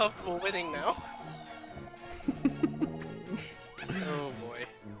don't feel comfortable winning now. Oh boy.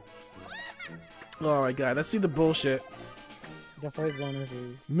 Oh my God, let's see the bullshit. The first bonus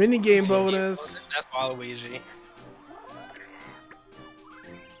is Minigame bonus. That's Waluigi.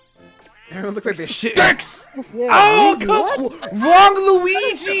 Everyone looks like they're shit. Dicks! yeah, Oh, Luigi, come what? Wrong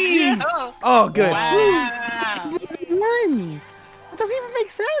Luigi! Yeah. Oh, good. Wow. One. It doesn't even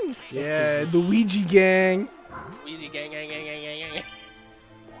make sense. Yeah, Luigi gang. Luigi gang.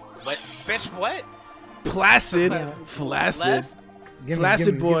 What? Bitch, what? Placid, Less?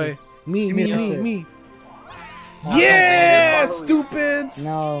 Placid boy. Me. Give me that shit. Yeah, stupids.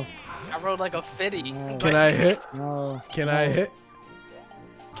 No, I rode like a fitty. No. Can I hit? no. Can no. I hit?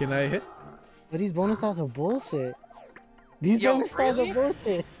 Can I hit? But these bonus styles are bullshit. These Yo, bonus styles really? are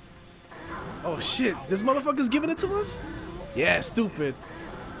bullshit. Oh shit! This motherfucker's giving it to us? Yeah, stupid.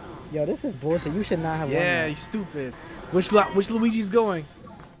 Yo, this is bullshit. You should not have won Yeah, that. he's stupid. Which Luigi's going?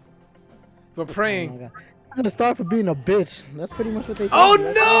 We're Oh my praying. God. I'm gonna start for being a bitch. That's pretty much what they told Oh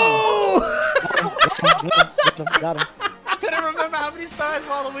me. no! Got him. I couldn't remember how many stars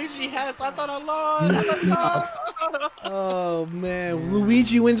Waluigi has. I thought I lost. Oh man,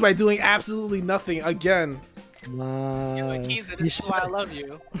 Luigi wins by doing absolutely nothing again. Akiza, this is why I love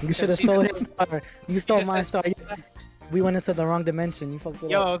you. You should have stole his star. You stole my star. We went into the wrong dimension. You fucked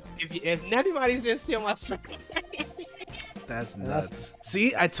it up. Yo, if anybody's gonna steal my star, That's nuts.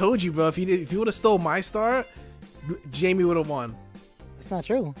 See, I told you, bro. If you would have stole my star, Jamie would have won. It's not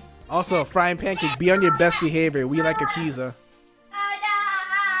true. Also, Frying Pancake, be on your best behavior. We like Akiza.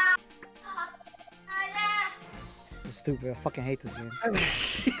 It's stupid. I fucking hate this game.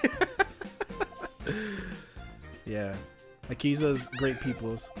 Yeah, Akiza's great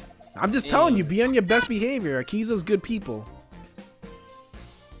peoples. I'm just telling you, be on your best behavior. Akiza's good people.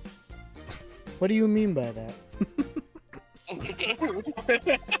 What do you mean by that?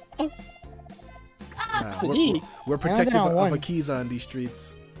 Nah, we're protective of Akiza on these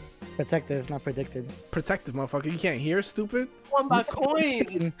streets. Protective, not predicted. Protective, motherfucker. You can't hear, stupid? won my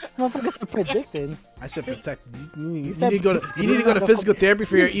coins. Motherfuckers are predicted. I said protective. You need said to go to physical therapy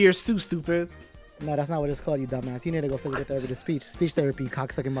for your ears too, stupid. No, that's not what it's called, you dumbass. You need to go physical therapy to speech therapy,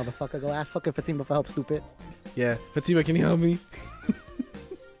 cocksucking motherfucker. Go ask fucking Fatima for help, stupid. Yeah, Fatima, can you help me?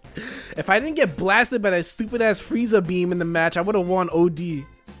 If I didn't get blasted by that stupid ass Frieza beam in the match, I would have won OD.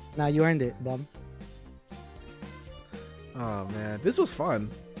 Nah, you earned it, bum. Oh man, this was fun.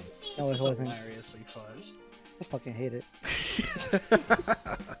 No, it wasn't. Hilariously fun. I fucking hate it.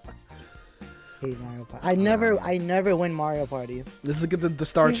 Hate Mario Party. I never win Mario Party. Let's look at the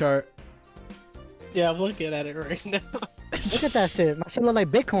star chart. Yeah, I'm looking at it right now. Look at that shit. My shit look like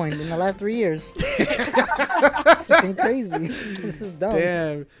Bitcoin in the last 3 years. It's fucking crazy. This is dumb.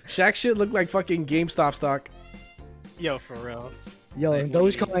 Damn, Shaq shit looked like fucking GameStop stock. Yo, for real. Yo, Like,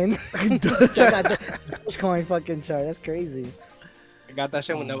 Dogecoin. Check out the Dogecoin fucking chart. That's crazy. I got that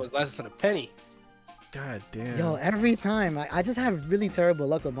shit when that was less than a penny. God damn. Yo, every time I just have really terrible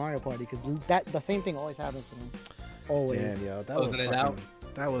luck with Mario Party because the same thing always happens to me. Always. Damn, yo, that Closing was it fucking, out.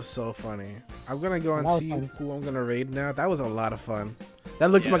 that was so funny. I'm gonna go and That was see fun. who I'm gonna raid now. That was a lot of fun.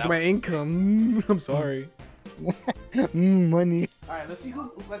 That looks like my income. I'm sorry. Money. All right, let's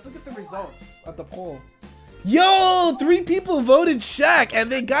look at the results of the poll. Yo, 3 people voted Shaq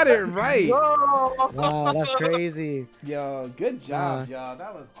and they got it right. Wow, that's crazy. Yo, good job, yo.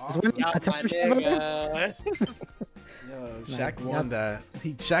 That was awesome. when- Got my nigga. Yo, Shaq won that.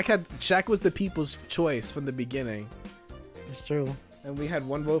 Shaq was the people's choice from the beginning. It's true. And we had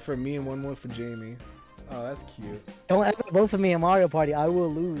 1 vote for me and 1 vote for Jamie. Oh, that's cute. Don't ever vote for me in Mario Party. I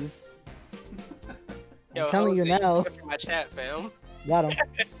will lose. Yo, I'm telling you Jose, now. look at my chat, fam. Got him.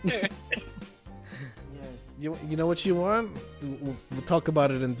 You know what you want? We'll talk about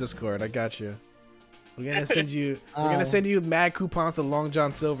it in Discord. I got you. We're gonna send you. We're gonna send you mad coupons to Long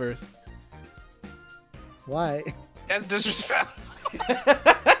John Silver's. Why? That's disrespectful.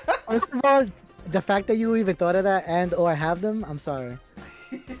 First of all, the fact that you even thought of that and or have them, I'm sorry.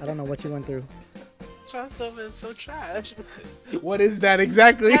 I don't know what you went through. John Silver is so trash. What is that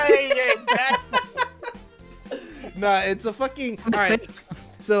exactly? Hey, Nah, it's a fucking. All right.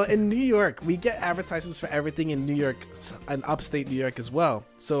 So in New York, we get advertisements for everything in New York and upstate New York as well.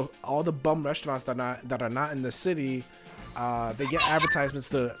 So all the bum restaurants that are not in the city, they get advertisements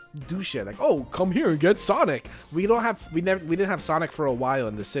to do shit like, oh, come here and get Sonic. We didn't have Sonic for a while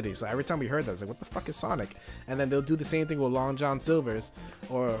in the city. So every time we heard that, it's like, what the fuck is Sonic? And then they'll do the same thing with Long John Silver's.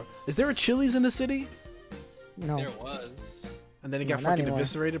 Or is there a Chili's in the city? No. There was. And then it No, got not fucking anymore.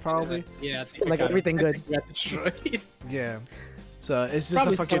 eviscerated probably. Yeah, I think Like it got everything good. got destroyed. Yeah. So it's just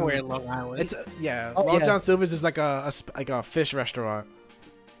Probably a fucking. somewhere in Long Island. It's yeah. Oh, Long yeah. John Silver's is like a fish restaurant.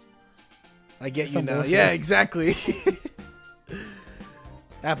 I get you Some now. bullshit. Yeah, exactly.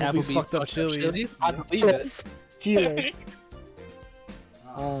 Applebee's fucked up fucked Chili's. I believe it. Chiles.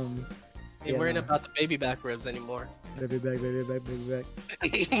 Ain't Yeah, worrying nah. about the baby back ribs anymore. Baby back.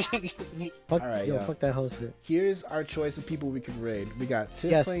 Fuck, Alright, yo, yeah. fuck that whole shit. Here's our choice of people we could raid. We got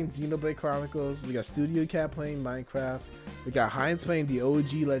Tiff Yes. playing Xenoblade Chronicles. We got Studio Cat playing Minecraft. We got Heinz playing the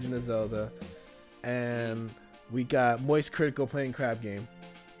OG Legend of Zelda. And we got Moist Critical playing Crab Game.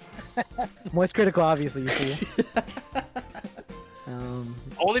 Moist critical, obviously, you fool.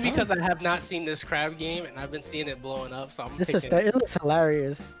 Only because I have not seen this crab game and I've been seeing it blowing up, so I'm this thinking. is it looks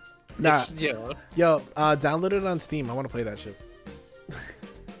hilarious. Nah, Yo, download it on Steam. I want to play that shit.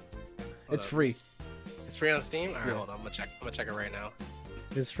 It's free. It's free on Steam. All right, hold on. I'm gonna check it right now.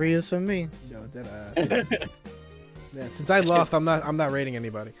 It's free as for me. Yo, yeah, since I lost, I'm not rating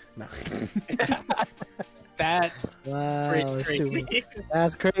anybody. No. That's Wow, pretty it's crazy.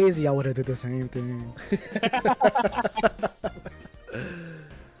 that's crazy. I would have did the same thing.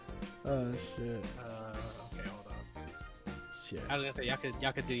 Oh shit. Okay, hold on. Shit. I was gonna say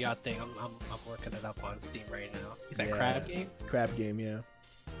y'all could do y'all thing. I'm working it up on Steam right now. Is that Yeah. crab game? Crab game, yeah.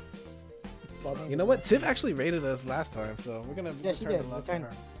 You know what? Tiff actually rated us last time, so we're gonna Yeah, she return did. the love to Return.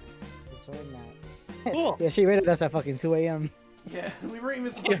 her. Return that. Cool. Yeah, she rated us at fucking 2 a.m. Yeah, we weren't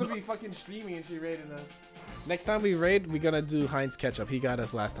even supposed to be fucking streaming and she rated us. Next time we raid, we're gonna do Heinz Ketchup. He got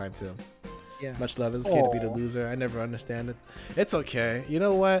us last time too. Yeah. Much love. It's okay to be the loser. I never understand it. It's okay. You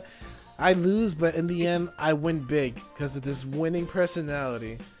know what? I lose, but in the end, I win big because of this winning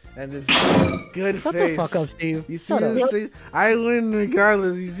personality and this good Shut face. the fuck up, Steve. You see Shut up. this? I win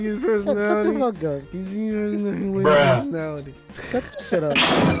regardless. You see his Shut the personality. fuck up. You see his winning Bruh. personality. Shut the shit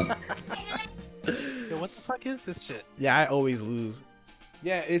up. Yo, what the fuck is this shit? Yeah, I always lose.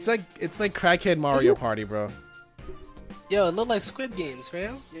 Yeah, it's like crackhead Mario Party, bro. Yo, it look like Squid Games,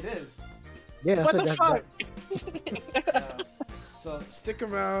 fam. It is. Yeah, that's What the fuck? So stick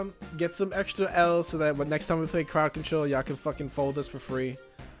around, get some extra L's so that when next time we play crowd control, y'all can fucking fold us for free.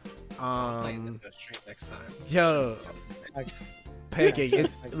 Playing this gonna stream next time. Yo, Thanks. Pancake,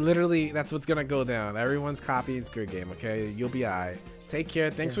 it's literally that's what's gonna go down. Everyone's copying Squid Game, okay? You'll be alright. Take care.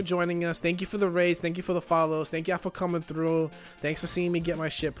 Thanks for joining us. Thank you for the raids. Thank you for the follows. Thank y'all for coming through. Thanks for seeing me get my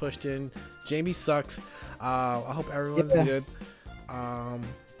shit pushed in. Jamie sucks. I hope everyone's Yeah. good.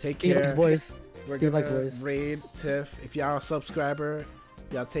 Take Steve likes care. boys. We're Steve likes gonna boys. raid Tiff. If y'all a subscriber,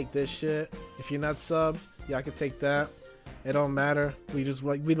 y'all take this shit. If you're not subbed, y'all can take that. It don't matter. We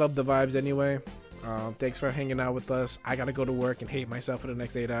love the vibes anyway. Thanks for hanging out with us. I gotta go to work and hate myself for the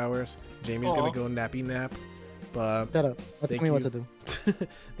next 8 hours. Jamie's gonna go nappy nap. But Shut up. Don't thank tell me what you. to do.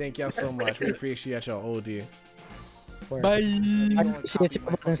 thank y'all so much. We appreciate y'all, OD. Word. Bye. I appreciate you,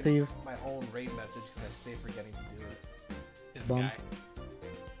 Brooklyn Steve. My own raid message because I stay forgetting to do it. This Bum. guy.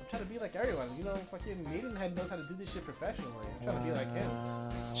 I'm trying to be like everyone. You know, fucking Maidenhead knows how to do this shit professionally. I'm trying to be like him.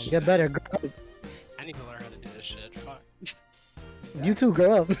 Get better, grow up. I need to learn how to do this shit. Fuck. You too,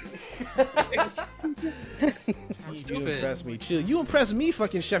 grow up. I'm You stupid. impress me. Chill. You impress me,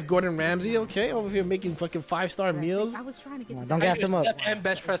 fucking Chef Gordon Ramsay. Okay, over here making fucking 5-star meals. I was trying to get Come on, to don't the- gas him up. And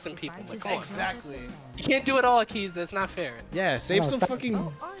best pressing people. Like, come on. Exactly. You can't do it all, Keys. That's not fair. Yeah, save No, some stop.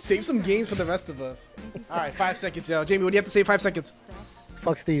 fucking save some games for the rest of us. All right, 5 seconds, yo. Jamie, what do you have to say? 5 seconds.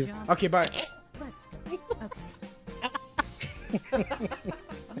 Fuck Steve. Okay, bye. Let's go. Okay.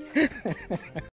 Yes.